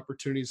missed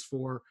opportunities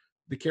for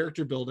the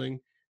character building,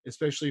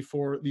 especially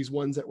for these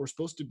ones that were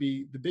supposed to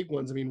be the big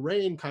ones. I mean,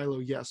 Rey and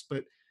Kylo, yes,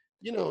 but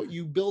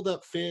you build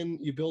up Finn,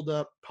 you build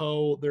up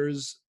Poe.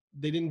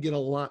 They didn't get a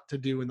lot to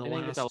do in the They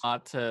didn't last, get a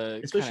lot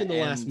to especially in kinda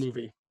the last end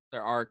movie.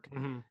 their arc.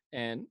 Mhm.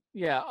 And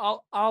yeah,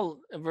 I'll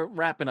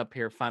wrapping up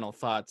here. Final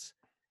thoughts.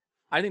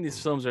 I think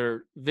these films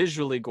are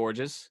visually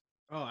gorgeous.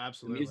 Oh, The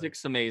absolutely.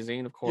 music's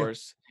amazing, of Yeah.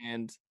 course,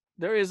 and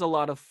there is a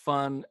lot of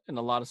fun and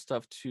a lot of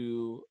stuff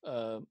to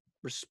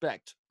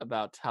respect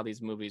about how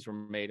these movies were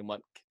made and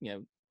what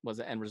was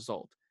the end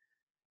result.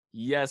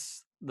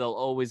 Yes, they'll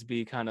always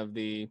be kind of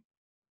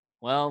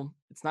well,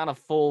 it's not a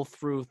full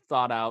through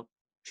thought out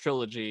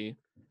trilogy.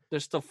 They're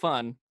still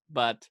fun,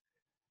 but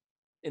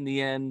in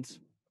the end,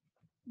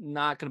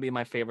 not going to be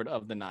my favorite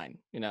of the 9.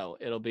 It'll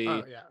Oh be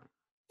yeah.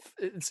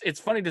 it's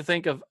funny to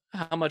think of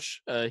how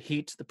much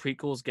heat the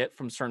prequels get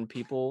from certain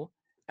people,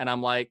 and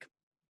I'm like,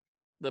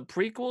 the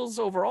prequels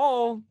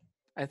overall,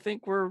 I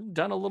think were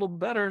done a little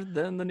better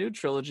than the new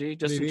trilogy,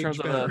 just They've in terms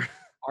aged of the better.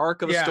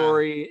 arc of a Yeah.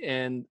 story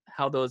and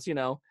how those,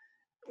 Well,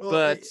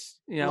 but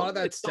a lot of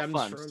that it's still stems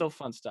fun,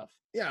 from stuff.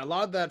 a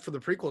lot of that for the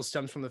prequels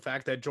stems from the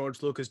fact that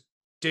George Lucas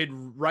did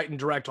write and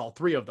direct all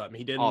 3 of them.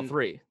 He All didn't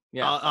 3,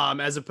 yeah.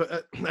 as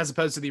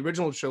opposed to the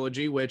original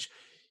trilogy, which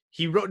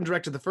he wrote and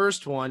directed the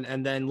first one,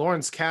 and then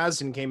Lawrence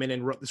Kasdan came in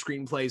and wrote the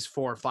screenplays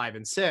for 5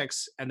 and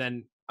 6, and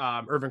then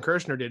Irvin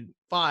Kershner did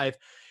 5,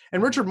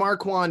 and Richard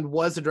Marquand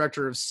was the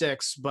director of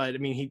 6. But I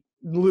mean,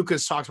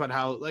 Lucas talks about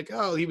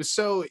how he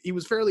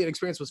was fairly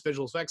inexperienced with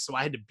visual effects, so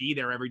I had to be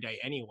there every day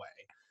anyway.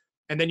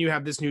 And then you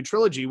have this new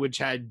trilogy, which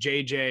had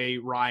J.J.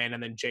 Ryan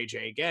and then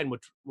J.J. again,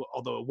 which,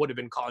 although it would have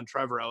been Colin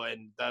Trevorrow,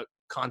 and the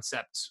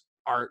concept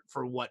art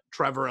for what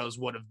Trevorrow's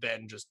would have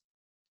been just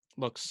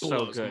Looks so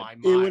blows good. my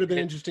mind. It would have been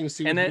interesting to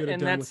see what And he that, would have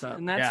and done that's with that.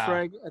 and that's Yeah.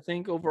 where I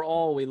think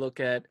overall we look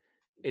at,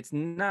 it's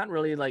not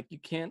really like you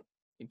can't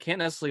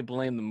necessarily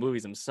blame the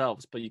movies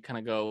themselves, but you kind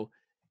of go,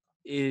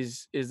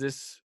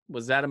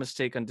 was that a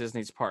mistake on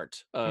Disney's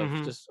part of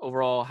Mhm. just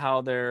overall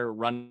how they're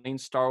running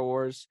Star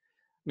Wars?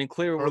 I mean,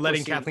 clearly Or we're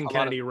letting seeing Kathleen a lot of,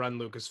 Kennedy run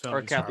Lucasfilm or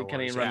and Star Kathleen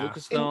Kennedy Wars, run yeah.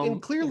 Lucasfilm.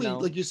 And clearly, you know.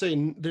 like you say,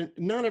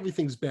 not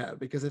everything's bad,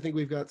 because I think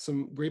we've got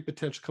some great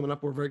potential coming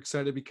up. We're very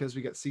excited because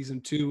we got season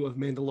 2 of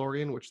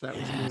Mandalorian, which that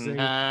was amazing.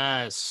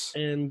 Yes.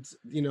 And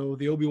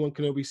the Obi-Wan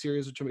Kenobi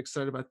series, which I'm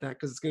excited about that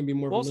because it's going to be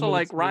more of a Also, limited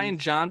like Ryan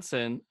series.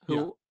 Johnson, who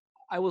Yeah.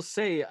 I will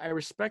say I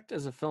respect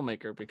as a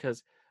filmmaker,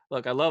 because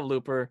look, I love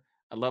Looper,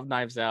 I love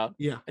Knives Out.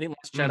 Yeah. I think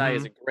Last Jedi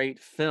is Mhm. a great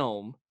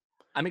film.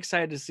 I'm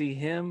excited to see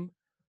him.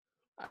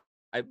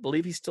 I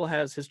believe he still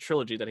has his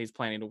trilogy that he's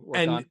planning to work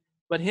And on,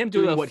 but him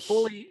do doing a what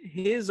fully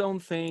his own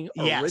thing,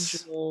 Yes.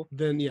 original,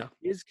 Then yeah.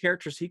 his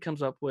characters he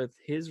comes up with,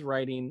 his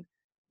writing.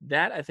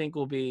 That I think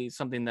will be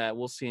something that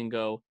we'll see and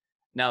go,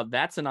 now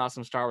that's an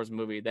awesome Star Wars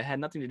movie that had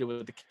nothing to do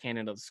with the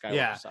canon of the Skywalker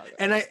Yeah. saga.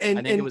 And I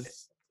think it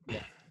was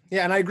Yeah,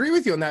 and I agree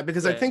with you on that,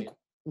 because I think Right.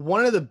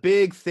 one of the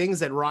big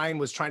things that Ryan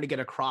was trying to get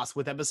across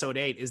with episode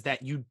 8 is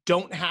that you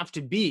don't have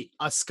to be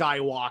a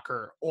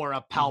Skywalker or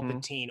a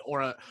Palpatine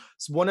or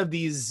one of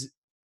these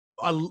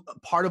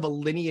part of a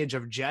lineage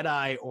of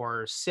Jedi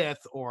or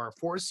Sith or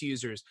Force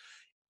users.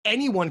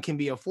 Anyone can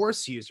be a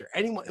Force user.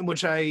 Anyone,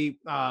 which I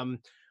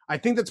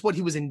think that's what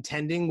he was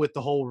intending with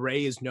the whole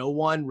Rey is no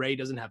one. Rey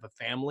doesn't have a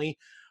family.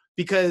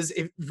 Because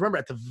if remember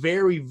at the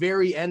very,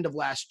 very end of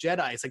Last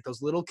Jedi, it's like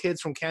those little kids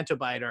from Canto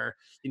Bight are,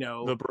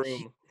 The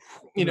broom.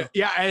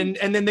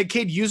 and then the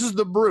kid uses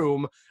the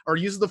broom or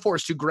uses the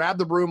Force to grab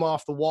the broom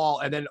off the wall,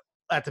 and then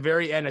at the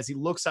very end, as he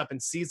looks up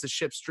and sees the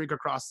ship streak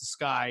across the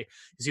sky,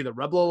 you see the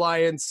Rebel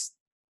Alliance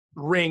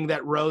ring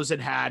that Rose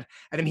had,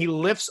 and then he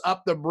lifts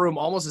up the broom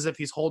almost as if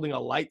he's holding a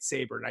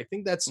lightsaber. And I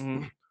think that's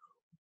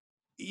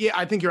yeah,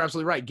 I think you're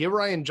absolutely right. Give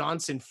Ryan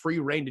Johnson free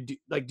reign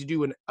to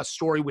do a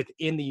story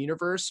within the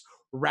universe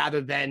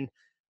rather than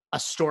a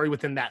story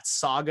within that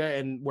saga,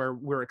 and where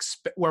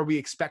we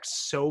expect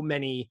so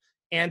many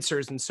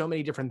answers and so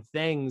many different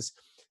things.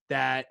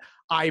 That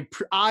I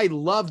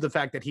love the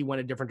fact that he went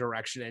a different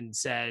direction and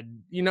said,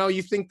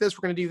 you think this,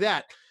 we're going to do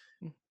that,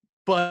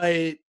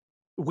 but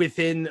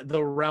within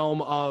the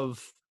realm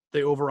of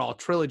the overall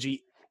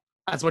trilogy.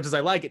 As much as I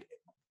like it,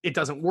 it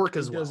doesn't work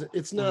as well.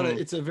 It's not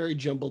it's a very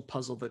jumbled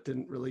puzzle that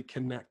didn't really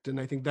connect, and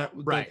I think that's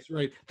right.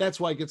 That's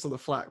why it gets on the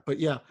flack. But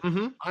yeah,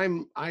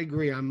 I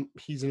agree.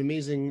 He's an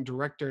amazing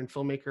director and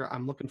filmmaker.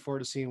 I'm looking forward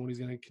to seeing what he's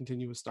going to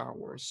continue with Star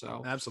Wars.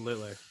 So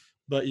Absolutely.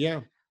 But yeah.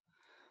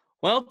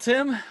 Well,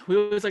 Tim, we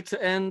always like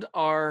to end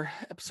our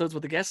episodes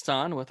with a guest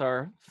with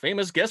our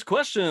famous guest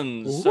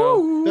questions. Ooh. So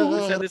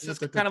we said this is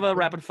kind of a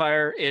rapid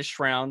fire-ish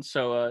round,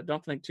 so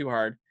don't think too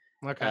hard.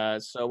 Okay.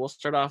 So we'll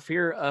start off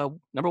here.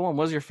 Number 1,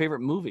 what was your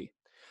favorite movie?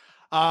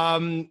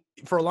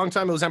 For a long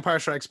time it was Empire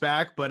Strikes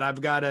Back, but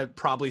I've got to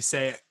probably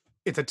say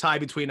it's a tie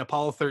between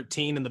Apollo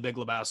 13 and The Big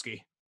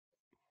Lebowski.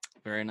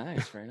 Very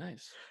nice, very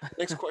nice.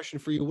 Next question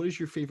for you. What is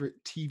your favorite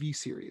TV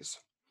series?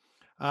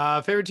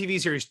 Favorite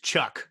TV series,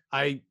 Chuck.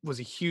 I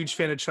was a huge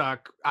fan of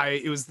Chuck.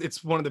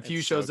 It's one of the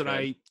few shows that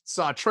I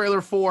saw a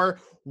trailer for,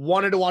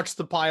 wanted to watch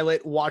the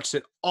pilot, watched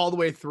it all the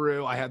way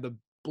through. I had the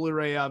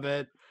Blu-ray of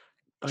it.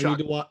 I need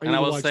to watch. And I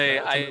will say,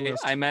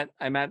 I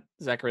met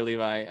Zachary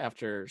Levi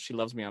after She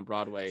Loves Me on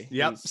Broadway.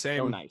 Yep, He's same.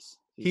 so nice.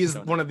 He's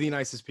one of the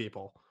nicest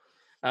people.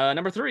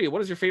 Number 3,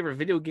 what is your favorite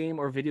video game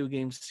or video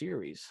game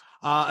series?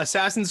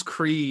 Assassin's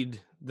Creed.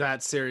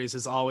 That series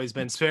has always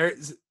been very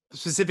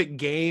specific.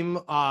 Game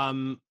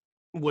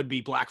would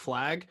be Black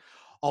Flag.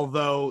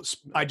 Although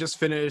I just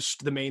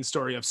finished the main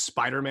story of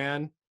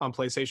Spider-Man on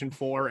PlayStation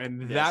 4,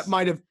 and Yes.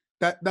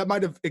 that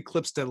might have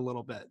eclipsed it a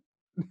little bit.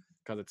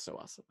 Because it's so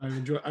awesome. I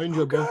enjoy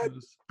both God.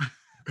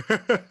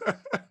 of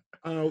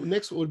those.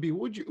 Next would be who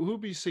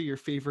would you say your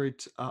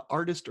favorite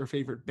artist or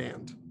favorite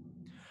band?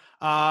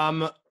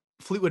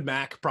 Fleetwood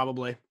Mac,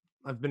 probably.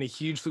 I've been a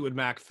huge Fleetwood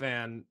Mac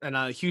fan and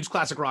a huge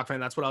classic rock fan.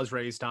 That's what I was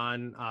raised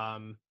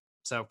on.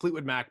 So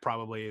Fleetwood Mac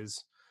probably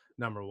is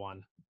number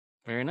one.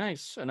 Very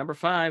nice. Number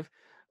 5,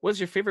 what's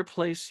your favorite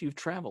place you've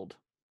traveled?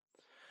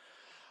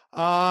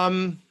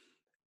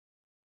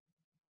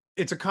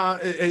 It's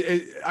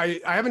I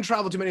haven't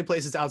traveled to many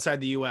places outside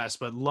the US,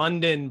 but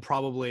London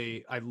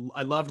probably. I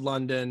loved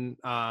London.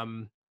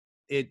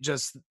 It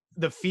just,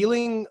 the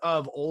feeling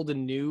of old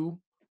and new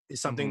is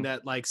something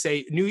that, like,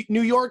 say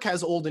New York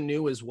has old and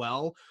new as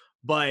well,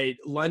 but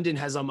London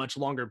has a much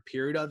longer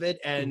period of it,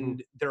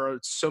 and there are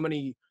so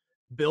many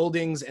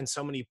buildings and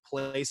so many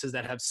places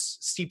that have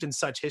steeped in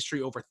such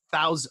history over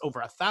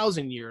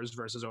 1,000 years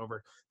versus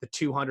over the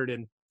 200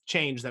 and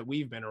change that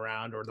we've been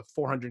around, or the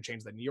 400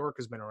 change that New York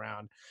has been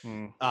around.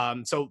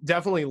 So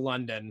definitely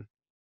London.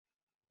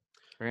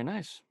 Very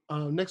nice.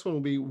 Next one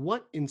will be,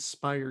 what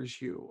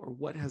inspires you, or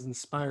what has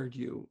inspired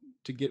you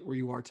to get where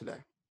you are today?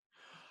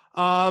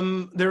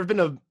 There have been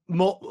a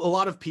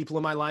lot of people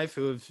in my life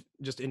who have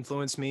just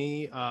influenced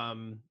me,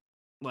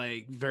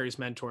 like various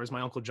mentors.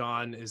 My Uncle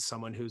John is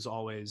someone who's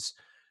always,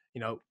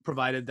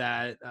 provided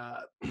that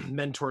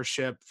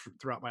mentorship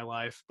throughout my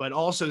life, but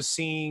also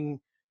seeing,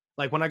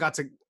 like, when I got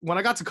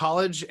to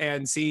college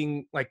and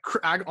seeing, like,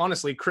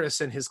 honestly,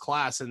 Chris and his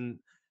class, and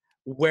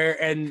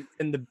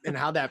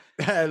how that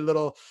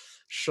little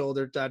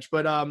shoulder touch,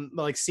 but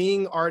like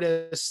seeing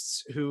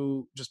artists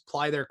who just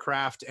ply their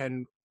craft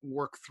and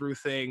work through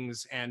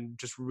things and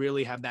just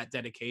really have that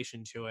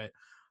dedication to it.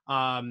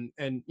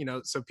 And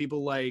so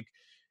people like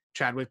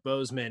Chadwick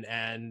Boseman,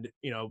 and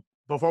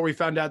before we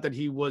found out that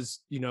he was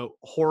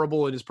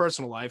horrible in his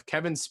personal life,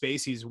 Kevin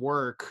Spacey's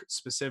work,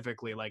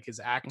 specifically like his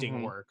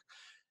acting work,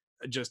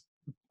 just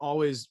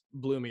always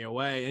blew me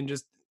away. And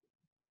just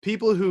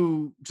people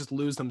who just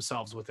lose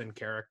themselves within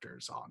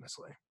characters,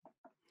 honestly.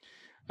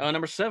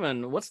 Number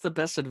 7, what's the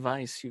best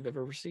advice you've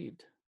ever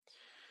received?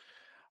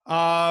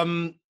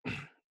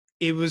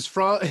 It's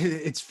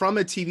from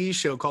a TV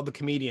show called The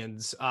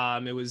Comedians.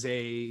 It was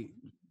a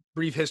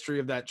brief history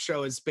of that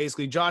show. It's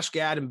basically Josh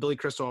Gad and Billy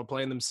Crystal are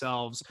playing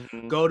themselves,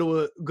 go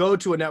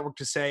to a network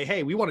to say,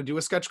 hey, we want to do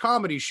a sketch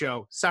comedy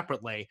show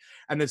separately.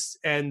 And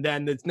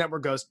then the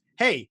network goes,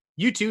 hey,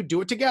 you two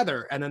do it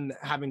together. And then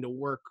having to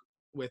work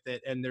with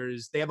it. And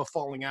they have a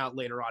falling out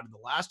later on in the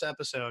last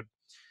episode.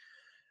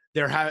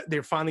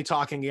 They're finally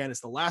talking again. It's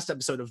the last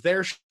episode of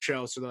their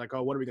show. So they're like,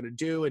 oh, what are we going to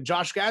do? And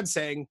Josh Gad's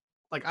saying,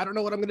 like, I don't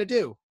know what I'm going to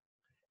do.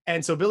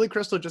 And so Billy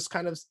Crystal just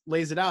kind of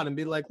lays it out and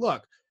be like,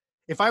 look,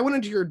 if I went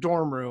into your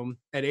dorm room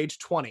at age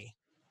 20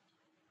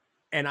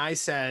 and I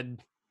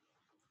said,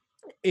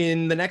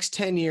 in the next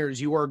 10 years,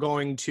 you are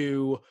going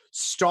to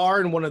star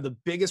in one of the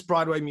biggest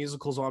Broadway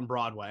musicals on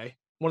Broadway,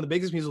 one of the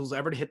biggest musicals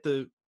ever to hit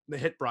the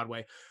hit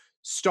Broadway,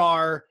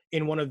 star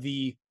in one of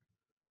the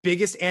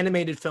biggest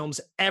animated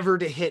films ever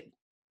to hit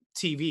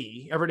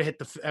TV, ever hit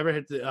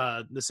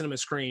the cinema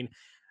screen,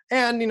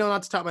 and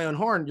not to top my own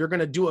horn, you're going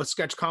to do a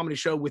sketch comedy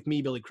show with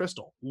me, Billy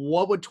Crystal.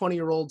 What would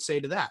 20-year-olds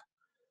say to that?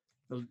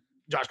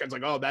 Josh Gad's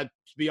like, oh, that's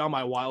beyond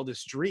my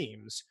wildest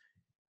dreams.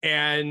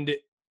 And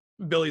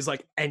Billy's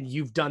like, and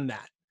you've done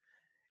that.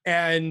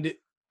 And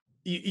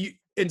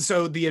and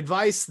so the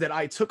advice that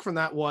I took from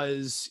that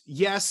was,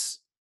 yes,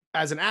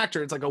 as an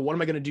actor, it's like, oh, what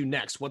am I going to do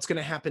next? What's going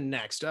to happen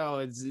next? Oh,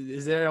 is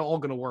it all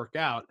going to work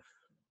out?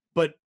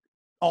 But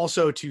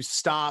also to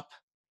stop,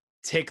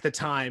 take the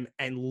time,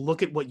 and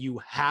look at what you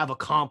have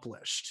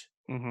accomplished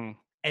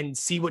and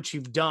see what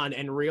you've done,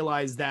 and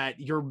realize that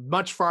you're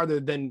much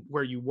farther than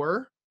where you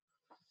were.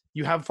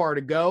 You have far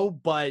to go,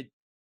 but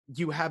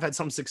you have had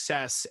some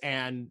success.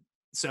 And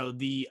so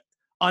the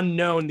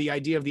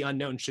idea of the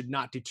unknown should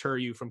not deter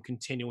you from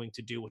continuing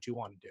to do what you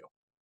want to do.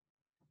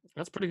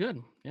 That's pretty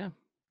good. Yeah.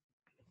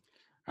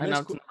 All right,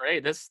 now to number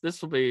 8.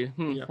 This will be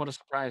what a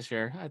surprise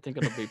here. I think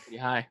it'll be pretty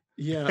high.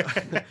 Yeah.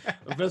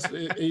 Best,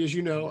 as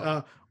you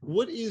know,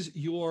 what is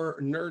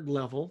your nerd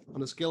level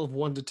on a scale of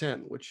 1 to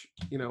 10? Which,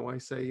 I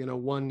say,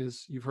 1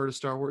 is you've heard of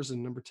Star Wars,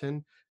 and number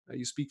 10,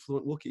 you speak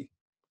fluent Wookiee.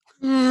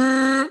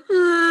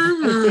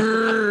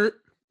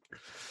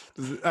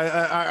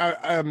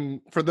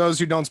 For those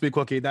who don't speak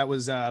Wookiee, that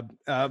was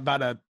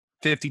about a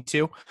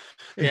 52.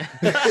 Yeah.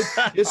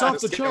 It's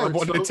off the charts.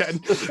 1 to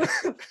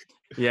 10.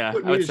 Yeah, I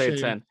would say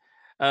 10.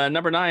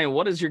 Number 9,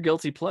 what is your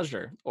guilty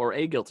pleasure, or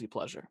a guilty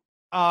pleasure?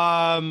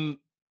 That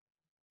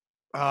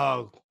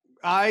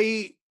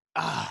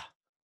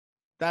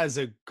is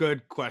a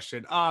good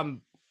question.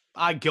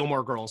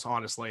 Gilmore Girls,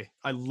 honestly.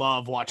 I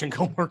love watching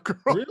Gilmore Girls.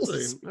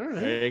 Really? All right.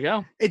 There you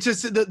go. It's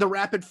just the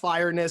rapid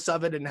fireness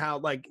of it, and how,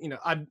 like,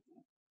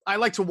 I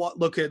like to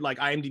look at, like,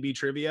 IMDb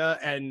trivia,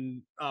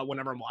 and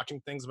whenever I'm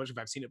watching things, especially if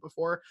I've seen it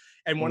before.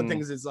 And one of the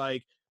things is,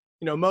 like,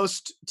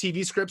 most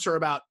TV scripts are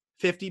about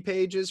 50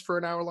 pages for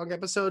an hour-long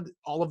episode.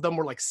 All of them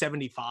were like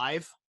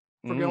 75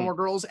 for Mm. Gilmore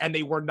Girls, and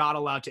they were not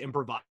allowed to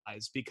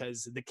improvise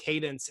because the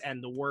cadence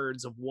and the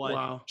words of what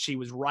Wow. she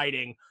was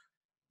writing,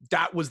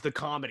 that was the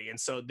comedy. And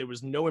so there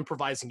was no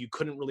improvising. You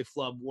couldn't really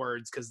flub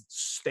words because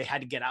they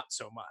had to get out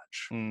so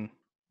much. Mm.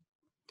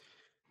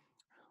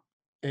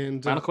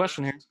 And Final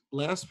question here.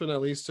 last but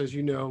not least, as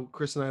you know,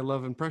 Chris and I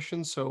love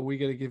impressions, so we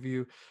got to give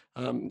you.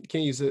 Can't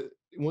use it.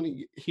 Want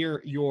to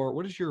hear your?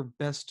 What is your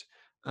best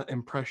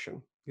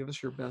impression? Give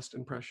us your best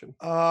impression.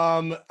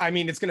 I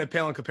mean, it's gonna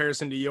pale in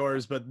comparison to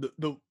yours, but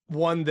the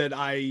one that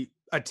I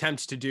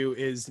attempt to do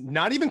is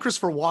not even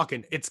Christopher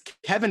Walken. It's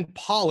Kevin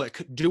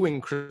Pollak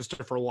doing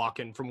Christopher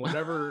Walken from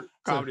whatever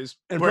comedies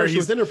where Impression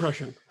he's within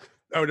impression.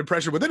 an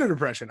impression within an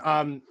impression.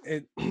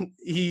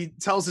 He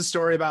tells his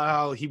story about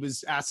how he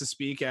was asked to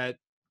speak at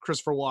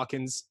Christopher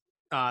Walken's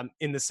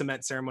in the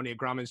cement ceremony at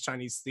Grauman's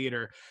Chinese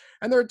Theater,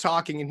 and they're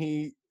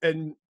talking,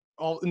 and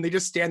they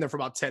just stand there for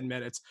about 10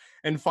 minutes,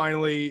 and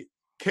finally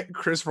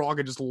Christopher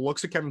Walken just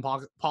looks at Kevin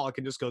Pollak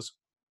and just goes,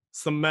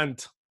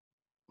 "Cement."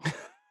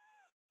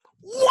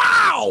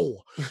 Wow.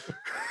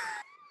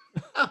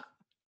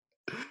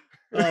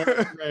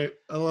 Great.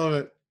 I love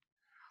it.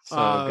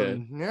 So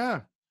good.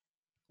 Yeah.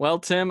 Well,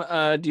 Tim,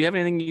 do you have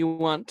anything you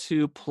want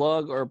to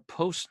plug or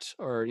post,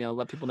 or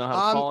let people know how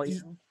to follow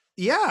you?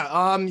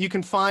 Yeah. You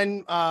can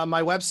find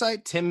my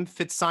website,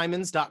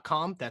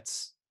 timfitzsimons.com.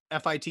 That's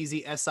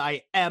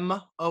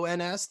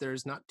FITZSIMONS.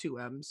 There's not two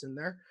M's in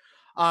there.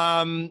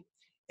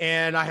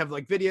 And I have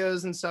like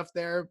videos and stuff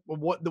there.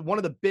 One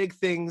of the big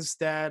things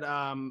that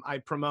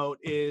I promote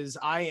is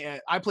I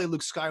play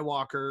Luke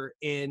Skywalker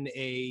in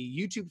a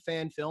YouTube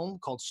fan film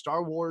called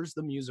Star Wars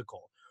the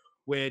Musical,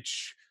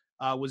 which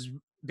was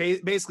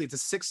basically it's a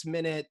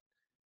 6-minute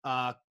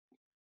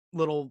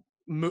little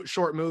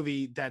short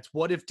movie that's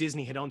what if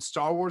Disney had owned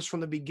Star Wars from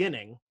the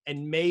beginning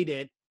and made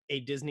it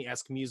a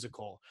Disney-esque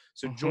musical.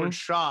 So George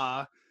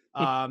Shaw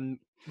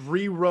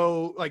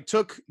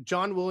took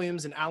John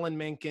Williams and Alan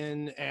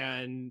Menken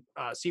and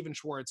Stephen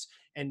Schwartz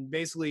and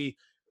basically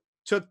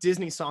took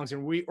Disney songs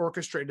and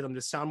reorchestrated them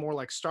to sound more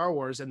like Star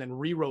Wars, and then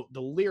rewrote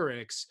the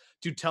lyrics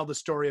to tell the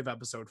story of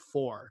episode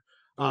 4.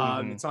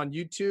 It's on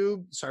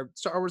YouTube.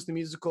 Star Wars the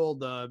Musical.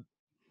 The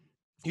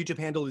YouTube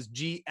handle is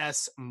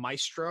GS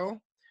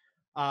Maestro.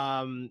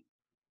 We'll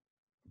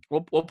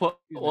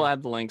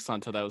add the links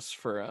onto those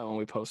for when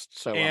we post.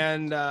 So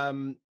and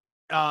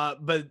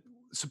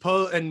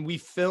we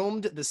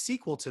filmed the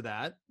sequel to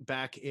that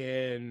back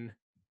in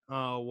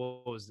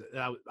what was it?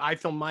 I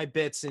filmed my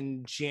bits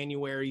in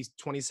January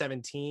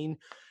 2017,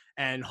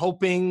 and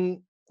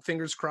hoping,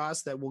 fingers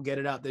crossed, that we'll get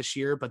it out this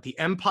year. But the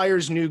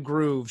Empire's New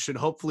Groove should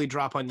hopefully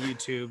drop on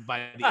YouTube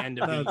by the end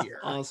of the year.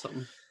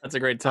 Awesome. That's a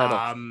great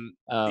title.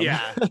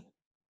 Yeah.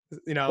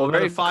 Well,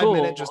 very very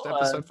 5-minute, just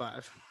episode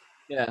 5.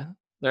 Yeah,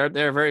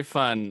 they're very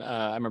fun.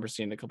 I remember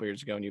seeing it a couple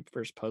years ago when you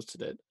first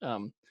posted it.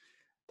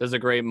 There's a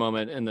great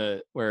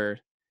moment where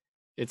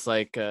it's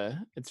like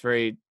it's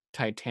very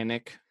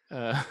Titanic.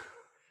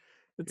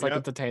 It's like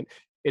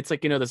it's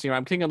like the scene where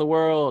I'm king of the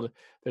world.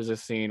 There's a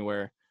scene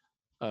where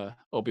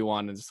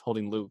Obi-Wan is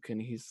holding Luke, and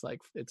he's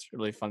like, it's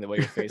really fun the way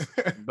your face.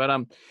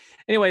 But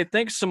anyway,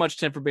 thanks so much,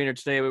 Tim, for being here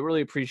today. We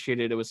really appreciate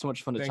it. It was so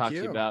much fun to talk to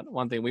you about.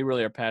 One thing we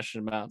really are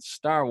passionate about,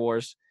 Star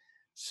Wars.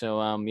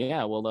 So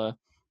yeah, we'll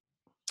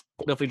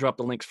definitely drop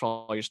the links for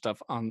all your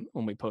stuff on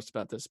when we post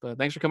about this. But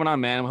thanks for coming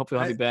on, man. Hopefully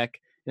I'll have you back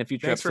in a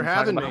future Thanks episode for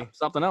having about me.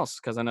 something else,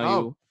 because I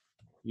know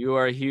you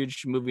are a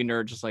huge movie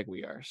nerd just like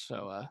we are.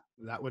 So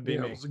that would be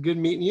me. It was good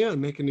meeting you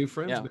and making new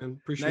friends, man.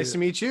 Appreciate it. Nice to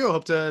meet you.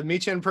 Hope to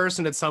meet you in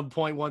person at some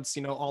point once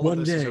all of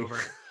this is over.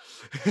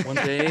 One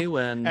day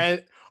when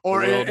and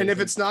if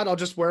it's not, I'll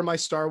just wear my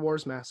Star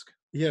Wars mask.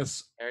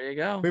 Yes. There you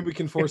go. Maybe we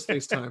can force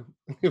FaceTime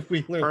if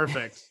we learn.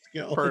 Perfect.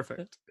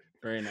 Perfect.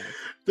 Very nice.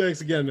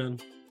 Thanks again, man.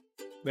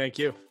 Thank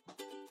you.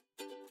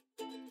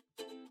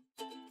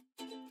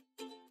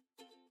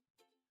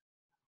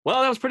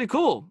 Well, that was pretty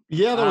cool.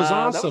 Yeah, that was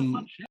awesome.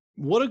 That was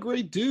what a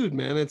great dude,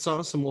 man. It's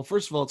awesome. Well,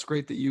 first of all, it's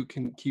great that you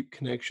can keep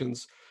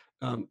connections,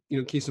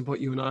 case in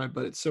point, you and I,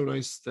 but it's so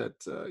nice that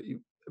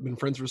you've been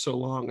friends for so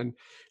long. And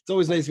it's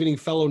always nice meeting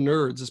fellow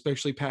nerds,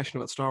 especially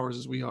passionate about Star Wars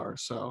as we are.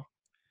 So,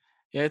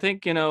 yeah, I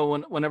think,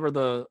 whenever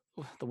the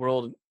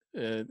world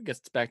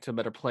gets back to a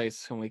better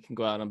place and we can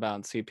go out and about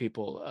and see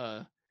people,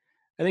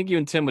 I think you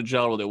and Tim would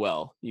gel really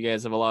well. You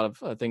guys have a lot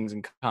of things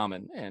in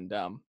common, and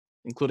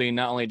including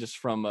not only just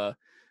from a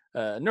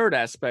nerd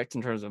aspect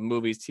in terms of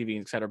movies, TV,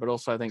 etc., but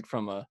also I think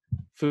from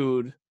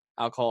food,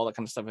 alcohol, that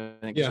kind of stuff. I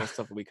think is all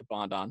stuff that we could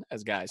bond on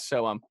as guys.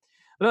 So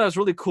but no, it's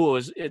really cool.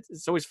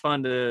 It's always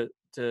fun to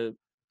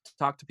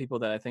talk to people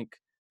that I think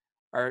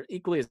are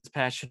equally as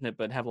passionate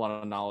but have a lot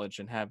of knowledge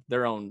and have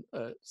their own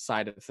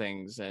side of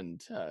things.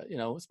 And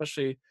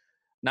especially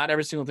not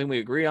every single thing we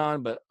agree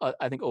on, but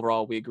I think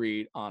overall we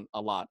agreed on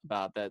a lot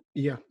about that.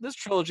 Yeah, this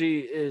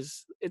trilogy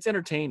it's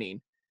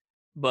entertaining,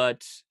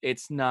 but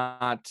it's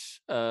not.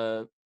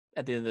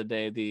 At the end of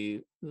the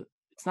day,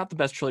 it's not the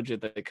best trilogy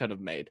that they could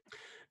have made.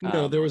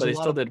 No, there was. But they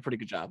still did a pretty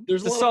good job.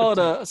 There's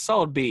a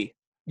solid B.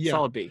 Yeah,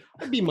 solid B.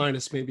 a B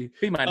minus maybe.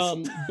 B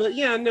minus. But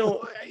yeah,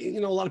 no, a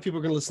lot of people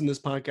are going to listen to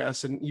this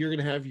podcast, and you're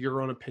going to have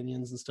your own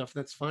opinions and stuff.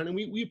 That's fine, and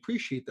we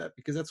appreciate that,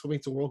 because that's what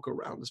makes the world go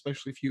round,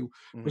 especially if you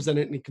present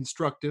it in a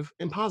constructive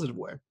and positive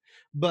way.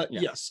 But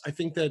Yeah. yes, I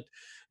think that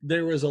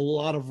there was a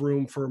lot of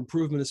room for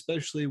improvement,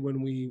 especially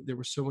when there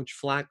was so much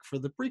flack for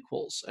the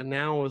prequels, and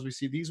now as we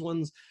see these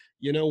ones,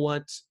 you know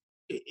what?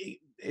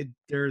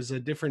 There's a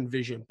different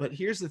vision. But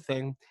here's the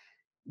thing: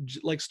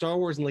 like Star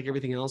Wars and like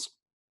everything else,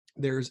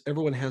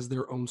 everyone has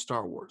their own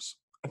Star Wars.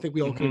 I think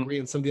we all can agree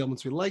on some of the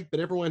elements we like, but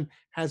everyone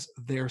has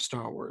their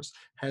Star Wars,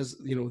 has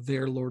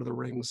their Lord of the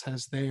Rings,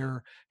 has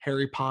their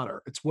Harry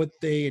Potter. It's what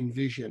they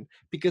envision,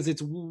 because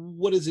it's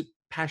what is it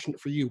passionate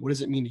for you? What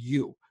does it mean to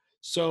you?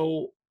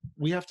 So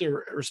we have to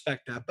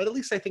respect that. But at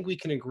least I think we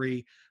can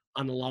agree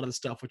on a lot of the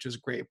stuff, which is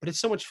great. But it's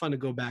so much fun to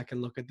go back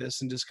and look at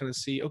this and just kind of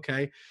see,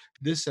 okay,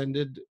 this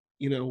ended.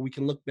 We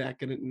can look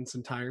back at it in its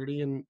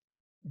entirety and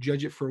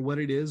judge it for what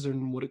it is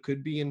and what it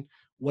could be and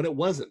what it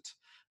wasn't.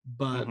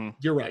 But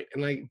you're right,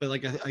 and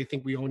I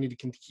think we all need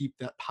to keep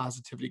that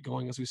positivity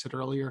going. As we said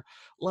earlier,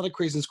 a lot of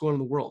craziness going on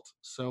in the world,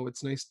 so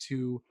it's nice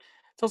to.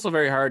 It's also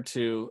very hard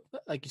to,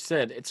 like you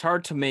said, it's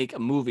hard to make a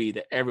movie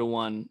that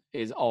everyone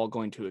is all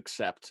going to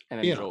accept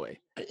and enjoy,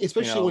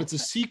 especially when it's a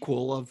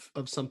sequel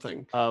of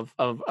something of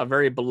a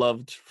very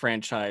beloved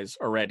franchise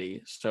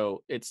already.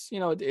 So it's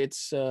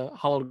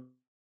hollow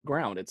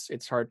ground.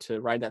 It's hard to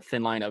ride that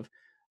thin line of,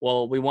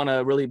 well, we want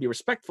to really be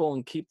respectful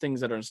and keep things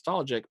that are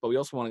nostalgic, but we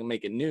also want to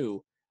make it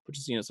new, which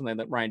is something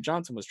that Rian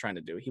Johnson was trying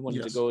to do. He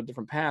wanted to go a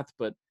different path,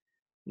 but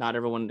not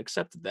everyone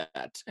accepted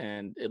that,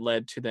 and it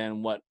led to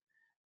then what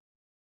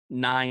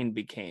 9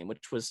 became,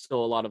 which was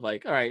still a lot of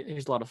like, all right,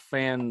 here's a lot of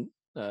fan,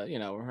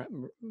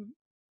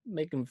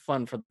 making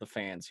fun for the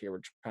fans here.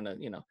 We're trying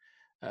to,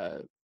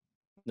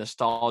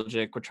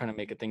 nostalgic. We're trying to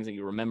make it things that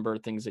you remember,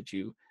 things that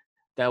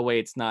that way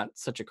it's not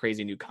such a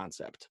crazy new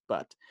concept.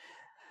 But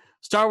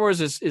Star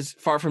Wars is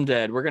far from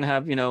dead. We're gonna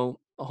have a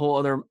whole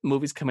other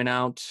movies coming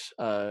out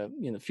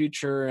in the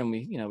future, and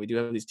we do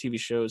have these TV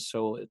shows,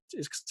 so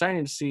it's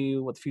exciting to see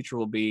what the future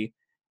will be.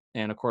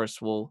 And of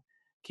course, we'll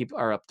keep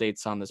our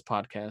updates on this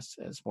podcast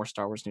as more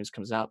Star Wars news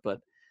comes out. But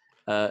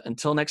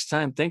until next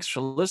time, thanks for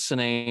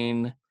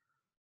listening,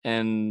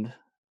 and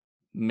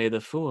may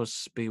the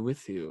Force be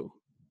with you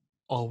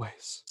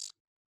always.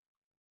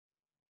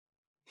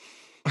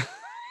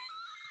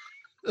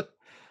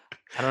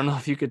 I don't know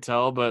if you could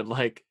tell, but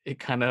like it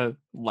kind of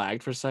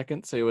lagged for a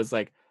second. So it was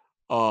like,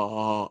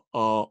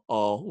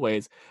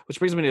 always. Which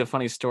brings me to a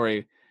funny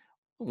story.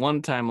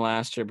 One time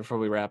last year, before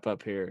we wrap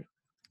up here,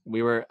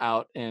 we were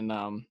out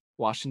in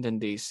Washington,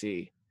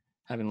 D.C.,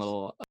 having a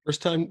little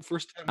first time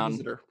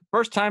visitor.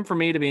 First time for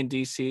me to be in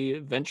D.C.,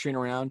 venturing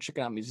around,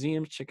 checking out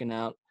museums, checking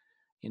out,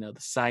 the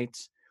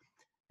sites.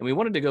 And we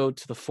wanted to go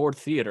to the Ford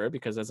Theater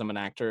because, as I'm an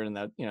actor, and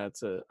that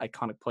it's an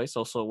iconic place,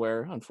 also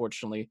where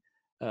unfortunately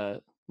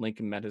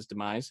Lincoln met his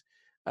demise.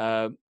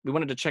 We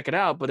wanted to check it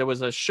out, but there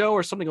was a show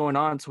or something going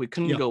on, so we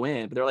couldn't go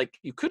in. But they're like,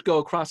 you could go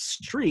across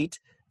the street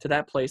to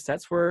that place.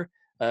 That's where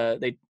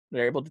they're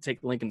able to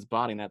take Lincoln's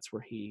body, and that's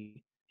where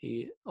he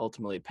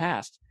ultimately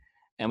passed.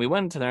 And we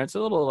went into there. It's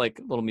a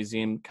little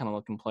museum kind of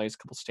looking place, a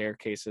couple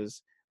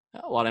staircases,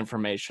 a lot of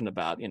information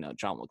about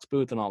John Wilkes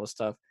Booth and all this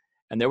stuff.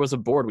 And there was a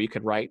board where you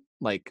could write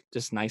like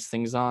just nice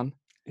things on.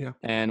 Yeah.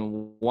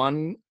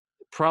 And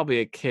probably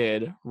a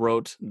kid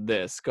wrote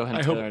this. Go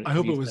ahead. I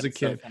hope it was a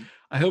kid.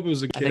 I hope it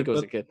was a kid. I think it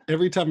was a kid.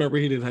 Every time I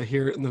read it, I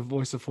hear it in the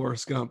voice of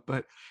Forrest Gump,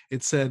 but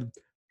it said,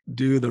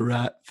 "Do the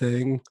right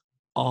thing,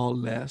 all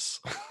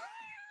less."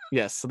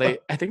 Yes. So I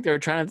think they were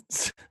trying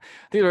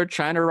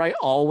to write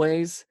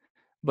always,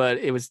 but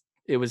it was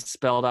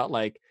spelled out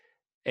like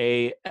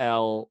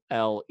ALLESS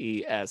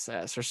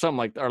or something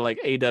like, or like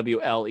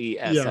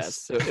AWLESS. Yes.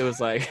 So it was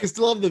like, I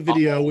still have the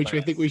video, which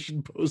I think we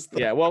should post.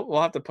 Yeah,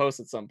 we'll have to post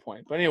at some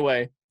point. But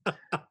anyway,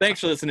 thanks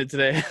for listening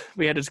today.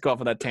 We had to just go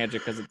off on that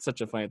tangent because it's such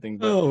a funny thing.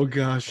 But, oh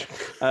gosh.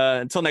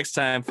 Until next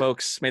time,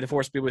 folks, may the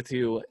Force be with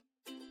you.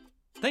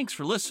 Thanks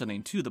for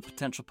listening to The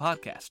Potential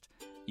Podcast.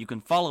 You can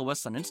follow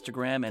us on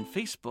Instagram and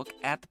Facebook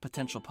at The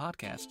Potential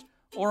Podcast,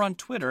 or on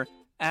Twitter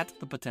at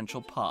The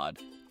Potential Pod.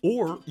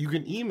 Or you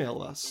can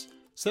email us.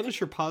 Send us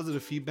your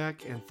positive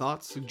feedback and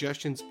thoughts,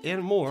 suggestions,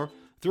 and more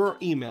through our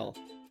email,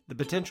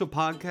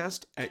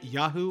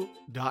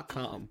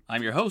 thepotentialpodcast@yahoo.com.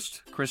 I'm your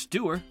host, Chris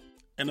Dewar.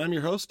 And I'm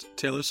your host,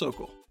 Taylor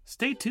Sokol.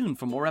 Stay tuned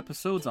for more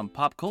episodes on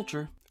pop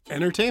culture,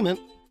 entertainment,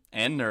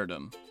 and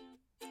nerdom.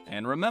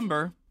 And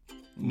remember,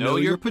 know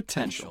your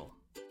potential.